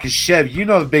 I'm talking Chevy. You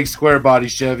know the big square body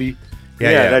Chevy.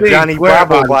 Yeah. that Big Johnny square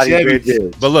Bravo body Chevy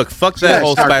bitch. But look, fuck that Yeah,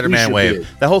 whole Shark Spider-Man Nisha wave. bitch.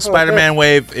 That whole Spider-Man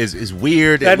wave is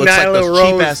weird. That It looks like Nyla those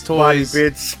Rose cheap ass body toys.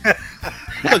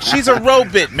 bitch. Look, she's a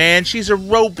robot, man. She's a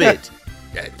robot.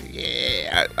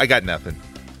 Yeah, I got nothing.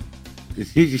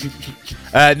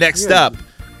 Next up,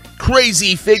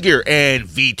 Crazy Figure and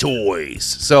V-Toys.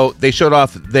 So they showed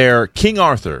off their King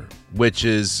Arthur, which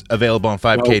is available on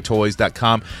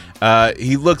 5ktoys.com.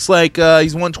 He looks like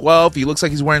he's 112. He looks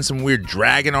like he's wearing some weird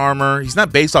dragon armor. He's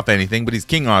not based off anything, but he's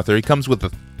King Arthur. He comes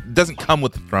with doesn't come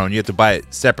with the throne. You have to buy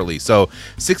it separately. So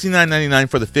 $69.99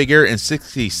 for the figure and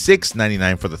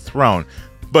 $66.99 for the throne.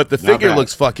 But the figure bad.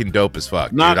 looks fucking dope as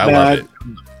fuck, Not dude. I bad. love it.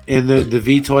 And the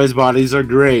V Toys bodies are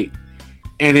great.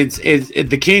 And it's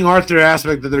the King Arthur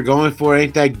aspect that they're going for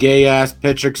ain't that gay ass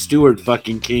Patrick Stewart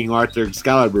fucking King Arthur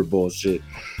Excalibur bullshit.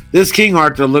 This King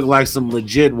Arthur look like some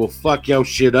legit will fuck your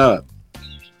shit up.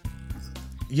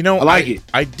 You know, I like it.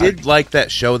 I did like that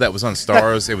show that was on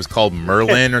Stars. It was called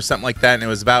Merlin or something like that, and it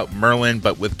was about Merlin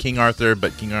but with King Arthur,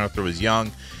 but King Arthur was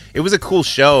young. It was a cool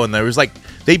show, and there was like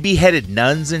they beheaded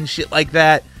nuns and shit like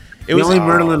that. It The was only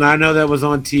Merlin I know that was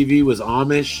on TV was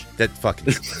Amish. that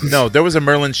fucking no. There was a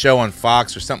Merlin show on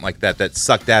Fox or something like that that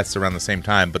sucked ass around the same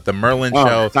time. But the Merlin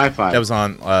show Sci-Fi. that was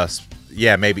on,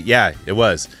 it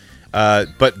was.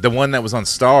 But the one that was on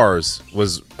Stars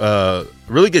was a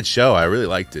really good show. I really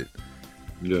liked it.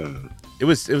 Yeah. It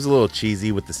was a little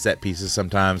cheesy with the set pieces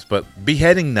sometimes, but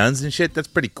beheading nuns and shit, that's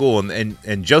pretty cool.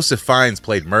 And Joseph Fiennes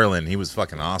played Merlin. He was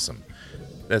fucking awesome.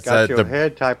 That's got your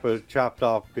head type of chopped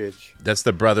off bitch. That's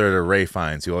the brother to Ray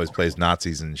Fiennes, who always plays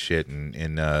Nazis and shit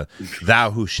in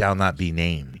Thou Who Shall Not Be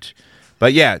Named.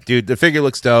 But yeah, dude, the figure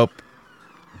looks dope.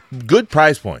 Good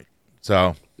price point.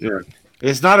 So yeah,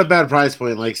 it's not a bad price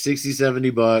point, like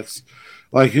 $60-$70.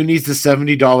 Like, who needs the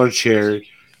 $70 chair?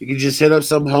 You can just hit up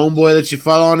some homeboy that you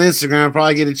follow on Instagram and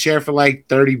probably get a chair for like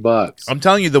 $30. I'm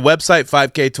telling you, the website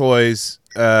 5K Toys,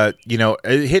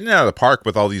 hitting it out of the park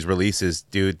with all these releases,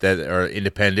 dude, that are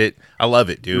independent. I love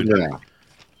it, dude. Yeah.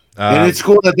 And it's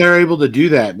cool that they're able to do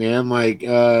that, man. Like,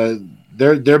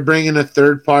 they're bringing a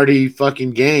third-party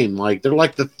fucking game. Like, they're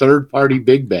like the third-party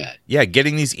big bad. Yeah,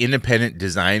 getting these independent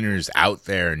designers out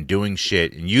there and doing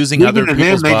shit and using other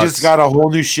people's They bucks. just got a whole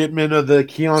new shipment of the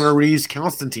Keanu Reeves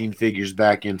Constantine figures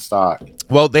back in stock.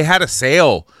 Well, they had a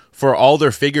sale for all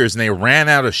their figures, and they ran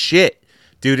out of shit,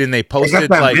 dude. And they posted they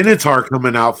got that like Minotaur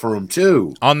coming out for them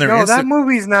too on their. No, that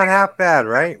movie's not half bad,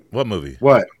 right? What movie?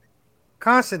 What?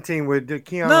 Constantine with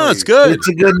Keanu. No, it's good. It's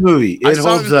a good movie. I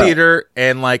saw it in theater,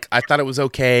 and like I thought it was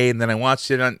okay, and then I watched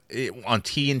it on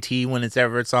TNT when it's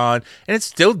on, and it's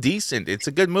still decent. It's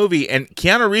a good movie, and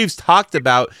Keanu Reeves talked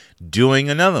about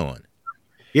doing another one.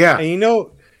 Yeah,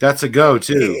 and that's a go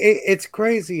too. It's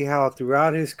crazy how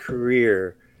throughout his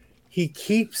career he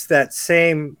keeps that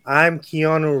same "I'm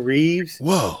Keanu Reeves"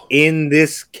 in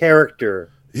this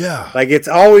character. Yeah, like it's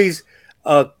always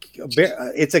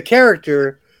it's a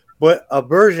character. But a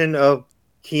version of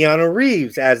Keanu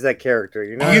Reeves as that character,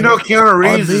 Keanu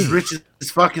Reeves is rich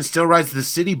as fucking still rides the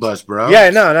city bus, bro.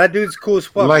 Yeah, no, that dude's cool as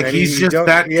fuck. Like, man. he's just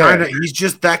that kind of. He's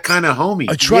just that kind of homie.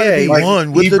 I try to be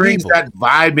one with he the brings people. that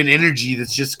vibe and energy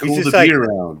that's just cool just to like, be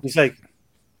around. He's like,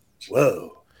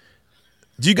 whoa.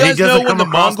 Do you guys know when the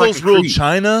Mongols ruled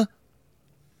China?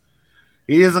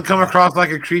 He doesn't come across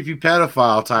like a creepy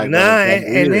pedophile type. Nah,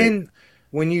 and then.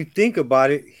 When you think about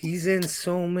it, he's in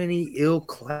so many ill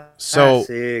classics. So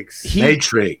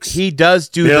Matrix. He does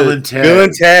do Bill and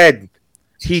Ted.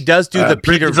 He does do the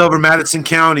Peter over Madison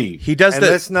County. He does. And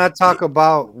let's not talk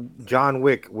about John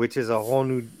Wick, which is a whole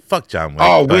new. Fuck John Wick.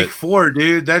 Oh, Wick 4,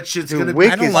 dude. That shit's gonna.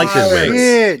 I don't like the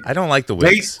Wicks. I don't like the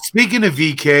Wicks. Speaking of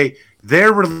VK,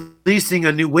 they're releasing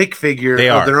a new Wick figure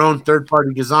of their own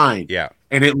third-party design. Yeah,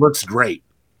 and it looks great.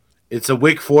 It's a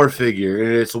Wick 4 figure,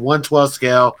 and it's a 1/12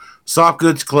 scale. Soft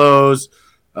goods clothes.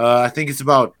 I think it's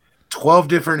about 12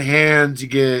 different hands. You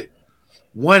get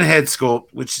one head sculpt,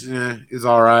 which is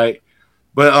all right.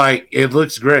 But, like, it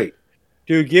looks great.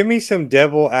 Dude, give me some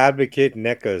devil advocate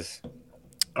NECAs.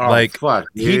 Oh, like, fuck,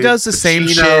 he does the same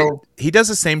shit. He does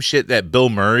the same shit that Bill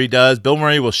Murray does. Bill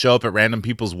Murray will show up at random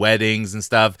people's weddings and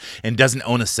stuff and doesn't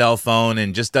own a cell phone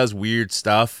and just does weird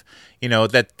stuff.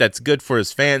 That's good for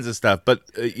his fans and stuff. But,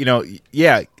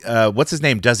 what's his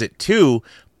name does it too.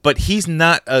 But he's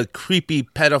not a creepy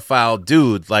pedophile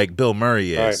dude like Bill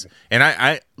Murray is. Right. And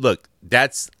I look,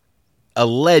 that's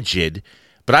alleged,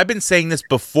 but I've been saying this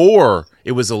before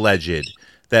it was alleged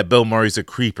that Bill Murray's a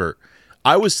creeper.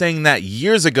 I was saying that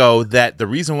years ago that the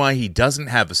reason why he doesn't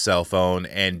have a cell phone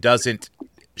and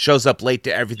shows up late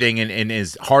to everything and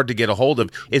is hard to get a hold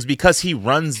of is because he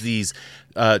runs these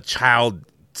child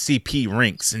CP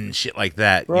rinks and shit like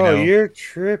that. Bro, you're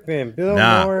tripping. Bill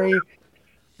Murray.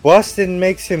 Bustin'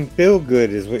 makes him feel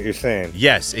good, is what you're saying.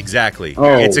 Yes, exactly.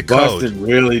 Oh, it's a code. Bustin'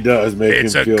 really does make him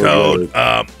feel good. It's a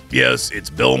code. Yes, it's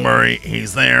Bill Murray.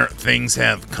 He's there. Things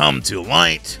have come to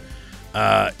light.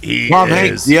 Tom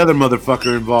Hanks, the other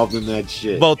motherfucker involved in that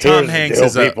shit. Well, Tom Hanks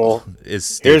is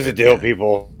Here's the deal,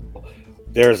 people.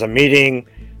 There's a meeting.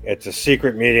 It's a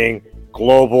secret meeting.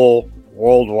 Global,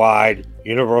 worldwide,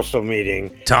 universal meeting.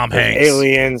 There's Hanks.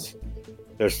 Aliens.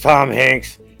 There's Tom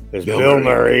Hanks. There's Bill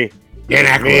Murray.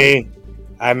 There's me.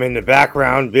 I'm in the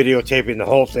background videotaping the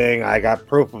whole thing. I got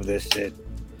proof of this shit.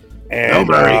 And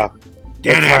they're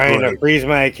trying to freeze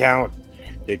my account.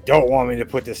 They don't want me to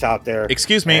put this out there.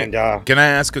 Excuse me. And, can I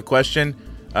ask a question?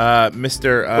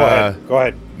 Mr. Go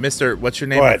ahead. Mr. What's your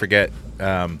name? I forget.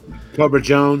 Cobra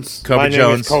Jones. My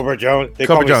name is Cobra Jones. They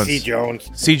call me C. Jones.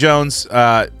 C. Jones,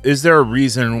 is there a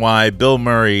reason why Bill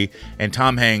Murray and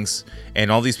Tom Hanks and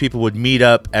all these people would meet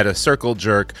up at a circle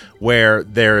jerk where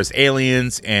there's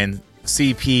aliens and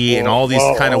CP and all these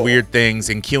kind of weird things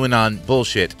and QAnon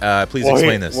bullshit? Please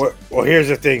explain this. Well, here's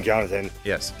the thing, Jonathan.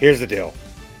 Yes. Here's the deal.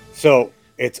 So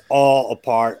it's all a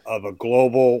part of a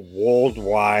global,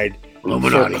 worldwide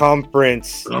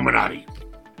circumference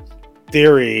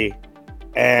theory,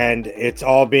 and it's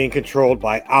all being controlled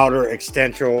by outer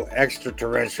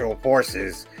extraterrestrial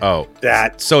forces. Oh,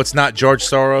 so it's not George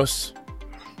Soros?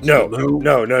 No.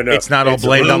 It's not all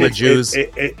blamed on the Jews.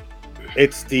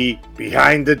 It's the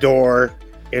behind the door,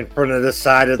 in front of the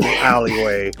side of the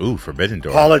alleyway. Ooh, forbidden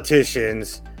door.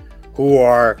 Politicians who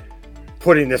are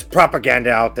putting this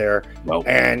propaganda out there. Nope.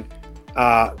 And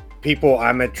people,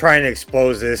 I'm trying to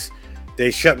expose this.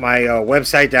 They shut my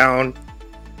website down.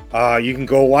 You can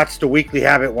go watch The Weekly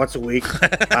Habit once a week.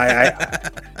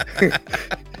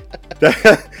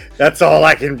 That's all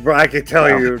I can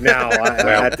tell you now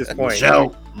at this point.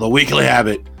 Michelle, The Weekly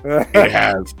Habit, it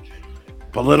has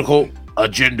political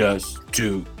agendas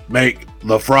to make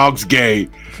the frogs gay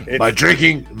by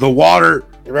drinking the water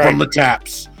from the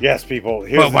taps. Yes, people.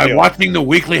 But by watching The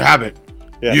Weekly Habit,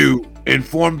 you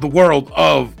inform the world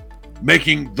of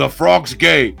making the frogs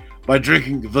gay by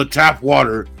drinking the tap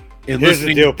water and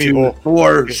listening to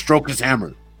Thor stroke his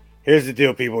hammer. Here's the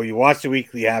deal, people. You watch The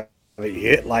Weekly Habit, you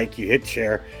hit like, you hit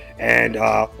share, and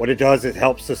what it does, it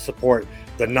helps to support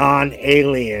the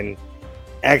non-alien,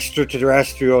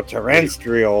 extraterrestrial,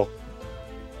 terrestrial,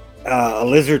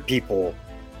 lizard people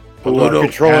who are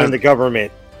controlling the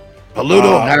government.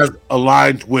 Pluto has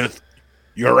aligned with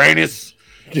Uranus,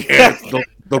 and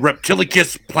the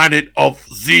Reptilicus planet of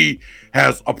Z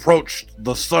has approached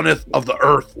the sunneth of the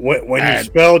Earth. When you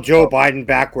spell Joe Biden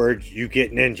backwards, you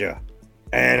get ninja.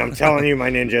 And I'm telling you, my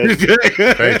ninjas.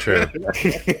 Very true.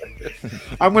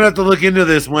 I'm going to have to look into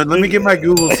this one. Let me get my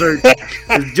Google search.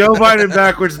 Is Joe Biden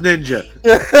backwards ninja?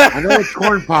 I know it's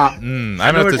corn pop. I'm going to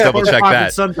have to double check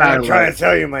that. I'm trying to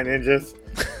tell you, my ninjas.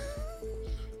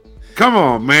 Come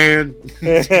on, man.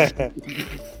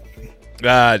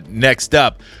 Next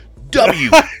up,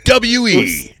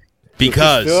 WWE.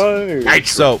 Because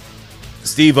so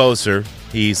Steve Oser,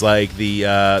 he's like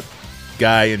the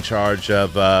guy in charge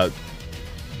of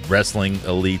wrestling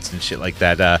elites and shit like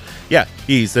that.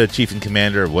 He's the chief and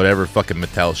commander of whatever fucking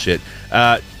Mattel shit.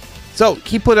 So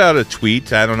he put out a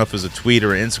tweet. I don't know if it was a tweet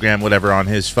or an Instagram, whatever, on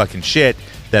his fucking shit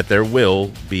that there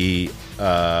will be.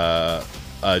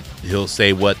 He'll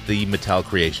say what the Mattel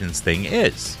Creations thing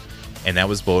is, and that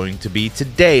was going to be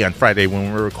today on Friday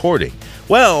when we're recording.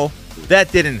 Well,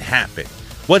 that didn't happen.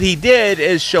 What he did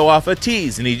is show off a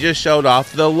tease, and he just showed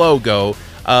off the logo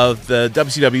of the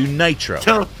WCW Nitro.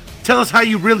 Tell us how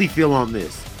you really feel on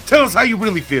this. Tell us how you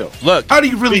really feel. Look, how do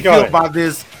you really feel about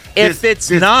this? This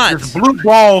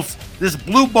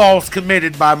blue balls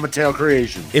committed by Mattel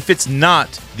Creations. If it's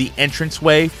not the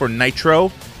entranceway for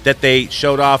Nitro that they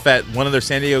showed off at one of their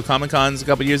San Diego Comic Cons a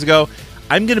couple years ago,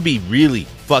 I'm gonna be really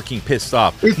fucking pissed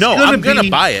off. I'm gonna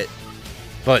buy it.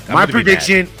 But my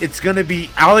prediction, it's gonna be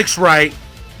Alex Wright,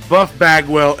 Buff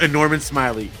Bagwell, and Norman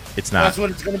Smiley. It's not. That's what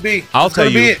it's gonna be. I'll tell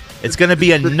you, it's gonna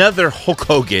be another Hulk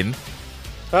Hogan.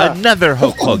 Another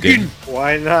Hulk Hogan.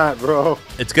 Why not, bro?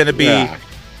 It's gonna be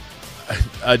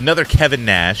another Kevin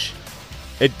Nash.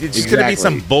 It's just gonna be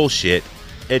some bullshit.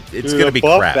 It's gonna be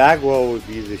Buff crap. Bagwell would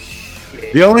be the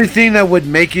shit. The only thing that would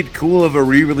make it cool of a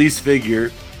re-release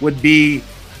figure would be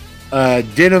a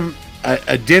denim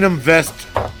vest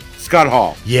Scott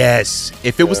Hall. Yes,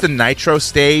 if it was the Nitro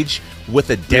stage with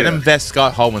a denim vest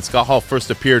Scott Hall when Scott Hall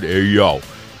first appeared,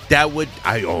 that would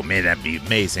that'd be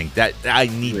amazing. That I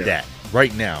need that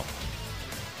right now.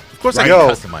 Of course, I can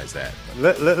customize that.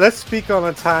 Let's speak on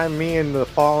a time me and the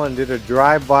Fallen did a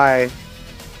drive-by.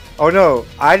 Oh no,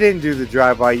 I didn't do the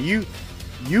drive-by. You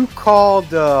called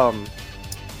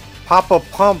Papa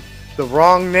Pump the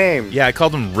wrong name. Yeah, I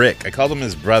called him Rick. I called him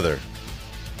his brother.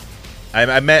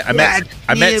 I met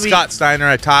Scott Steiner.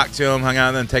 I talked to him, hung out,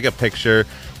 and then take a picture,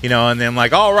 and then I'm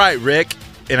like, all right, Rick,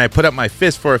 and I put up my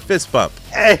fist for a fist bump.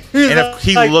 And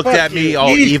he looked at me all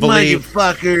evilly.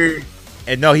 Fucker.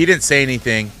 And no, he didn't say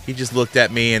anything. He just looked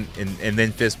at me and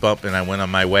then fist bumped, and I went on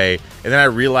my way. And then I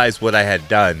realized what I had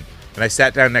done. And I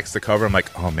sat down next to the cover. I'm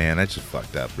like, oh, man, I just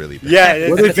fucked up really bad. Yeah.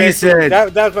 What if he said...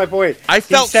 That was my point. I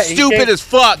felt stupid as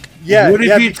fuck. Yeah. What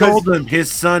if he told him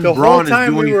his son, Braun, is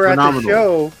doing we were phenomenal? At the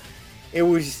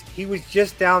show, he was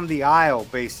just down the aisle,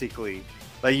 basically.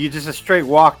 Like, you just a straight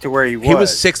walk to where he was. He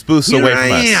was 6 booths away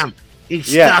from us. He's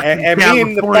stuck in and me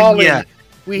and the Fallen,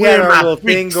 we had our little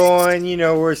thing going.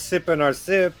 We're sipping our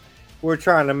sip. We're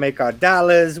trying to make our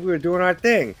dollars. We were doing our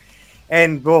thing.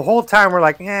 And the whole time we're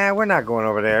like, we're not going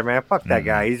over there, man. Fuck that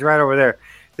guy. He's right over there.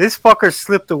 This fucker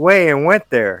slipped away and went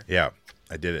there. Yeah,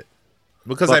 I did it.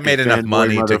 Because I made enough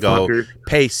money to go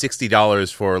pay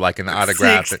 $60 for like an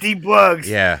autograph. $60.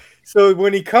 Yeah. So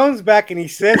when he comes back and he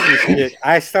says this shit,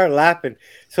 I start laughing.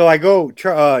 So I go,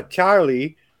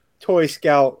 Charlie, Toy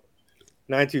Scout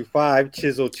 925,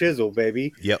 chisel,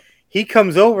 baby. Yep. He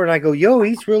comes over and I go, yo,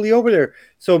 he's really over there.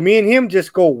 So me and him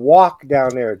just go walk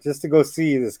down there just to go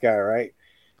see this guy, right?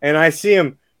 And I see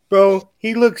him, bro.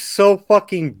 He looks so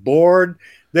fucking bored.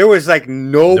 There was like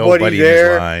nobody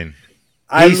there.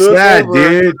 I look over,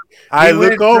 dude. I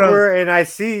look over and I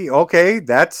see, okay,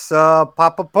 that's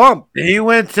Papa Pump. He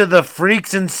went to the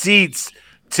Freaks and Seats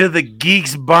to the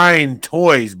Geeks buying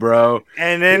toys, bro.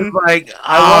 And then like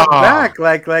I walked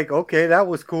back, like, okay, that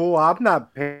was cool. I'm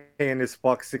not paying this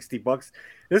fuck $60.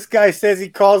 This guy says he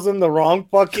calls him the wrong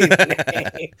fucking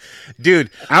name. Dude,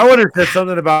 I would have said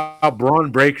something about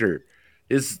Braun Breaker.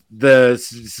 Is the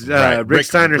Rick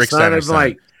Steiner's son? I'm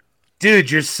like,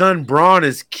 dude, your son Braun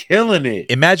is killing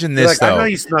it. Imagine this, though. I know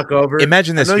you snuck over.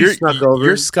 Imagine this.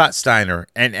 You're Scott Steiner,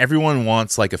 and everyone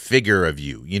wants like a figure of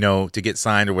you, to get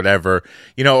signed or whatever,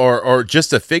 or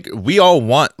just a figure. We all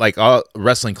want, like all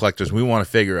wrestling collectors, we want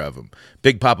a figure of him.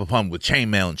 Big Papa Pump with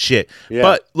chainmail and shit. Yeah.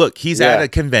 But look, he's at a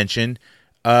convention.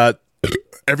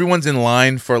 Everyone's in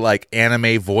line for like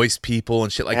anime voice people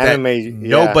and shit like that.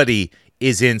 Nobody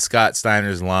is in Scott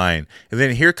Steiner's line, and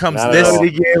then here comes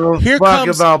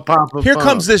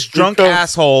this drunk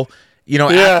asshole.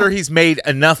 After he's made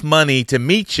enough money to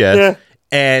meet you,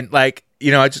 and like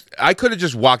I could have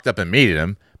just walked up and meted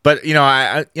him, but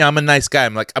I'm a nice guy.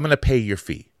 I'm like, I'm gonna pay your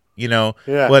fee.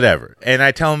 Whatever. And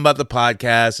I tell him about the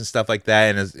podcast and stuff like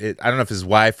that. And I don't know if his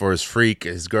wife or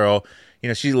his girl.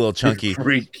 She's a little chunky.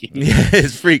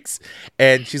 His freaks.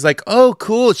 And she's like, oh,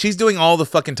 cool. She's doing all the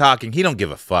fucking talking. He don't give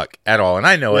a fuck at all. And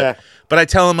I know it. But I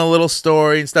tell him a little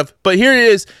story and stuff. But here it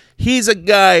is. He's a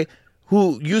guy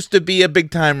who used to be a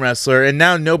big-time wrestler, and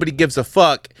now nobody gives a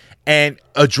fuck. And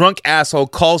a drunk asshole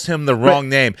calls him the wrong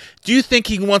name. Do you think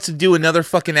he wants to do another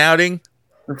fucking outing?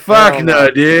 Fuck no,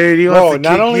 dude. He wants to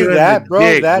not only that, bro.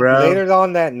 Later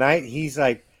on that night, he's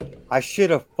like, I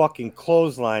should have fucking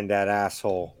clotheslined that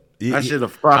asshole. I should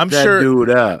have fucked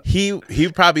dude up. He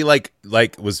probably like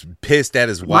was pissed at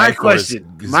his wife or his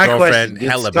girlfriend.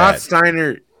 Did Scott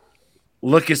Steiner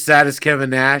look as sad as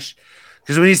Kevin Nash?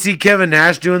 Because when you see Kevin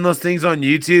Nash doing those things on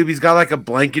YouTube, he's got like a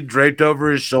blanket draped over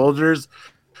his shoulders,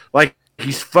 like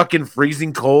he's fucking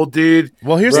freezing cold, dude.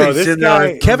 Well, here's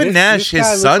Kevin Nash,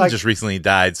 his son just recently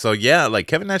died, so yeah, like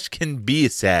Kevin Nash can be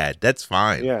sad. That's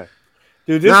fine. Yeah.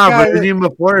 Dude, but even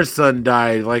before his son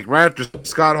died, like right after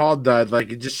Scott Hall died,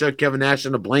 like it just showed Kevin Nash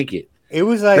in a blanket. It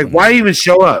was like why even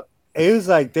show up? It was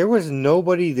like there was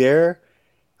nobody there.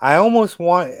 I almost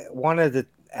wanted to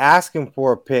ask him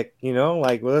for a pic,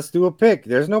 like, well, let's do a pic.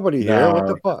 There's nobody here. What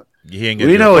the fuck? We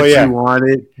know what you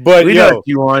wanted, but we know what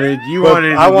you wanted.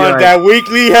 I want that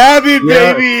weekly habit,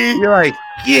 baby. You're like,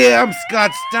 yeah, I'm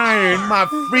Scott Steiner, and my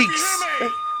freaks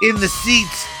in the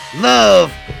seats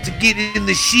love to get in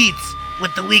the sheets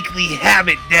with the weekly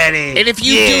habit, daddy. And if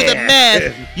you do the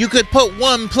math, you could put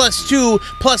 1 + 2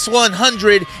 +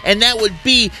 100, and that would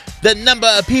be the number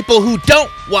of people who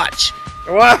don't watch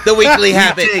the weekly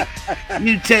habit.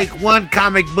 You take one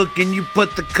comic book and you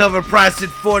put the cover price at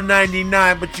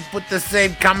 $4.99, but you put the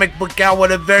same comic book out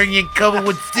with a variant cover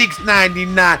with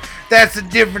 $6.99. That's a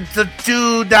difference of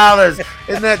 $2,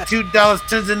 and that $2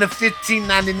 turns into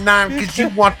 $15.99 because you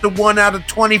want the 1 out of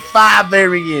 25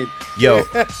 variant. Yo,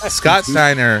 Scott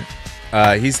Steiner,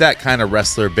 he's that kind of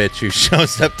wrestler bitch who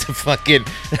shows up to fucking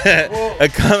a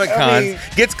Comic-Con,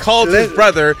 gets called his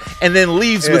brother, and then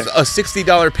leaves with a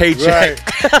 $60 paycheck.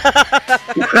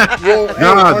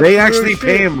 Right. They actually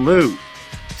pay him loot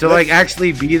to like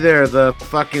actually be there. The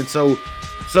fucking so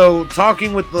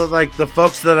talking with the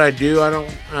folks that I do,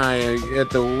 at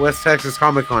the West Texas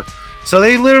Comic-Con. So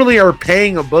they literally are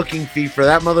paying a booking fee for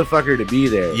that motherfucker to be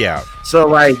there. Yeah. So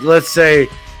like, let's say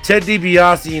Ted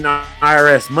DiBiase and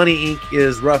IRS Money Inc.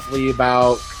 is roughly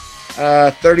about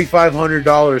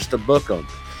 $3,500 to book them.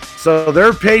 So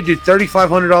they're paid to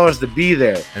 $3,500 to be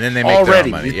there, and then they make their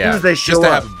own money. As soon as they show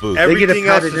up, they get a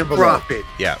padded envelope. Profit.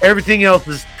 Yeah, everything else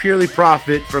is purely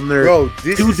profit from their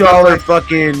 $2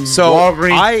 fucking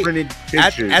Walgreens printed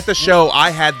pictures. At the show,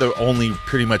 I had the only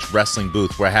pretty much wrestling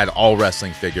booth where I had all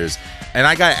wrestling figures, and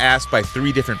I got asked by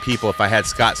 3 different people if I had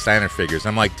Scott Steiner figures.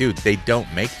 I'm like, dude, they don't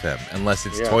make them unless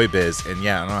it's Toy Biz, and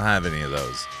I don't have any of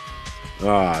those.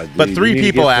 Dude, but 3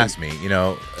 people asked me,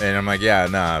 and I'm like, yeah,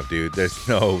 nah, dude, there's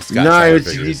no Scott Steiner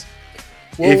figures.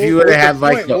 If you would have had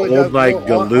like the old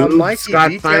Galoob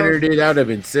Scott Steiner did, that would have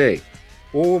been sick.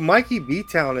 Well, Mikey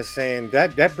B-Town is saying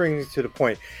that brings us to the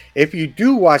point. If you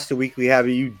do watch the Weekly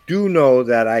Habit, you do know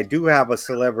that I do have a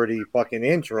celebrity fucking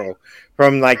intro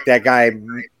from like that guy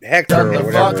Hector or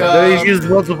whatever. That he's used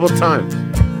multiple times.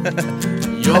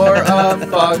 You're a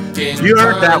fucking You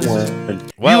earned that one.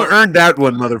 Well, you earned that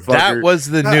one, motherfucker. That was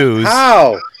the news.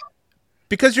 How?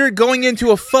 Because you're going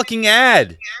into a fucking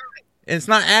ad. And it's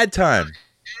not ad time.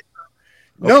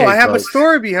 No, I have a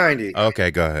story behind it.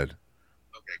 Okay, go ahead.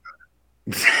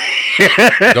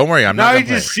 Don't worry, I'm now not. Now he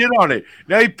just shit on it.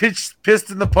 Now he pissed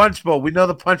in the punch bowl. We know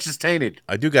the punch is tainted.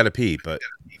 I do got to pee, but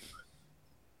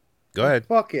go ahead.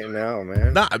 Fuck it now,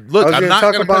 man. Nah, look, I was I'm not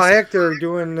talk gonna about Hector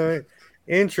doing the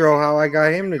intro. How I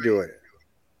got him to do it.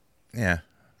 Yeah,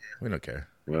 we don't care.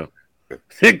 Well,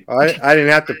 I didn't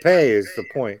have to pay. Is the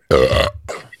point?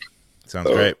 Sounds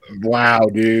great. Wow,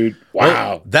 dude. Wow.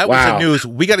 Well, that was the news.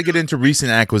 We got to get into recent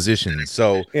acquisitions.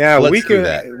 So yeah, let's do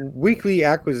that. Weekly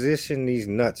acquisition these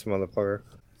nuts, motherfucker.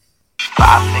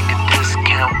 $5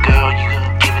 discount, girl. You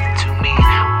gonna give it to me?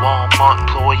 Walmart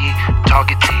employee,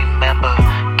 Target team member.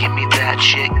 Give me that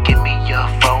shit. Give me your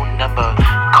phone number.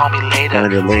 Call me later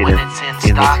when it's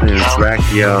in stock,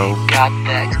 yo. Got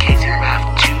that Casey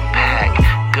Raft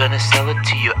 2-pack. Gonna sell it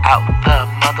to you out the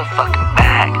motherfucking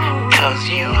bag. Cause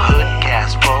you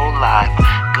hoodcast for life.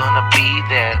 Gonna be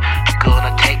there.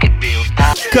 Gonna take it real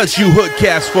nice. Cause you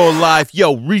hoodcast for life.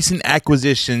 Yo, recent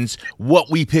acquisitions. What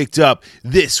we picked up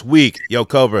this week. Yo,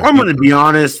 Cobra. I'm gonna be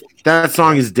honest. That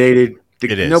song is dated.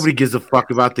 It is. Nobody gives a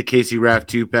fuck about the Casey Raft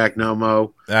 2-pack no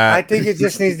mo. I think it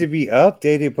just needs to be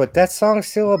updated, but that song's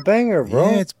still a banger,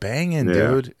 bro. Yeah, it's banging,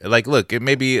 dude. Like, look, it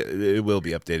will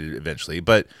be updated eventually,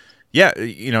 but yeah,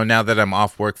 now that I'm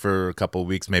off work for a couple of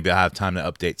weeks, maybe I'll have time to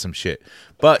update some shit.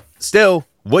 But still,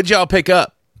 what'd y'all pick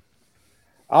up?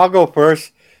 I'll go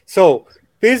first. So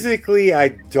physically, I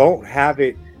don't have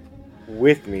it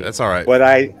with me. That's all right. But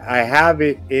I have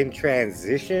it in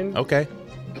transition. Okay.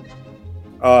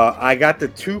 I got the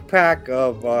 2-pack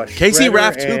of Casey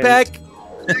Raft 2-pack.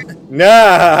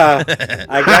 Nah,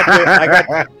 I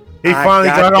got. He finally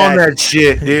got on that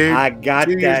shit, dude. I got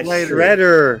that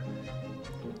Shredder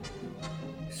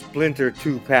Splinter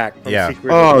 2-pack. From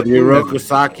Secret the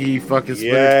Hirokosaki fucking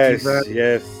Splinter 2-pack.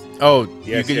 Yes. Oh,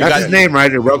 that's his name,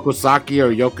 right? Hirokosaki or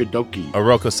Yokodoki?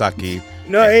 Hirokosaki.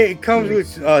 No, it comes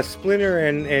with Splinter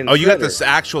and. Oh, you got the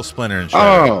actual Splinter and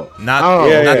Shredder. Not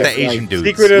the Asian dudes.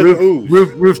 Secret of the Ooze.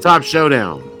 Rooftop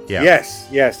Showdown. Yeah. Yes.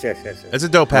 It's a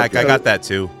dope pack. I got that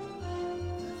too.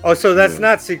 Oh, so that's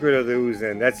not Secret of the Ooze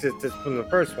then. That's from the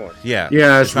first one. Yeah.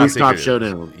 Yeah, it's Rooftop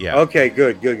Showdown. Yeah. Okay,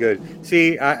 good.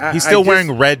 See, he's still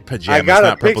wearing red pajamas. I got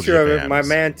not a picture of it. pajamas. My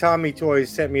man Tommy Toys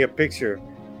sent me a picture,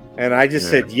 and I just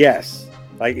said yes,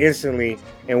 like instantly,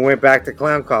 and went back to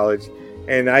clown college.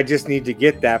 And I just need to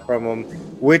get that from him,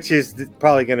 which is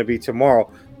probably going to be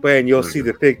tomorrow. But you'll see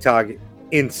the Big Tog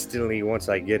instantly once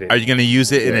I get it. Are you going to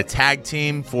use it in a tag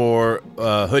team for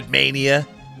HoodMania?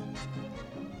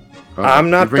 I'm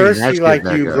not thirsty like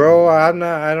you, bro. I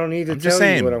don't need to tell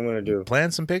you what I'm going to do.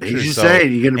 Plan some pictures. He's just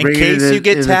saying, you're going to bring in case you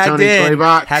get tagged in,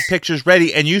 box. have pictures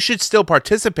ready, and you should still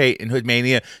participate in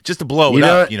HoodMania just to blow it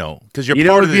up, because you're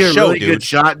part of the show, really dude. Good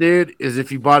shot, dude, is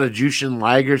if you bought a Jushin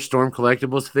Liger Storm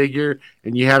Collectibles figure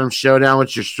and you had him show down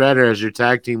with your Shredder as your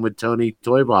tag team with Tony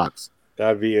Toy Box.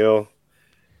 That'd be ill.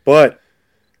 But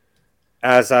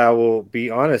as I will be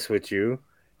honest with you,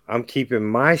 I'm keeping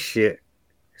my shit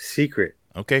secret.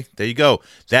 Okay, there you go.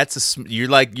 You're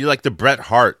like the Bret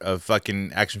Hart of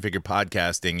fucking action figure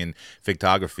podcasting and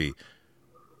photography.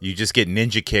 You just get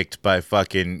ninja kicked by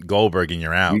fucking Goldberg and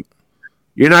you're out.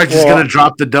 You're not just gonna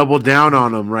drop the double down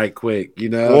on him right quick,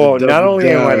 Well, not only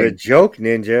am I the joke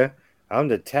ninja, I'm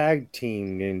the tag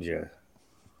team ninja.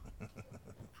 Man,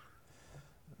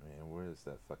 where is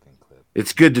that fucking clip?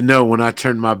 It's good to know when I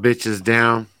turn my bitches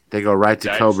down, they go right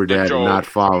to Cobra Dad and not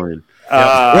following.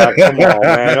 Come on,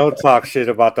 man. Don't talk shit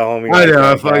about the homie. I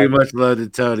know. I fucking much love to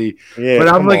Tony. Yeah, but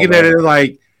I'm looking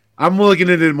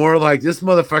at it more like this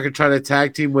motherfucker trying to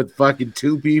tag team with fucking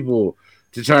 2 people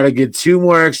to try to get 2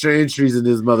 more extra entries in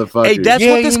this motherfucker. Hey, that's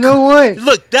what this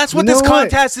Look, that's what this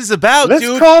contest is about,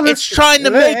 dude. It's trying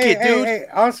to make it, dude. Hey,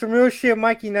 on some real shit,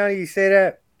 Mikey, now that you say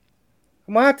that,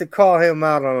 I'm gonna have to call him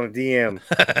out on a DM.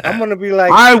 I'm gonna be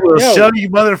like, I will show you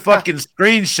motherfucking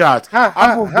screenshots.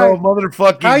 I'm gonna go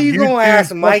motherfucking. How you gonna YouTube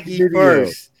ask Mikey video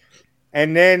first,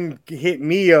 and then hit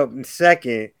me up in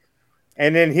second,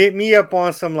 and then hit me up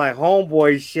on some like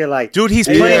homeboy shit? Like, dude, he's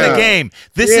playing the game.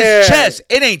 This is chess.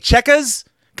 It ain't checkers.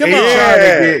 Come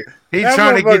on. He's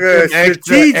trying to get them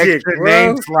extra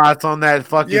name slots on that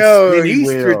fucking he's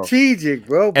wheel. Strategic,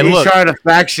 bro. And he's trying to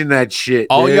faction that shit.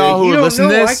 All y'all who are listening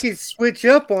to this, I can switch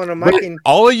up on him.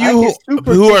 All of you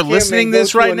who are listening to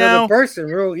this right now,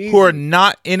 real easy. who are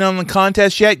not in on the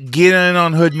contest yet, get in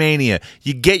on HoodMania.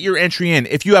 You get your entry in.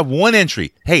 If you have 1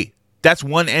 entry, hey, that's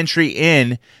 1 entry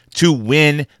in to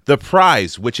win the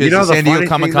prize, which is the San Diego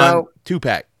Comic-Con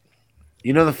 2-pack.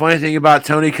 You know the funny thing about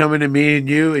Tony coming to me and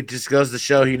you, it just goes to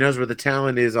show he knows where the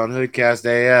talent is on Hoodcast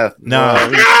AF. No,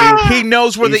 he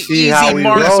knows where the easy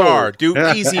marks are, dude.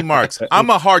 Easy marks. I'm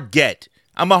a hard get.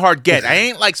 I'm a hard get. I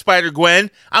ain't like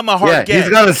Spider-Gwen. I'm a hard get. He's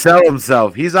got to sell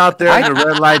himself. He's out there in the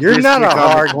red light. You're not a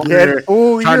hard get.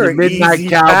 Oh, you're an easy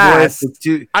pass.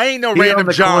 I ain't no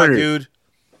random John, dude.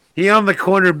 He on the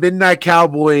corner, midnight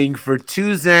cowboying for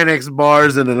 2 Xanax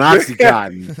bars and an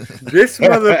Oxycontin. This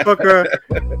motherfucker,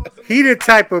 he the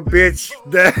type of bitch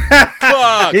that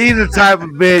he's the type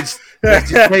of bitch that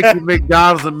just take to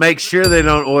McDonald's and make sure they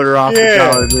don't order off the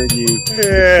dollar menu.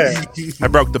 Yeah. I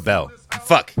broke the bell.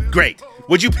 Fuck. Great.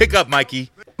 What'd you pick up,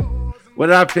 Mikey?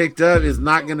 What I picked up is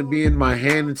not going to be in my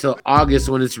hand until August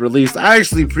when it's released. I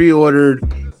actually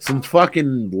pre-ordered some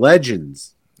fucking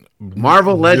Legends.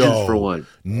 Marvel Legends for one.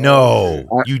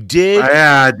 No. You did?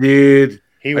 Yeah, dude.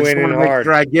 He went in hard.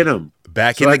 Sure I get them.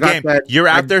 Back in the game. You're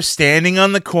out there standing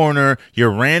on the corner.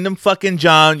 You're random fucking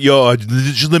John. Yo,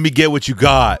 just let me get what you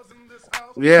got.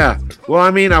 Yeah. Well, I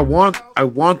mean, I want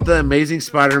the Amazing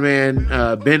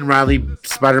Spider-Man, Ben Reilly,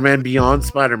 Spider-Man Beyond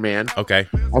Spider-Man. Okay.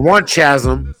 I want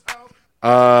Chasm.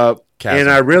 And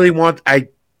I really want I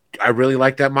really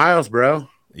like that Miles, bro.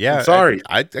 Yeah. I'm sorry.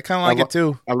 I kind of like it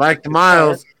too. I like the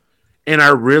Miles, and I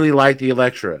really like the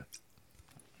Elektra.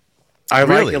 I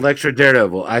like Elektra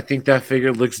Daredevil. I think that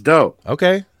figure looks dope.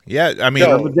 Okay. Yeah. I mean,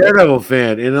 I'm a Daredevil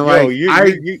fan, and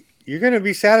you're gonna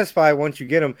be satisfied once you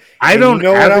get them. I don't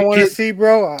know what I want to see,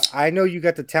 bro. I know you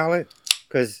got the talent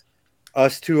because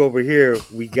us two over here,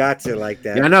 we got to like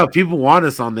that. Yeah, I know people want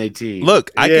us on their team.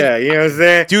 Look, you know what I'm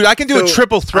saying, dude. I can do a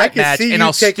triple threat match, and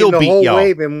I'll still beat y'all.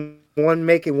 Wave and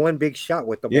making one big shot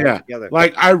with them all together.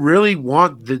 Like I really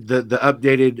want the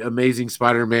updated Amazing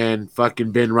Spider-Man,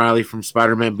 fucking Ben Reilly from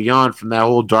Spider-Man Beyond from that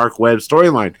whole dark web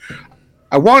storyline.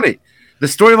 I want it. The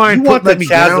storyline. You want the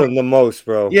chasm the most,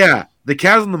 bro. Yeah, the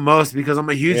chasm the most because I'm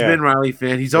a huge Ben Reilly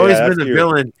fan. He's always been a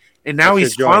villain, and now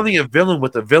he's finally a villain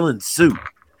with a villain suit.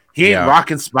 He ain't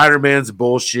rocking Spider-Man's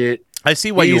bullshit. I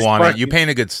see why you want it. You paint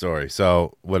a good story,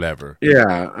 so whatever.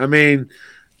 Yeah, I mean,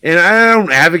 and I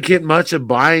don't advocate much of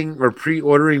buying or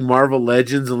pre-ordering Marvel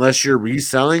Legends unless you're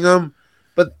reselling them.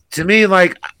 But to me,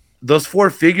 like, those 4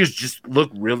 figures just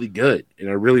look really good, and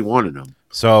I really wanted them.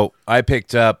 So I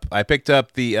picked up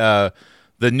the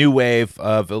new wave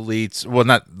of Elites. Well,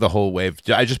 not the whole wave.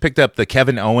 I just picked up the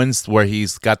Kevin Owens where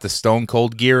he's got the Stone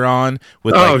Cold gear on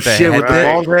with with the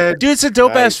bald head. Dude, it's a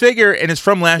dope ass figure, and it's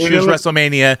from last year's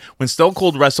WrestleMania when Stone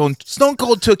Cold wrestled. Stone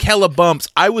Cold took hella bumps.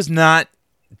 I was not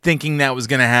thinking that was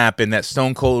going to happen, that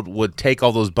Stone Cold would take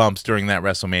all those bumps during that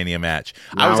WrestleMania match.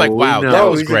 I was like, wow, that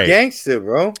was great. He's a gangster,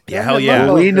 bro. Yeah, hell yeah.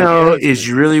 What we know is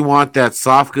you really want that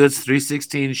Soft Goods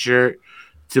 316 shirt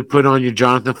to put on your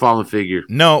Jonathan Fallen figure.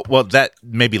 No, well, that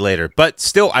may be later. But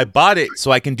still, I bought it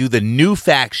so I can do the new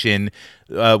faction,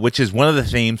 which is one of the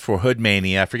themes for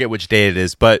HoodMania. I forget which day it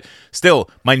is. But still,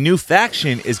 my new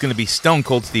faction is going to be Stone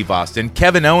Cold Steve Austin,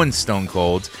 Kevin Owens Stone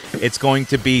Cold. It's going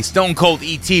to be Stone Cold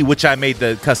E.T., which I made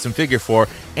the custom figure for,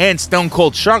 and Stone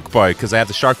Cold Shark Boy, because I have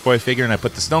the Shark Boy figure and I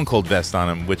put the Stone Cold vest on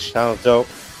him, which sounds dope.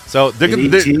 So they're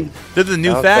the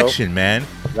new faction, man.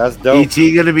 That's dope.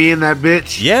 E.T. gonna be in that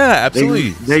bitch? Yeah, absolutely.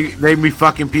 They be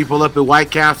fucking people up at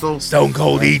White Castle. Stone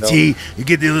Cold E.T. You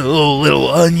get the little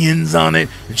onions on it,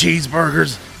 the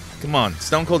cheeseburgers. Come on,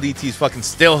 Stone Cold E.T. is fucking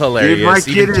still hilarious.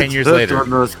 Dude, even 10 years later. On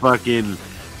those fucking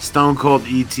Stone Cold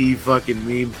E.T. fucking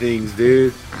meme things,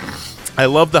 dude. I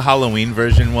love the Halloween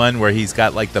version one where he's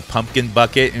got like the pumpkin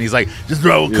bucket and he's like, just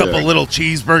throw a couple little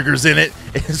cheeseburgers in it.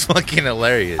 It's fucking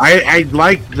hilarious. I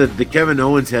like the Kevin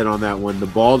Owens head on that one, the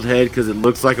bald head, because it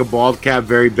looks like a bald cap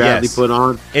very badly put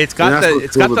on. It's got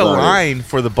the line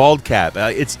for the bald cap.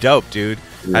 It's dope, dude.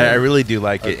 Yeah. I really do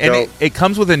like it. And it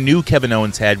comes with a new Kevin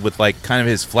Owens head with like kind of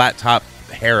his flat top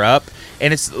hair up.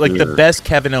 And it's like the best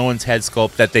Kevin Owens head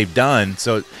sculpt that they've done.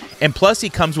 So, and plus he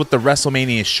comes with the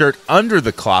WrestleMania shirt under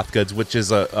the cloth goods, which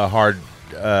is a hard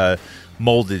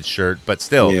molded shirt, but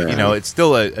still, you know, it's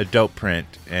still a dope print.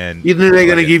 And you think they're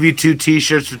gonna give you 2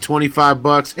 T-shirts for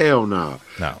 $25? Hell no.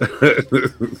 No.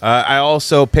 I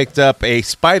also picked up a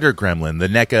Spider Gremlin, the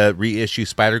NECA reissue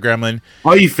Spider Gremlin.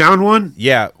 Oh, you found one?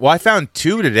 Yeah. Well, I found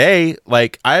 2 today.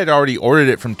 Like I had already ordered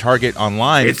it from Target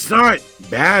online. It's not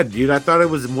bad, dude. I thought it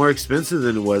was more expensive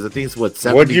than it was. I think it's what,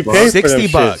 $70? What'd you pay for $60.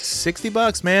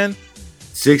 $60, man.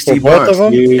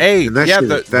 $60, dude. Hey,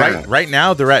 right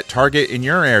now they're at Target in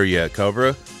your area,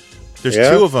 Cobra. There's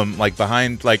 2 of them, like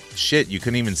behind, like shit. You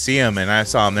couldn't even see them, and I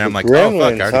saw them there. I'm like, oh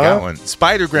fuck, I already got one.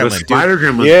 Spider Gremlin. Spider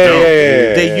Gremlin.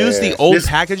 Yeah. They use the old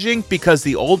packaging because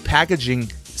the old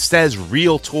packaging says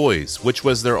Real Toys, which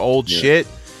was their old shit.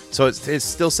 So it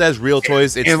still says Real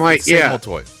Toys. It's like single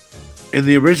toy. And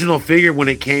the original figure when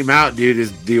it came out, dude,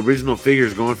 the original figure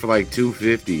is going for like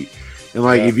 $250. And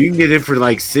like, if you can get it for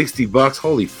like $60,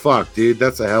 holy fuck, dude,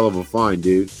 that's a hell of a find,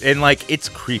 dude. And like, it's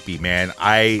creepy, man.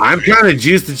 I'm kind of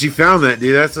juiced that you found that,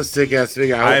 dude. That's a sick ass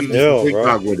figure. I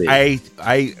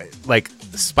like,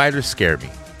 spiders scare me.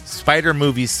 Spider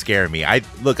movies scare me.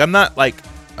 I'm not like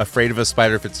afraid of a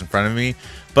spider if it's in front of me,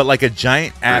 but like a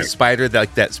giant ass spider,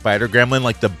 that spider gremlin,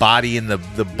 like the body and the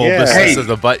bulbousness of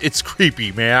the butt, it's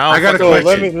creepy, man. I got a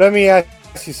question. Let me ask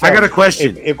you something. I got a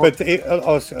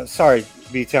question. Sorry,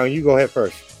 B-Town, you go ahead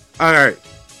first. All right.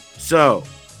 So,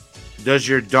 does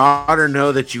your daughter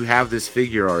know that you have this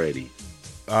figure already?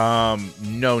 No,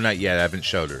 not yet. I haven't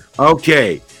showed her.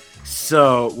 Okay.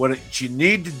 So, what you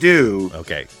need to do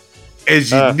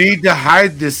is you need to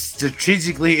hide this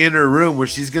strategically in her room where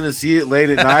she's going to see it late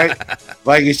at night.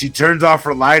 Like if she turns off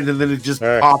her light and then it just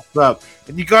pops up.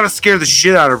 And you got to scare the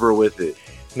shit out of her with it.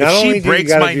 Not if only she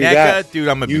breaks my neck, dude,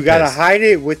 I'm gonna be You gotta pissed. hide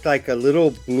it with like a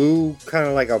little blue, kind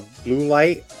of like a blue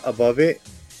light above it,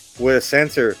 with a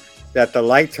sensor that the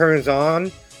light turns on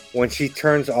when she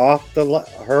turns off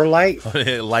her light.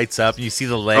 It lights up. You see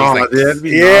the legs. Oh, like, that'd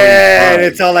be nice. And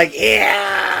it's all like,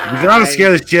 yeah. You gotta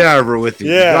scare the shit out of her with it.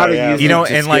 Yeah, you know,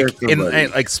 and like in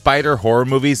like spider horror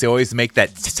movies, they always make that.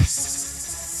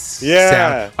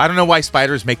 Sound. I don't know why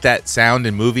spiders make that sound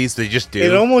in movies. They just do.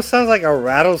 It almost sounds like a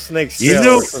rattlesnake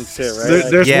tail or some shit, right?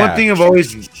 There's one thing I've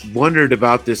always wondered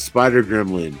about this spider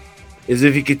gremlin is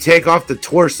if you could take off the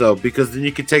torso, because then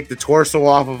you could take the torso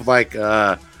off of like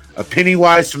a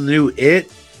Pennywise from the new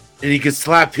It, and you could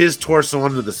slap his torso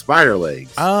onto the spider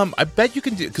legs. I bet you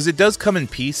can do, because it does come in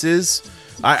pieces.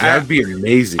 That'd be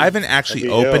amazing. I haven't actually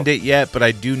opened it yet, but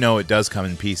I do know it does come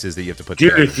in pieces that you have to put Dude,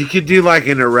 together. if you could do like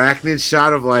an arachnid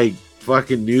shot of like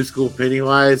fucking new school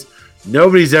Pennywise,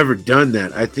 nobody's ever done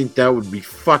that. I think that would be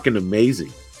fucking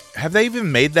amazing. Have they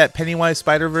even made that Pennywise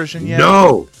spider version yet?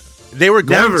 No. They were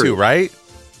going to, right?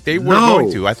 They were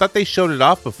going to. I thought they showed it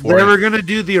off before. They were going to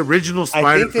do the original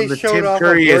spider from the Tim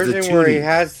Curry as a Toonie. Where he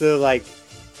has the like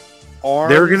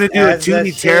arms. They were going to do a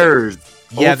Toonie Terrors,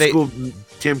 old school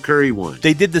Tim Curry one.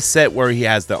 They did the set where he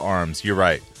has the arms. You're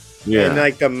right. Yeah, and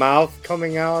like the mouth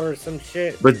coming out or some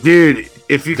shit. But dude,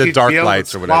 if you could dark be able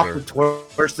lights to or whatever, the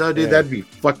torso, dude, that'd be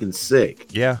fucking sick.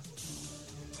 Yeah.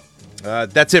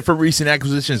 That's it for recent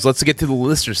acquisitions. Let's get to the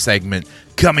listener segment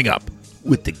coming up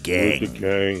with the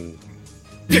gang.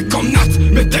 Wir kommen nachts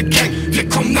mit der Gang, wir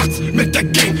kommen nachts mit der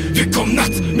Gang, wir kommen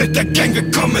nachts mit der Gang,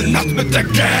 wir kommen nachts mit der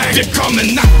Gang, wir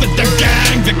kommen nachts mit der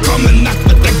Gang, wir kommen nachts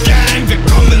mit der Gang, wir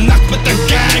kommen nachts mit der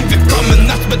Gang, wir kommen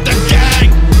nachts mit der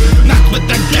Gang, nachts mit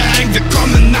der Gang, wir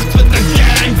kommen nachts mit der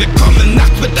Gang, wir kommen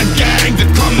nachts mit der Gang, wir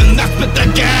kommen nachts mit der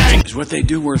Gang. Is what they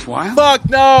do worthwhile? Fuck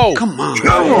no! Come on,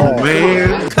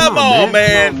 man! Come on,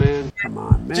 man! Come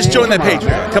on, man! Just join that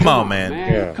Patreon. Come on, man.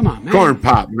 Yeah. Come on, man. Corn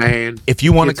Pop, man. If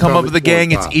you want to come up with a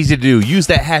gang, it's easy to do. Use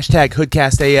that hashtag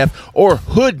HoodcastAF or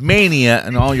HoodMania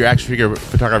and all your action figure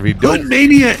photography.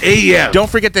 HoodMania AF. Don't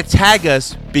forget to tag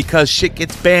us because shit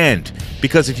gets banned.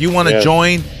 Because if you want to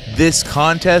join this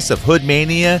contest of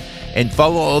HoodMania and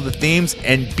follow all the themes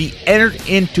and be entered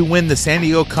in to win the San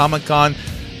Diego Comic-Con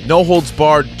No Holds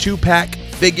Barred 2-pack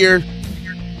figure,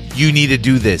 you need to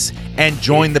do this and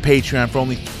join the Patreon for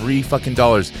only $3 fucking.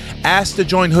 Ask to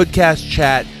join Hoodcast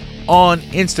chat on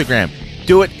Instagram.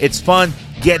 Do it. It's fun.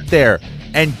 Get there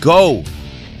and go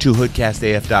to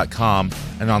hoodcastaf.com,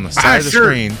 and on the side of the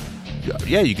screen,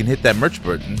 you can hit that merch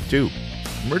button too.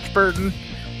 Merch button.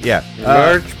 Yeah.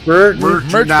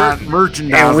 Merchandise.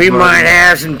 And we might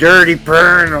have some dirty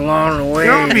purring along the way.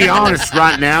 I'll be honest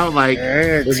right now, like,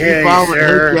 if you follow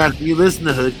Hoodcast, you listen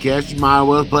to Hoodcast, you might as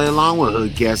well play along with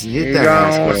Hoodcast and hit that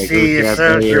hashtag. You don't see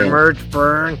yourself your merch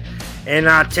burn. And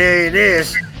I'll tell you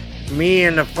this, me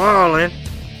and the Fallen,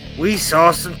 we saw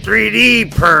some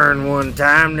 3D purring one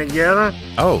time together.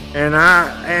 Oh.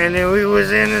 And we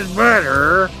was in his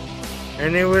butt,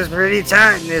 and it was pretty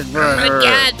tight in his butt. Oh my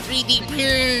God, 3D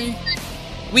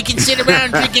perm. We can sit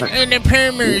around drinking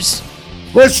Permers.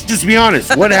 Let's just be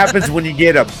honest. What happens when you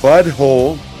get a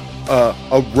butthole,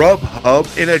 a rub hub,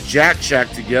 and a Jack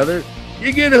Shack together?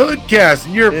 You get a Hoodcast,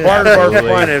 and you're part of our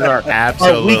fun and our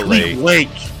weekly wank.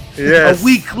 Yes. A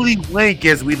weekly wank,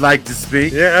 as we'd like to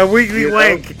speak. Yeah, a weekly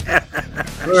wank.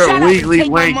 We're a weekly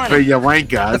wank for your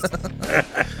wankers.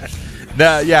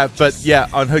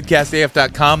 On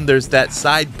hoodcastaf.com, there's that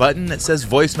side button that says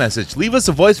voice message. Leave us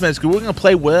a voice message because we're going to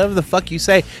play whatever the fuck you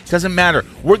say. Doesn't matter.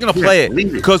 We're going to play it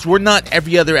because we're not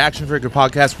every other action figure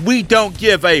podcast. We don't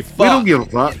give a fuck. We don't give a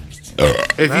fuck.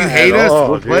 If you hate us,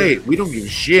 we'll play it. We don't give a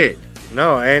shit.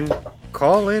 No, and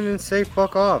call in and say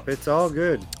fuck off. It's all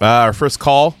good. Our first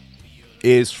call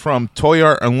is from Toy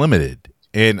Art Unlimited.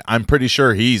 and I'm pretty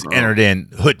sure he's entered in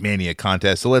HoodMania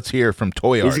contest. So let's hear from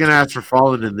Toy Art. He's gonna ask for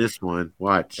Fallen in this one.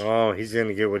 Watch. Oh, he's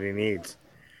gonna get what he needs.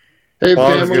 Hey,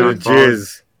 Fallen's family. gonna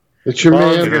jizz. It's your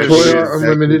Fallen's man, gonna Toy jizz. Art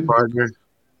Unlimited.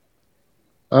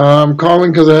 I'm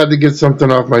calling because I had to get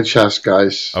something off my chest,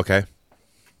 guys. Okay.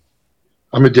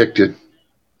 I'm addicted.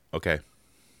 Okay.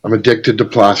 I'm addicted to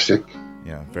plastic.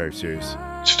 Yeah, very serious.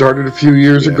 Started a few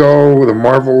years ago with a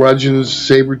Marvel Legends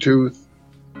Sabretooth.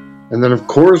 And then, of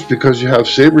course, because you have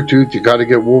Sabretooth, you got to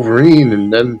get Wolverine.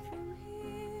 And then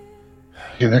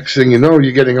the next thing you know,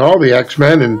 you're getting all the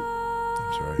X-Men. And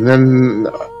then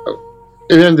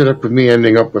it ended up with me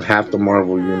ending up with half the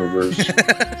Marvel Universe.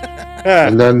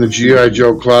 And then the G.I.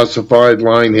 Joe Classified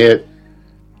line hit.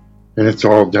 And it's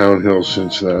all downhill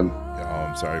since then. Oh,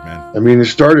 I'm sorry, man. I mean, it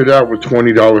started out with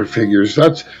 $20 figures.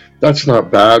 That's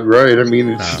not bad, right? I mean,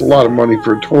 it's a lot of money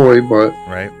for a toy, but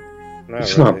right.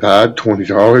 It's not bad,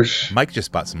 $20. Mike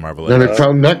just bought some Marvel. Then I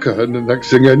found NECA, and the next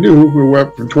thing I knew, we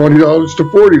went from $20 to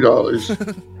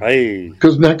 $40. Hey,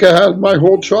 because NECA had my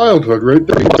whole childhood right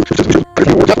there.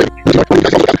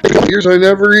 Years I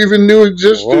never even knew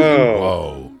existed.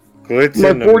 Whoa. Glitz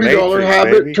My in the $40 Matrix,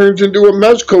 habit baby. turns into a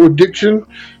Mezco addiction.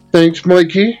 Thanks,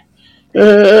 Mikey.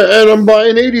 And I'm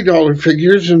buying $80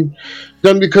 figures, and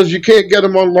then because you can't get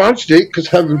them on launch date, because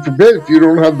heaven forbid if you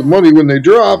don't have the money when they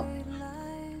drop,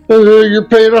 you're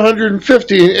paying $150,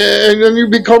 and then you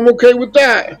become okay with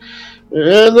that.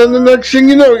 And then the next thing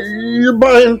you know, you're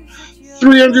buying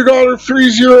 $300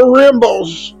 3-0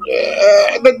 Rambos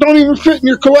that don't even fit in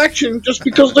your collection just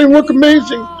because they look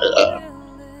amazing. I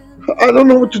don't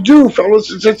know what to do,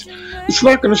 fellas. It's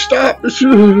not going to stop. It's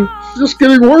just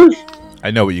getting worse.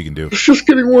 I know what you can do. It's just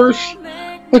getting worse.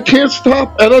 I can't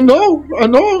stop. And I know.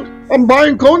 I'm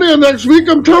buying Conan next week.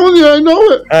 I'm telling you, I know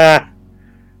it. I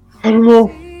don't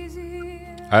know.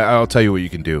 I'll tell you what you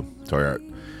can do, Toy Art.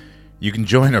 You can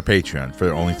join our Patreon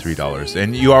for only $3,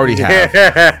 and you already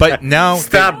have. But now,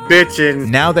 stop bitching.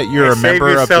 Now that you're a Save member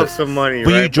of yourself some money.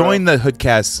 when right, you join the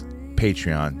Hoodcast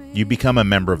Patreon, you become a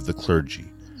member of the clergy,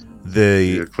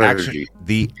 the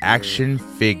action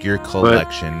figure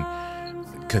collection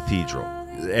cathedral.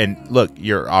 And look,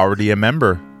 you're already a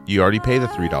member. You already pay the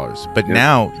 $3, but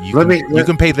now you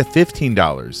can pay the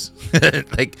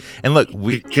 $15. And look,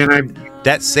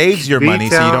 that saves your money,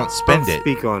 so you don't spend it.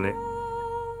 Speak on it.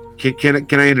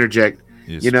 Can I interject?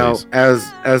 Yes, you know, please.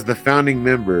 as the founding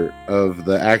member of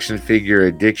the Action Figure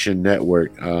Addiction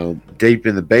Network, deep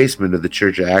in the basement of the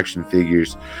Church of Action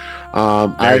Figures,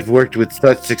 I've worked with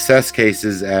such success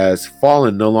cases as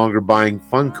Fallen no longer buying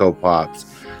Funko Pops.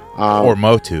 Or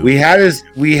Motu. We had his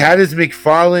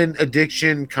McFarlane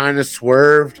addiction kind of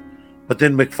swerved, but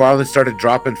then McFarlane started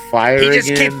dropping fire again. He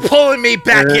just keeps pulling me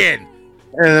back in.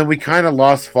 And then we kind of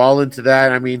lost Fallen to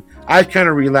that. I mean, I've kind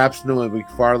of relapsed into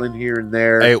McFarlane here and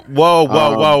there. Hey, whoa.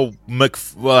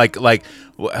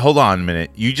 Hold on a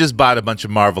minute. You just bought a bunch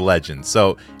of Marvel Legends,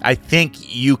 so I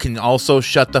think you can also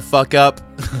shut the fuck up.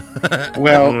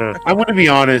 Well, I want to be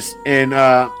honest, and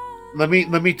let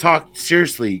me talk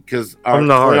seriously, because our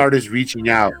Toy Art is reaching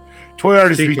out. Toy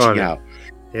Art is reaching out.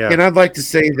 Yeah. And I'd like to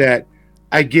say that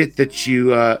I get that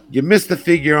you missed the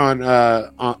figure on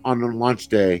the launch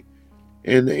day,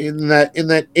 and in that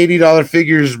 $80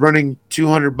 figure is running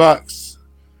 $200.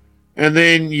 And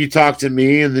then you talk to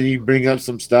me, and then you bring up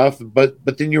some stuff, but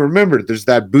then you remember there's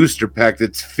that booster pack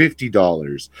that's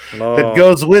 $50 that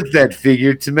goes with that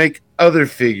figure to make other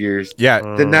figures. Yeah,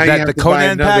 then now you have the to buy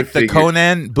Conan another pack, figure. the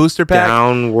Conan booster pack,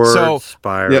 downward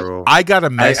spiral. I got a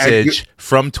message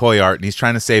from Toy Art, and he's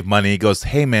trying to save money. He goes,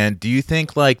 "Hey man, do you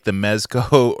think like the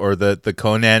Mezco or the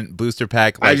Conan booster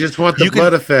pack? Like, I just want the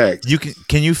blood effect.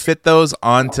 Can you fit those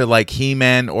onto like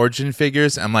He-Man origin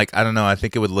figures?" I'm like, I don't know. I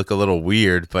think it would look a little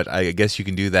weird, but I guess you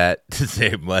can do that to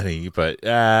save money. But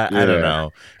I don't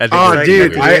know. I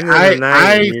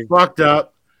fucked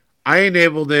up. I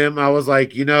enabled him. I was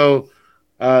like, the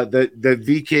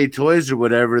VK Toys or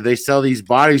whatever, they sell these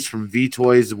bodies from V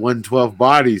Toys 112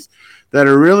 bodies that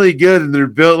are really good, and they're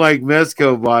built like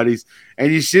Mezco bodies,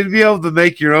 and you should be able to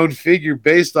make your own figure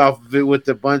based off of it with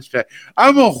the bunch pack.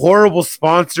 I'm a horrible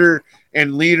sponsor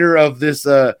and leader of this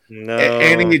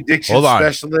anti-addiction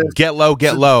specialist. Get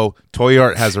low. Toy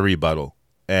Art has a rebuttal,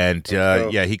 and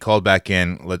he called back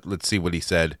in. Let's see what he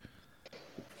said.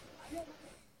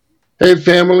 Hey,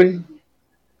 family.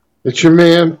 It's your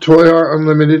man, Toy Art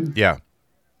Unlimited. Yeah.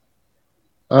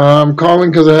 I'm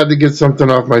calling because I had to get something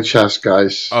off my chest,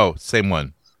 guys. Oh, same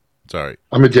one. Sorry.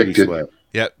 I'm addicted.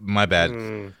 Yeah, my bad.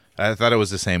 I thought it was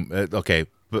the same. Okay,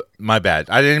 but my bad.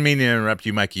 I didn't mean to interrupt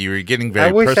you, Mikey. You were getting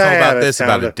very personal about this,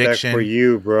 about addiction. For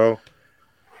you, bro.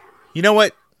 You know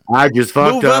what? I just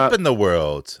fucked Move up. up in the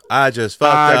world. I just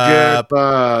fucked up.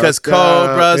 Because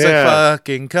Cobra's a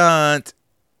fucking cunt.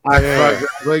 I fucked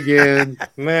up again.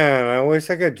 Man, I wish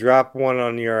I could drop one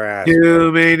on your ass.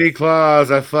 Too many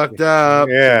claws. I fucked up.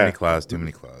 Yeah. Too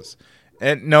many claws.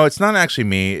 And no, it's not actually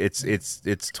me.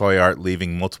 It's Toy Art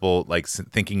leaving multiple,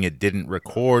 thinking it didn't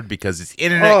record because it's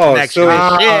internet connection.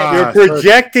 You're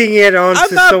projecting it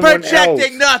onto someone else. I'm not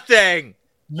projecting nothing.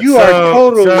 You are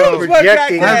totally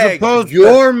projecting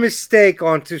your mistake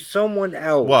onto someone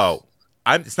else. Whoa.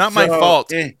 It's not my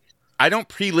fault. I don't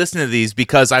pre-listen to these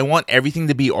because I want everything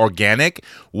to be organic.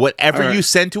 Whatever you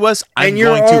send to us, I'm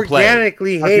going to play. And you're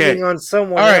organically hating on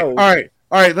someone else. All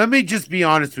right. Let me just be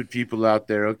honest with people out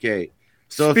there, okay?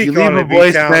 So Speak if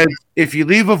you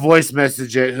leave a voice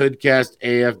message at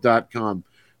hoodcastaf.com,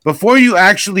 before you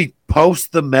actually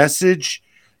post the message,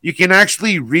 you can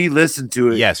actually re-listen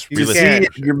to it. Yes, you see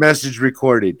your message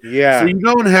recorded. Yeah. So you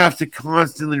don't have to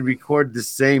constantly record the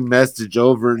same message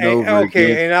over and over again.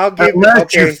 Okay, and I'll give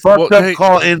unless your fucked up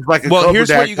call ends like a here's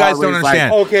what you guys don't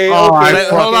understand. Hold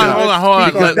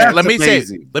on.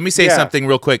 Let me say something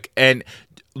real quick. And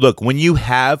look, when you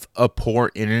have a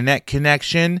poor internet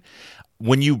connection,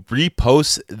 when you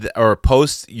repost or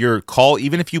post your call,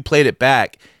 even if you played it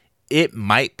back, it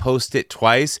might post it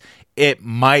twice. It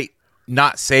might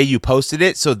not say you posted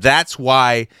it. So that's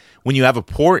why when you have a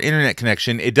poor internet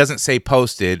connection, it doesn't say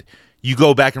posted. You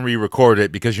go back and re-record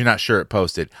it because you're not sure it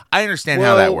posted. I understand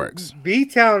how that works.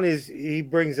 B-Town he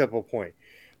brings up a point.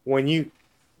 When you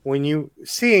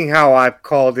seeing how I've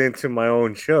called into my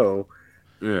own show,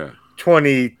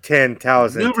 10,000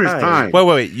 times.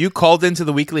 Wait. You called into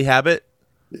the Weekly Habit?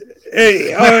 Because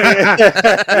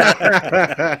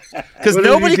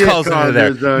nobody calls into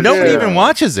there. Nobody even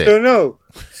watches it.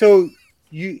 So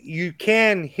you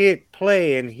can hit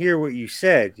play and hear what you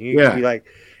said. You can be like,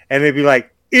 and they'd be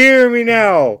like, "Hear me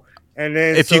now." And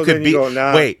then if you could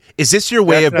wait, is this your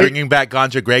way of bringing back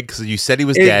Ganja Greg? Because you said he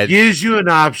was dead. It gives you an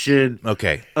option.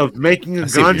 Of making a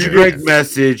Ganja Greg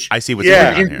message. I see what's going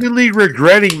on here. Instantly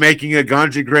regretting making a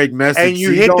Ganja Greg message, and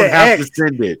you hit don't the have X. to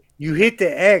send it. You hit the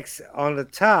X on the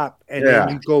top, and then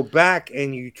you go back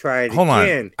and you try it again. Hold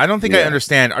on. I don't think I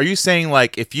understand. Are you saying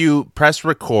if you press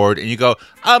record and you go,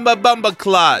 "I'm a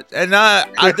bumbleclot, and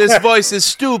this voice is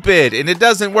stupid, and it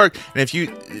doesn't work," and if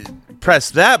you press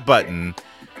that button,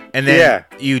 and then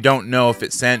you don't know if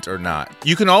it's sent or not,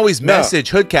 you can always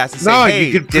message Hoodcast and say, "Hey,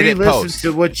 you can did it post?"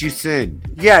 to what you send.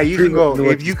 Yeah, you can go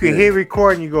if you can hit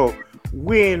record and you go,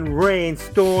 "Wind, rain,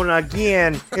 storm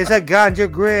again. It's a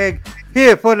Ganja Greg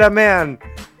here for the man,"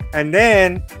 and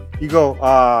then you go,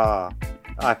 I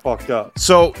fucked up.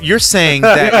 So you're saying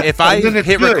that if I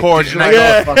hit record and I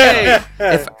go, "Hey,"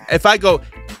 if I go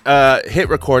hit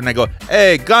record and I go,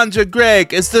 "Hey, Ganja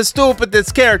Greg is the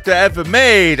stupidest character ever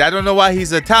made. I don't know why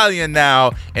he's Italian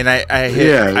now," and I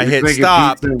hit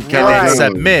stop and then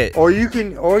submit.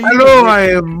 Hello,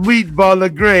 I am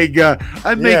Meatballer Greg. I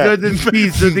make this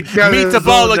piece of the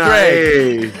Meatballer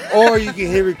Greg. Or you can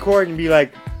hit record and be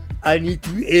like, "I need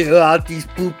to air out these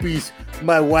poopies.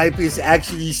 My wife is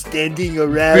actually standing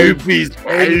around. Poopies.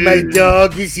 And my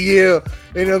dog is here.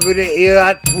 And I'm going to air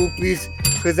out poopies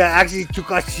because I actually took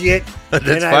a shit."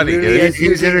 That's funny, dude.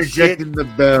 He's interjecting the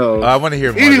bell. I want to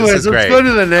hear more. Anyways, let's go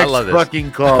to the next fucking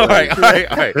call. All right.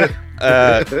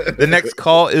 The next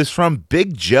call is from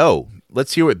Big Joe.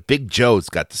 Let's hear what Big Joe's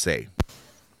got to say.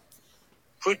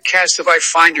 Hoodcast, if I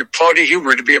find your party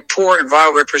humor to be a poor and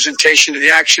vile representation of the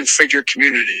action figure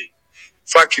community.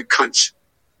 Fuck you, cunts.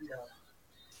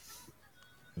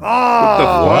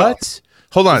 What?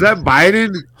 Hold on. Is that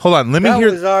Biden? Hold on. Let me hear.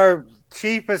 That was our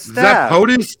chief of staff. Is that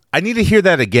POTUS? I need to hear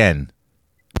that again.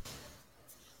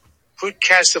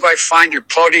 Hoodcast, if I find your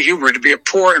party humor to be a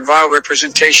poor and vile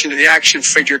representation of the action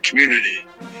figure community.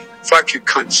 Fuck you,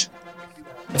 cunts.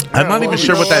 I'm not even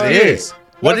sure what that is.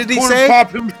 What did he say?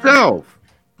 Pop himself.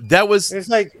 That was. It's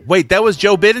like. Wait, that was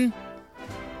Joe Biden?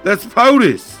 That's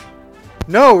POTUS.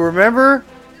 No, remember?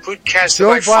 Hoodcast, if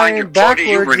I find your party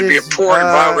humor to be a poor and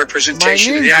vile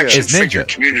representation of the action figure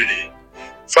community.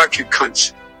 Fuck you,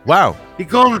 cunts. Wow. He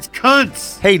called us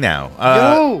cunts. Hey, now.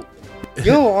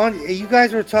 You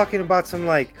guys were talking about some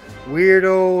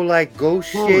weirdo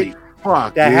ghost shit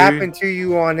that happened to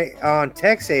you on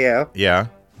Tex AF. Yeah.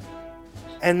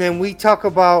 And then we talk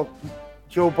about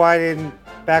Joe Biden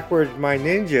backwards my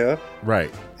ninja.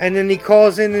 Right. And then he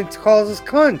calls in and calls us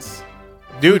cunts.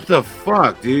 Dude, what the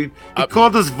fuck, dude? He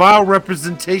called us vile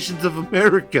representations of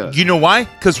America. You know why?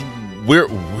 Because we're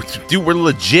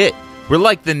legit. We're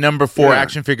like the number 4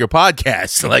 action figure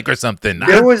podcast, or something.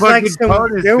 There was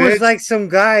some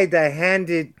guy that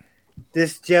handed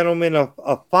this gentleman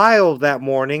a file that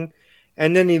morning,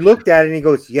 And then he looked at it and he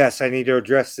goes, "Yes, I need to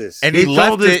address this." And he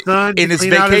left it in his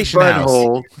vacation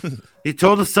house. He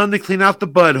told his son to clean out the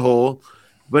butthole,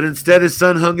 but instead his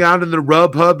son hung out in the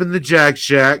Rub Hub and the Jack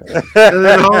Shack. And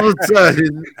then all of a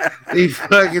sudden, he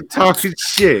fucking talking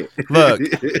shit. Look.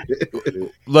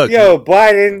 Yo,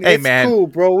 Biden, hey, it's man. cool,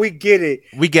 bro. We get it.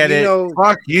 We get it. Know,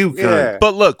 fuck you, yeah.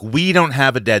 But look, we don't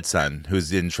have a dead son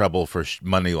who's in trouble for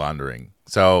money laundering.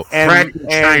 So and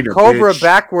China, Cobra bitch.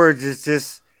 backwards is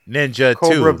just Ninja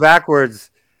Cobra 2. backwards.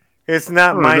 It's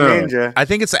not my ninja. I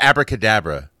think it's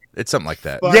abracadabra. It's something like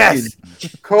that. Yes,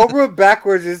 Cobra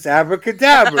backwards is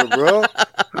abracadabra, bro.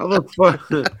 How the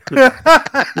fuck?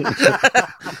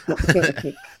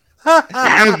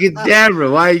 Abracadabra.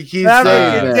 Why you keep saying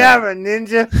that? Abracadabra,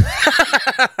 ninja.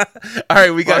 All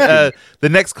right, we got the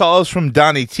next call is from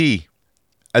Donnie T.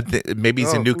 Maybe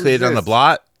he's a new kid on the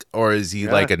block, or is he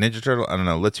like a Ninja Turtle? I don't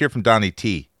know. Let's hear from Donnie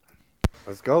T.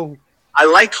 Let's go. I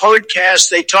like Hoodcast.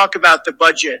 They talk about the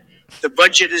budget. The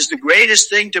budget is the greatest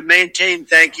thing to maintain.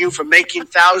 Thank you for making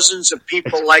thousands of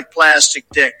people like plastic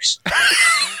dicks.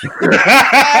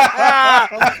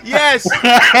 Yes,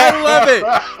 I love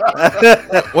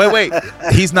it. Wait.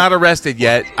 He's not arrested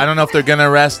yet. I don't know if they're going to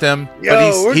arrest him.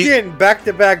 Yo, we're getting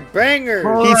back-to-back bangers.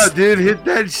 Dude, hit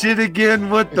that shit again.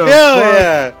 What the Hell fuck?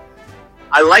 yeah.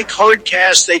 I like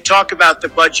Hoodcast. They talk about the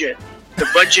budget. The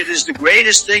budget is the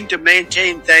greatest thing to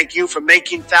maintain. Thank you for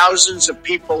making thousands of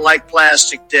people like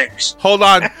plastic dicks. Hold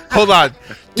on.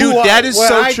 Dude, that is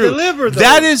so true.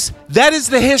 That is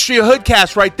the history of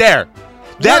Hoodcast right there.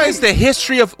 That is the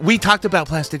history of... We talked about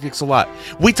plastic dicks a lot.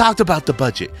 We talked about the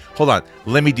budget. Hold on.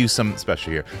 Let me do something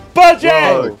special here. Budget!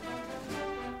 Whoa.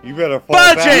 You better fall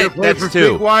budget! back. That's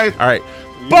 2. All right.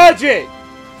 Budget!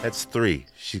 That's 3.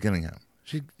 She's going to come.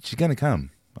 She's going to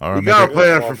come. Or You gotta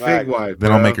play it for Fig Wife.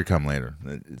 Then I'll make her come later.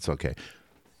 It's okay.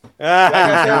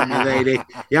 Tell me, lady.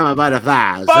 You're my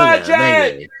butterfly.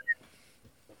 Budget!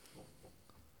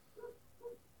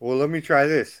 Well, let me try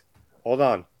this. Hold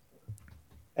on.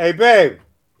 Hey, babe.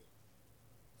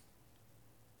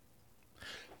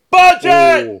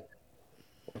 Budget!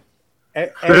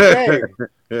 Hey, babe.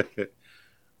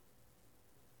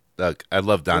 Look, I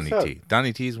love Donnie T.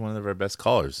 Donnie T is one of our best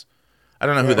callers. I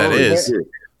don't know who that is.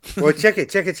 Well, check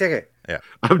it. Yeah.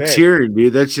 I'm cheering,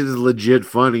 dude. That shit is legit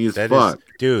funny as fuck.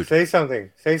 Dude. Say something.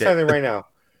 Say something right now.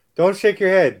 Don't shake your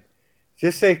head.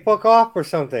 Just say fuck off or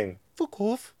something. Fuck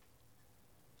off.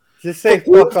 Just say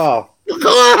fuck off. Fuck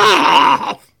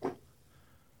off.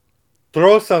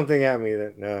 Throw something at me.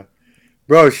 No.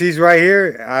 Bro, she's right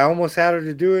here. I almost had her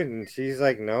to do it, and she's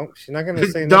like, no, she's not going to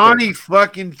say nothing. Donnie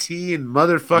fucking T and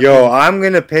motherfucking... Yo, I'm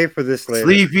going to pay for this later.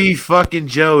 Sleepy fucking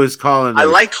Joe is calling I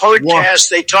us. like Hoodcast.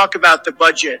 They talk about the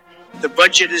budget. The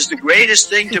budget is the greatest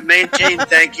thing to maintain.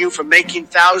 Thank you for making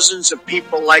thousands of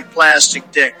people like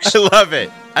plastic dicks. I love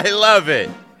it.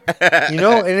 You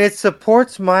know, and it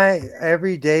supports my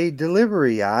everyday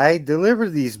delivery. I deliver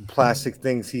these plastic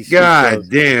things. God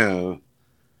damn.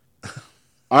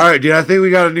 All right, dude. I think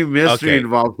we got a new mystery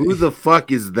involved. Who the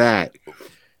fuck is that?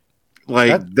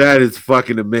 Like, that is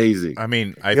fucking amazing. I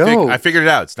mean, I figured it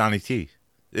out. It's Donnie T.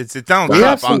 It's Donald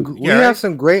Trump. We have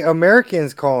some great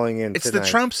Americans calling in. It's tonight. the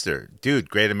Trumpster, dude.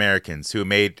 Great Americans who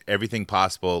made everything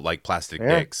possible, like plastic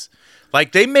dicks.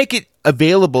 Like they make it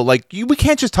available. Like we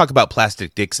can't just talk about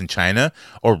plastic dicks in China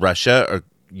or Russia or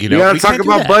you gotta talk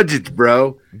about budgets,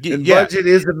 bro. And budget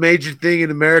is a major thing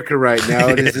in America right now.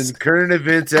 It is in current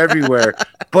events everywhere.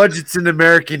 Budgets in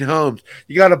American homes.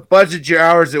 You gotta budget your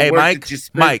hours at work that you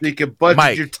spend so you can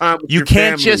budget your time with your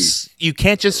family. You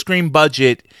can't just scream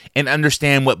budget and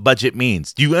understand what budget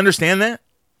means. Do you understand that?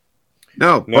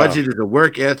 No, budget is a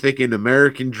work ethic and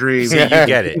American dream. See, you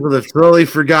get it. People have slowly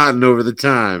forgotten over the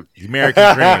time. The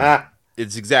American dream.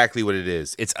 It's exactly what it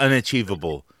is. It's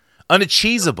unachievable.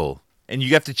 And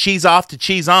you have to cheese off to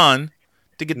cheese on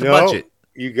to get the budget.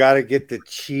 You got to get the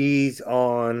cheese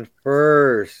on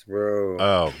first, bro.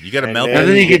 Oh, you got to melt it. And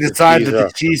then you can decide that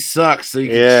the cheese sucks so you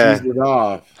can cheese it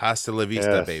off. Hasta la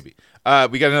vista, baby.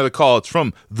 We got another call. It's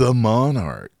from the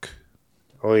Monarch.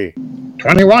 Oi.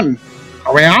 21.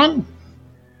 Are we on?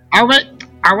 Are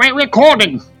we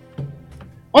recording?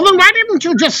 Well, then why didn't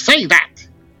you just say that?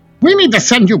 We need to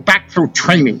send you back through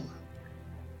training.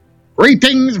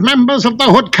 Greetings, members of the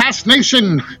Hoodcast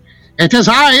Nation. It is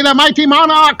I, the mighty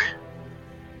Monarch.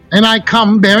 And I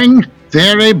come bearing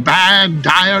very bad,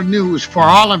 dire news for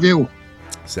all of you.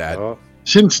 Sad.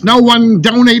 Since no one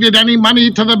donated any money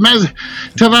to the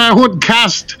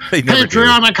Hoodcast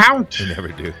Patreon account. They never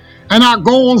do. And our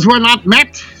goals were not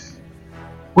met,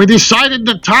 we decided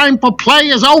the time for play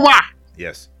is over.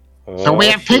 Yes. So we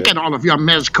have taken all of your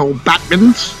Mezco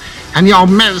Batmans and your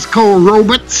Mezco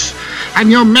robots and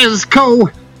your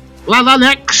Mezco leather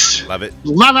necks, Love it.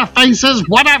 leather faces,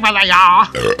 whatever they are,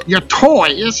 your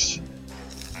toys,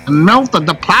 and melted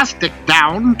the plastic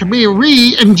down to be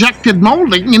re-injected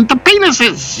molding into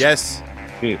penises. Yes.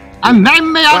 And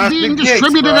then they are Plastic being dicks,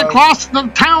 distributed bro. across the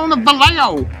town of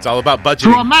Vallejo It's all about to a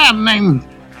budgeting. man named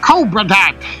Cobra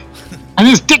Dad and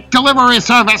his dick delivery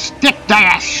service, Dick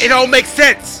Dash. It all makes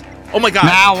sense. Oh my God.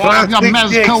 Now all of your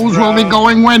Plastic dicks, Mezcos will bro. be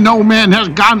going where no man has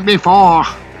gone before.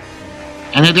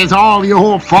 And it is all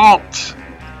your fault.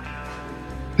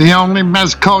 The only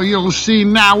Mezco you'll see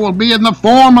now will be in the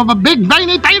form of a big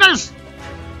veiny penis.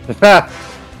 Feel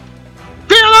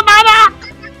the monarch!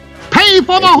 Pay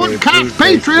for the Hoodcast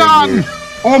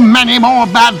Patreon, or many more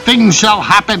bad things shall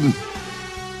happen.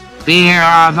 Fear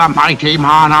the mighty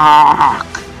monarch.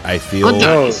 I feel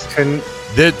This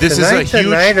this is a huge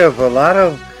night of a lot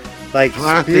of like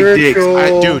Plastic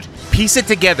spiritual. dude. Piece it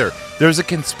together. There's a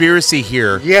conspiracy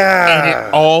here. Yeah. And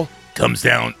it all comes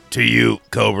down to you,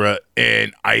 Cobra.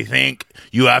 And I think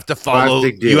you have to follow.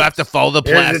 Plastic dicks. You have to follow the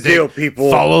Here's the plastic. deal,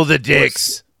 people. Follow the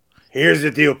dicks. Here's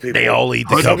the deal, people. They all eat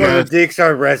the Some of cover. the dicks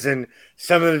are resin.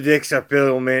 Some of the dicks are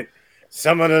filament.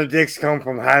 Some of the dicks come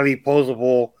from highly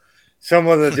posable. Some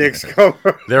of the dicks come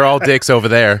from. They're all dicks over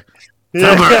there.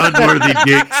 Some are unworthy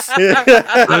dicks.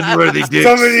 Unworthy dicks.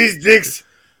 Some of these dicks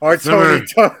are Some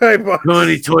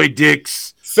Tony toy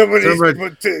dicks. Some of these Some are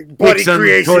body Dicks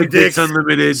creation Toy dicks.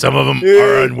 Unlimited. Some of them Yeah.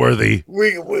 are unworthy.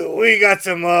 We got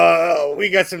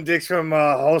some dicks from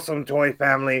Wholesome Toy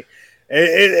Family.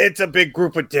 It's a big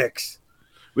group of dicks.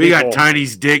 We got People.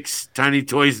 Tiny's dicks, Tiny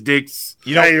Toys dicks.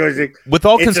 You know, Tiny Toys dick. with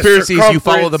all It's a conspiracies, you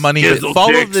follow the money. Gizzle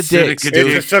Follow dicks, the dicks, Seneca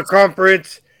dude. It's a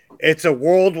circumference. It's a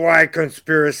worldwide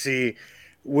conspiracy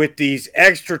with these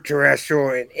extraterrestrial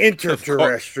and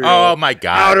interterrestrial. Oh my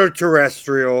God. Outer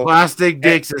terrestrial. Plastic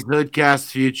dicks is Hoodcast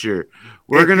future.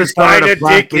 We're If gonna you start find a a dick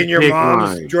plastic in your dick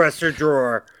mom's line. dresser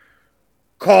drawer.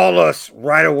 Call us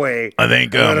right away. I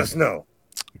think and let us know.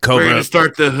 We're Cobra. gonna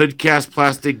start the Hoodcast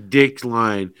plastic dick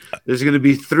line. There's gonna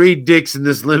be 3 dicks in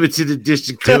this limited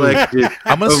edition collection.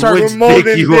 I'm gonna of start which molding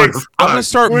dick you want dicks. to I'm gonna fuck.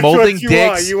 start Which molding ones you dicks.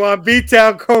 want? You want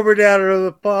B-Town, Cobra Down, or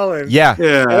the Fallen? Yeah.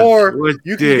 Yeah. Or Which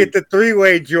you can dick? get the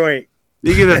 3-way joint.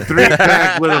 You get a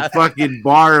 3-pack with a fucking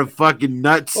bar of fucking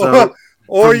nuts.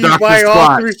 Or you Dr. buy all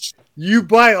Squatch. 3. You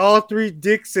buy all 3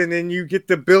 dicks and then you get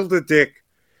to build a dick.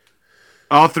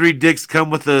 All 3 dicks come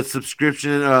with a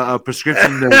subscription, a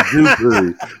prescription to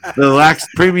Dooku, the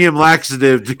premium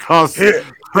laxative to cost Here's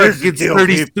the fucking deal,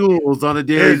 30 people. stools on a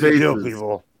daily Here's the basis. deal,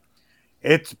 people.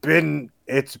 It's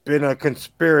been a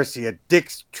conspiracy, a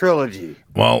Dick's trilogy.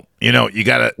 Well, you know, you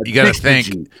gotta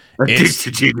think.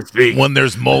 It's, when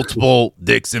there's multiple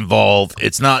dicks involved,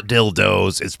 it's not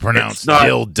dildos. It's pronounced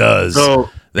dildos. So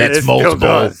That's multiple.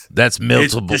 dildos. That's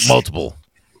multiple. Multiple.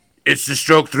 It's to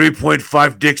stroke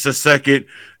 3.5 dicks a second.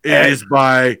 It is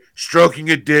by stroking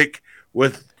a dick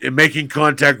with making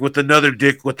contact with another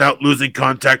dick without losing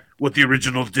contact with the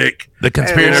original dick. The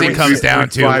conspiracy comes down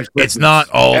to it's not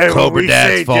all And when Cobra we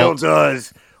Dad's say fault.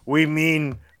 dildos, we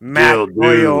mean Matt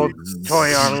Royal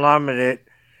Toy Unlimited,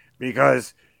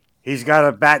 because he's got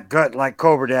a bat gut like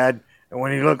Cobra Dad, and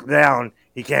when he looks down,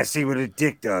 he can't see what a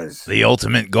dick does. The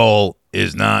ultimate goal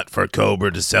is not for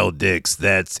Cobra to sell dicks.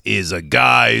 That is a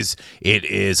guise. It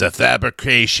is a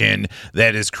fabrication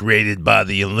that is created by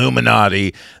the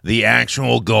Illuminati. The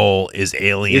actual goal is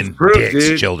alien It's proof, dicks,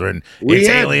 dude. children. We It's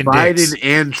had alien Biden dicks.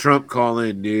 and Trump call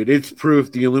in, dude. It's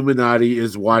proof the Illuminati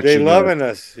is watching. They loving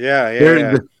us.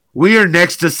 Yeah. We are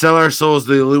next to sell our souls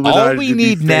to the Illuminati. All we to be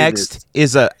need famous. next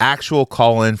is an actual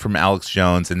call in from Alex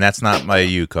Jones, and that's not by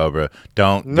you, Cobra.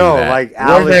 Don't do No, that. like We're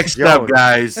Alex next Jones. up,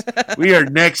 guys. We are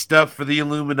next up for the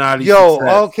Illuminati. Yo,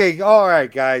 success. okay, all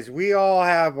right, guys. We all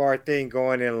have our thing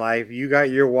going in life. You got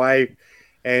your wife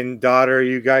and daughter.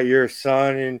 You got your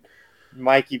son and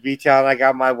Mikey B-Town. I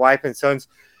got my wife and sons.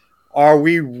 Are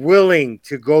we willing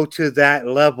to go to that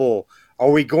level? Are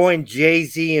we going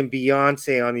Jay-Z and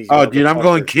Beyonce on these? Oh, dude, I'm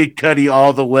going motherfuckers? Kid Cudi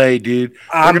all the way, dude.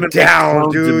 I'm They're gonna make down,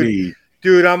 clones of dude. me.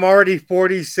 Dude, I'm already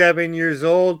 47 years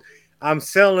old. I'm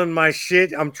selling my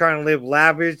shit. I'm trying to live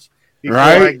lavish before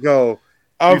Right? I go.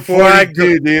 I'm Before I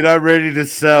 42, dude. I'm ready to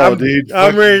sell, dude.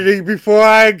 I'm ready to, before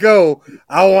I go.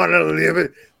 I want to live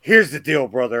it. Here's the deal,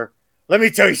 brother. Let me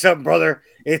tell you something, brother.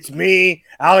 It's me,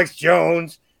 Alex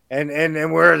Jones, and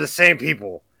we're the same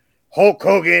people. Hulk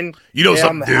Hogan. You know and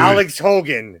something, I'm dude? Alex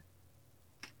Hogan.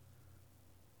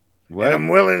 What? And I'm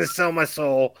willing to sell my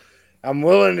soul. I'm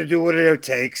willing to do whatever it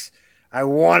takes. I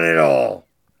want it all.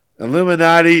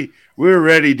 Illuminati, we're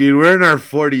ready, dude. We're in our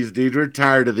 40s, dude. We're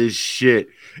tired of this shit.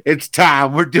 It's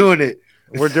time. We're doing it.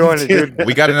 We're doing it, dude.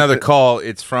 We got another call.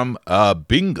 It's from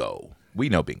Bingo. We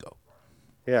know Bingo.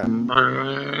 Yeah. Bingo.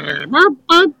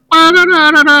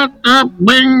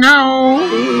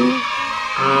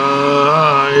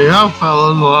 Yeah,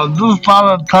 fellas, I just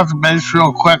thought I'd touch base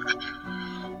real quick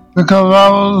because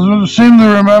I seem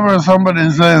to remember somebody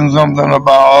saying something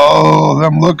about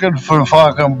them looking for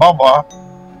fucking Bubba,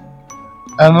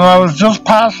 and I was just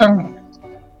passing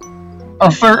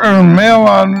a certain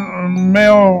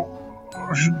male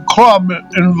club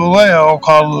in Vallejo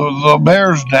called the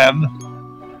Bear's Den,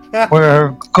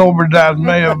 where Cobra Dad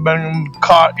may have been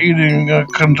caught eating a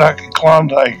Kentucky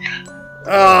Klondike.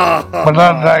 But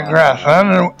I digress.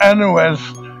 Anyways,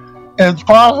 it's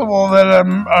possible that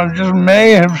I just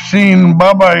may have seen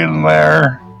Bubba in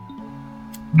there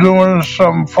doing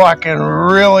some fucking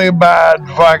really bad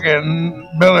fucking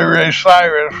Billy Ray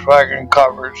Cyrus fucking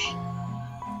covers.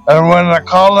 And when I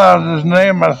called out his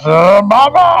name, I said,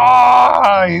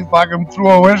 Bubba! He fucking threw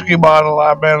a whiskey bottle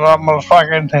at me and almost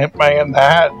fucking hit me in the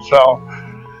head. So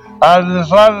I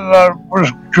decided I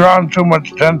was drawing too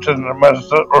much attention to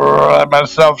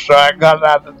myself, so I got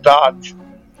out of Dodge.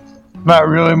 Not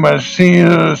really my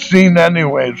scene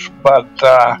anyways, but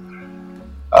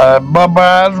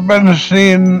Bubba has been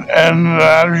seen, and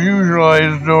as usual,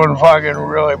 he's doing fucking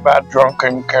really bad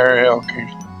drunken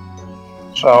karaoke.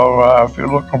 So if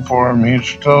you're looking for him, he's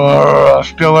still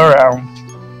around.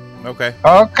 Okay.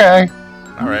 Okay.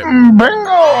 All right. Bingo!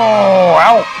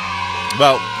 Out.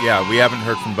 Well, yeah, we haven't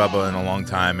heard from Bubba in a long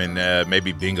time, and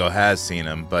maybe Bingo has seen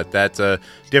him, but that's a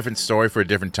different story for a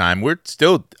different time. We're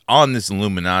still on this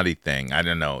Illuminati thing. I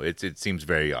don't know. It seems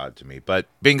very odd to me. But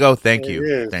Bingo, thank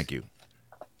you. Thank you.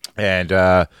 And,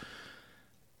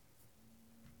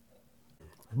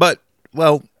 but,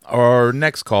 well, our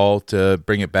next call to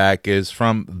bring it back is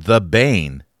from The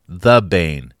Bane. The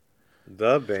Bane.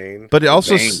 The Bane. But it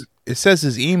also, it says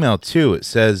his email, too. It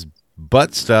says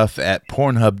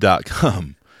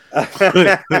buttstuff@pornhub.com.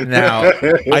 Now,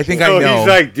 I think I know. He's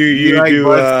like, do you like do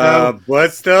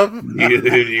butt stuff? You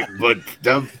do butt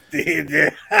stuff?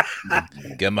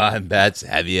 Come on, Bats.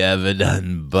 Have you ever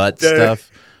done butt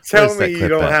stuff? Tell me you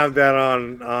don't have that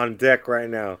on deck right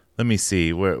now. Let me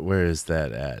see. Where is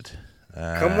that at?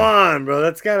 Come on, bro.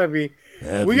 That's got to be...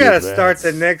 We got to start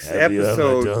the next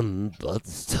episode. Have you ever done butt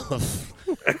stuff?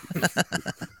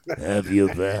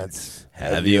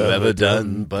 Have you ever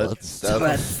done butt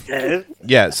stuff?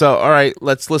 Yeah, so, all right,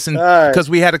 let's listen. Because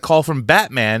we had a call from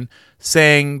Batman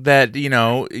saying that,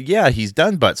 he's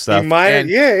done butt stuff. He might,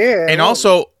 yeah. And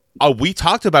also, we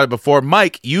talked about it before.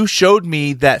 Mike, you showed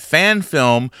me that fan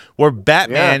film where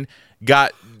Batman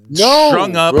got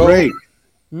strung up. Bro.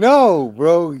 No,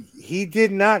 bro. He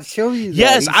did not show you that.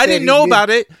 Yes, I didn't know about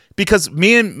it because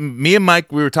me and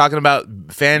Mike, we were talking about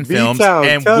fan films,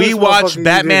 and we watched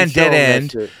Batman Dead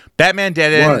End. Batman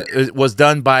Dead End was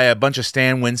done by a bunch of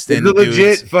Stan Winston dudes. It's a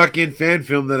legit dudes. fucking fan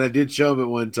film that I did show him at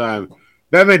one time.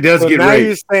 Batman does get now raped.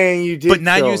 You're saying you did, but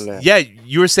now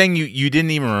you were saying you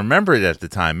didn't even remember it at the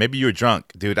time. Maybe you were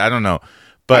drunk, dude. I don't know.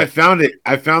 But I found it.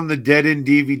 I found the Dead End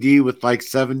DVD with like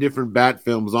 7 different Bat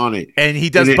films on it, and he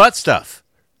does butt stuff.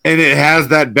 And it has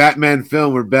that Batman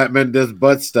film where Batman does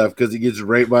butt stuff because he gets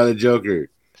raped by the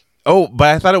Joker. Oh,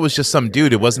 but I thought it was just some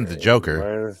dude. It wasn't the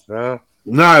Joker.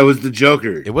 No, it was the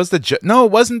Joker. It was No,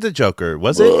 it wasn't the Joker.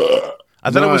 Was it?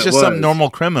 I thought it was just some normal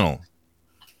criminal.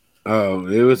 Oh,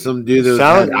 it was some dude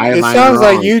that it sounds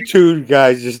like you two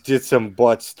guys just did some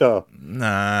butt stuff.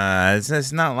 Nah,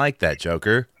 it's not like that,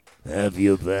 Joker. Have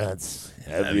you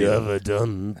ever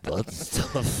done butt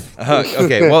stuff?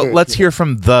 Okay, well, let's hear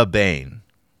from The Bane.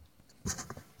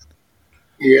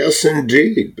 Yes,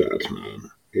 indeed,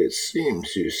 Batman. It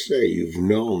seems you say you've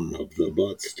known of the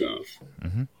butt stuff.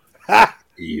 Mm-hmm.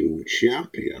 You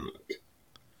champion it.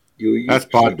 That's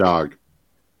Pot Dog.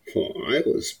 For I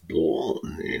was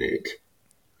born in it.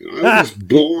 I was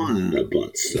born in the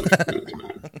butt stuff,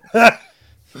 Batman.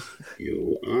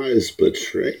 Your eyes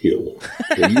betray you.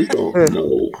 You don't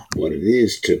know what it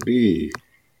is to be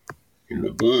in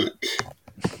the butt.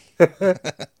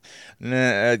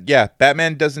 Yeah,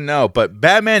 Batman doesn't know, but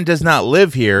Batman does not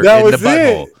live here in the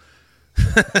butthole.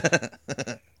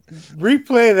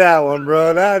 Replay that one,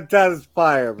 bro. That's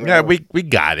fire, bro. Yeah, we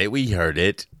got it. We heard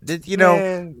it.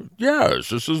 Yes,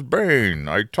 this is Bane.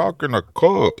 I talk in a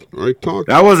cup.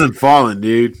 That wasn't Fallen,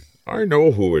 dude. I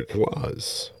know who it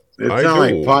was. It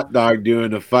sounded like Pot Dog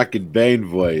doing a fucking Bane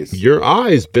voice. Your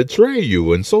eyes betray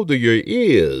you, and so do your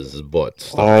ears,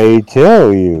 but... I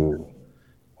tell you.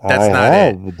 That's not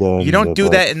it. You don't do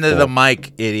that into the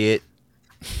mic, idiot.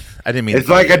 I didn't mean it's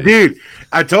like a dude.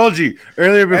 I told you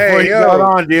earlier before you got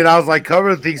on, dude. I was like,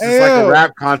 Cover thinks it's like a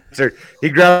rap concert. He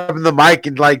grabbing the mic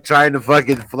and like trying to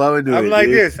fucking flow into it. I'm like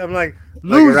this. I'm like,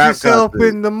 Lose yourself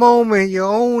in the moment. You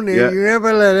own it. You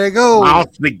never let it go.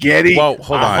 Mouth spaghetti. Whoa,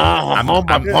 hold on.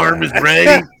 My parm is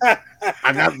ready.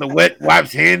 I got the wet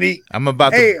wipes handy. I'm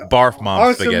about to barf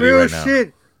mom spaghetti some real right now.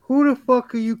 Shit. Who the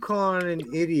fuck are you calling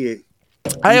an idiot?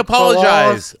 I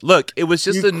apologize. Look, it was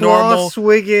just a normal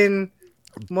swigging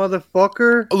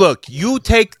motherfucker. Look, you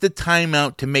take the time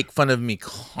out to make fun of me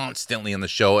constantly on the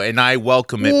show, and I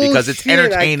welcome it because it's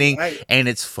entertaining and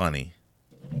it's funny.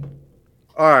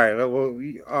 All right, well,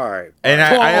 all right. And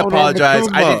I apologize.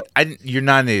 You're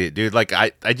not an idiot, dude. Like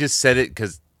I just said it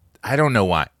because I don't know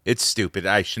why. It's stupid.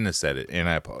 I shouldn't have said it, and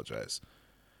I apologize.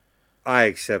 I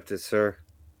accept it, sir.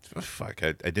 Oh, fuck,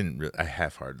 I didn't really. I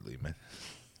half-heartedly, man.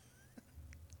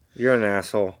 You're an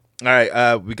asshole. All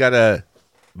right, we got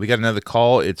another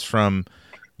call. It's from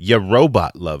Ya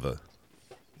Robot Lover.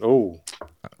 Oh,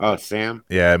 Sam.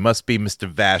 Yeah, it must be Mr.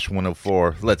 Vash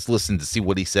 104. Let's listen to see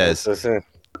what he says.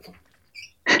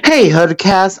 Hey,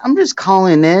 Hoodcast. I'm just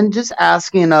calling in, just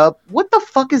asking what the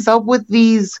fuck is up with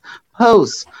these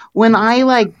posts? When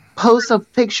I post a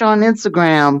picture on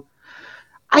Instagram,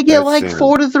 I get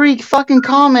 4 to 3 fucking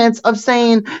comments of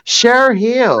saying share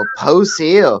here, post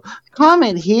here,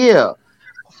 comment here.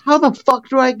 How the fuck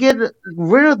do I get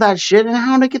rid of that shit, and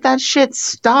how to get that shit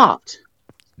stopped?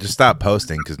 Just stop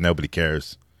posting because nobody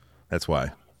cares. That's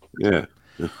why. Yeah.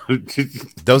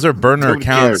 Those are burner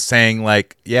accounts saying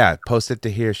post it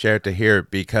to here, share it to here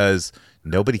because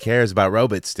nobody cares about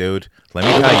robots, dude. Let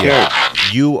me tell you,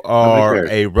 you are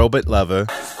a robot lover,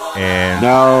 and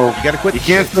no, you gotta quit. You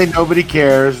can't say nobody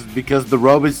cares because the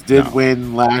robots did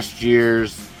win last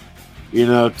year's,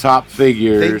 top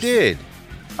figures. They did.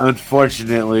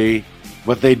 Unfortunately,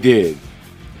 but they did.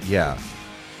 Yeah.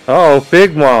 Oh,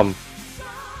 Big Mom.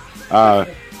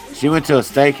 She went to a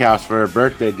steakhouse for her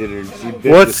birthday dinner. And she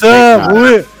bit what's up?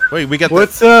 Wait, we got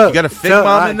what's up? You got a Fig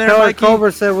Mom in there, Mikey?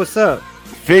 Cobra said, "What's up?"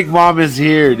 Fig Mom is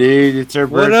here, dude. It's her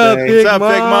birthday. What's up,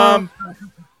 Fig Mom?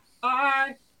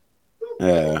 Hi.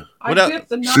 Yeah. What up?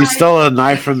 She stole a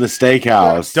knife from the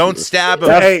steakhouse. Don't stab him.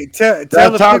 Hey, tell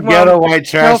the Fig Mom.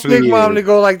 Tell Fig Mom to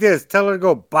go like this. Tell her to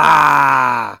go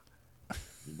bah.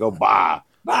 Go bah.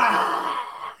 Bah.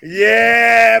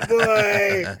 Yeah,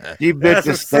 boy. She bit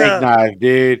the steak knife,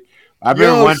 dude. I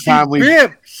remember one time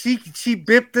she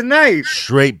bipped the knife.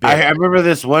 Straight bip. I remember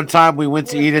this one time we went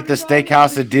to eat at the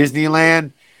steakhouse at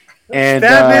Disneyland, and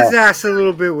stab his ass a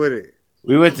little bit with it.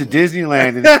 We went to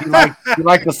Disneyland, and she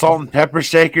liked the salt and pepper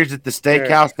shakers at the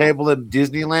steakhouse table at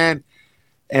Disneyland,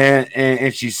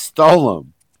 and she stole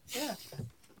them. Yeah.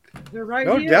 They're right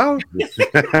no here. Doubt.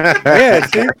 Yeah,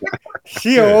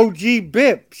 she OG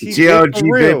bip. She OG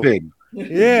bipping.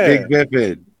 Yeah, big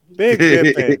bipping. Big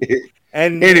bipping.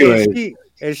 And anyway,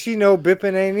 and she know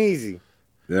bipping ain't easy.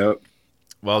 Yep.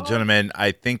 Well, gentlemen,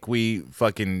 I think we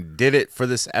fucking did it for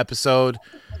this episode.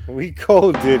 We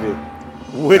cold did it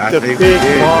with the Big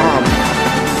Mom.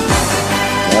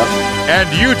 Yep. And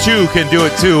you too can do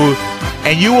it too.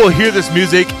 And you will hear this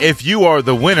music if you are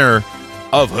the winner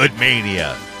of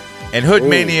HoodMania. And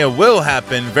HoodMania will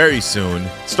happen very soon.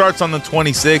 Starts on the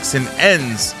 26th and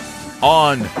ends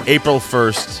on April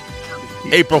 1st.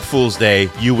 April Fool's Day.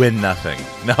 You win nothing.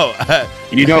 No.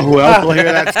 You know who else will hear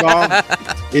that song?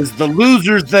 Is the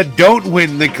losers that don't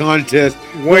win the contest.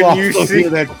 When you see hear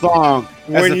that song.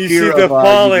 When you see the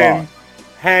Fallen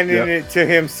handing it to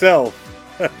himself.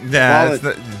 Nah,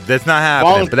 that's not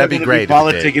happening. But that'd be great.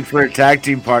 Politicking for a tag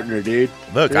team partner, dude.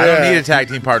 Look, I don't need a tag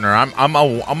team partner.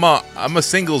 I'm a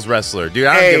singles wrestler, dude.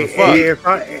 I don't give a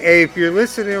fuck. If you're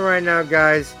listening right now,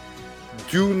 guys,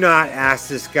 do not ask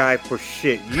this guy for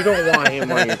shit. You don't want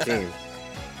him on your team.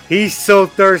 He's so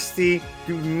thirsty.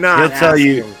 Do not. He'll tell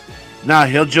you. Him. Nah,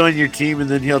 he'll join your team and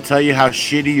then he'll tell you how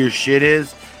shitty your shit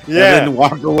is. Yeah. And then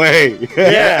walk away.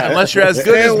 Yeah, unless you're as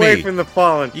good Stay as away me. from the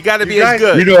Fallen. You got to be as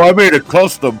good. You know, I made a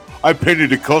custom. I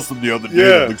painted a custom the other day.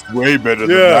 Yeah. It looks way better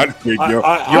than that figure.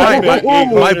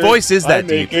 My voice is that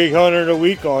deep. I make $800 a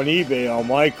week on eBay on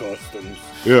my customs.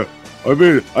 Yeah. I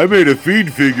made a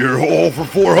Fiend figure all for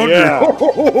 $400. Yeah.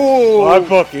 I'm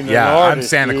fucking an artist, I'm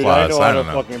Santa dude. Claus. I I don't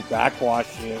know know. how to fucking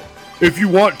backwash shit. If you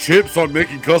want tips on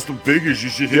making custom figures,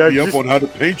 you should hit me up on how to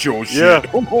paint your shit.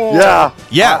 Yeah.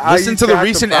 Listen to the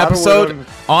recent episode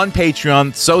on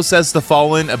Patreon. So says the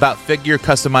Fallen about figure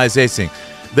customization.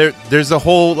 There's a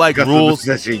whole rules.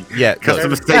 Yeah,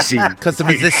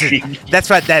 customization. That's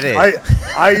what that is.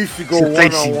 I used to go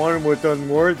one-on-one with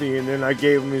Unworthy, and then I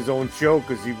gave him his own show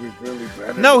because he was really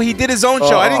better. No, he did his own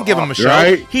show. I didn't give him a show.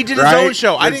 Right, he did his own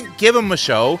show. I didn't give him a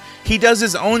show. He does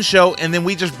his own show, and then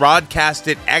we just broadcast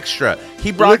it extra.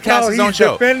 He broadcasts his own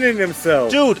show. Defending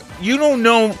himself, dude. You don't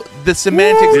know the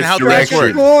semantics and how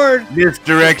things work.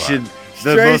 Misdirection.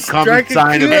 the most common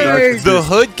sign of narcissism. The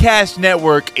Hoodcast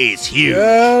Network is huge.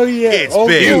 Oh yeah, It's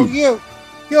big.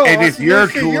 Yo, and if you're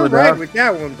cool you're enough, right with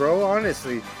that one, bro.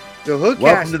 Honestly, the Hoodcast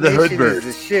welcome to the Nation Hoodverse. is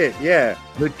the shit. Yeah,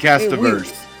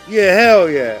 Hoodcastiverse. Yeah, hell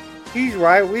yeah. He's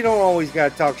right. We don't always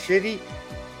gotta talk shitty.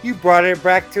 You brought it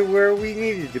back to where we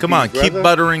needed to Come be, on, brother. keep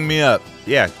buttering me up.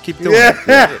 Yeah, keep doing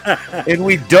Yeah. And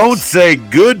we don't say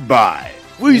goodbye.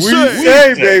 We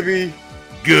say, baby.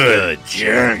 Good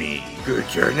journey. Good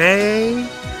journey.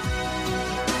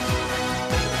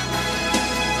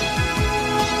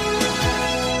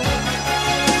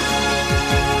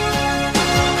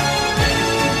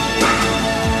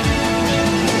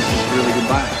 Really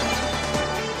goodbye.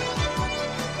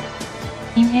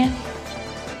 Amen.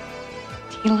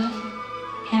 Tila,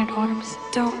 hand arms.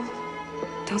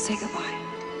 Don't say goodbye.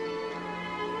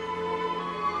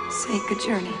 Say good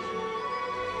journey.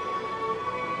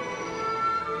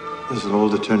 There's an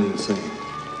older turning saying.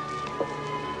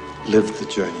 Live the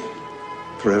journey,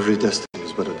 for every destiny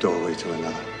is but a doorway to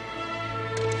another.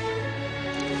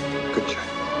 Good journey.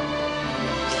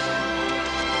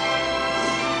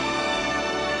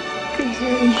 Good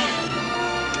journey.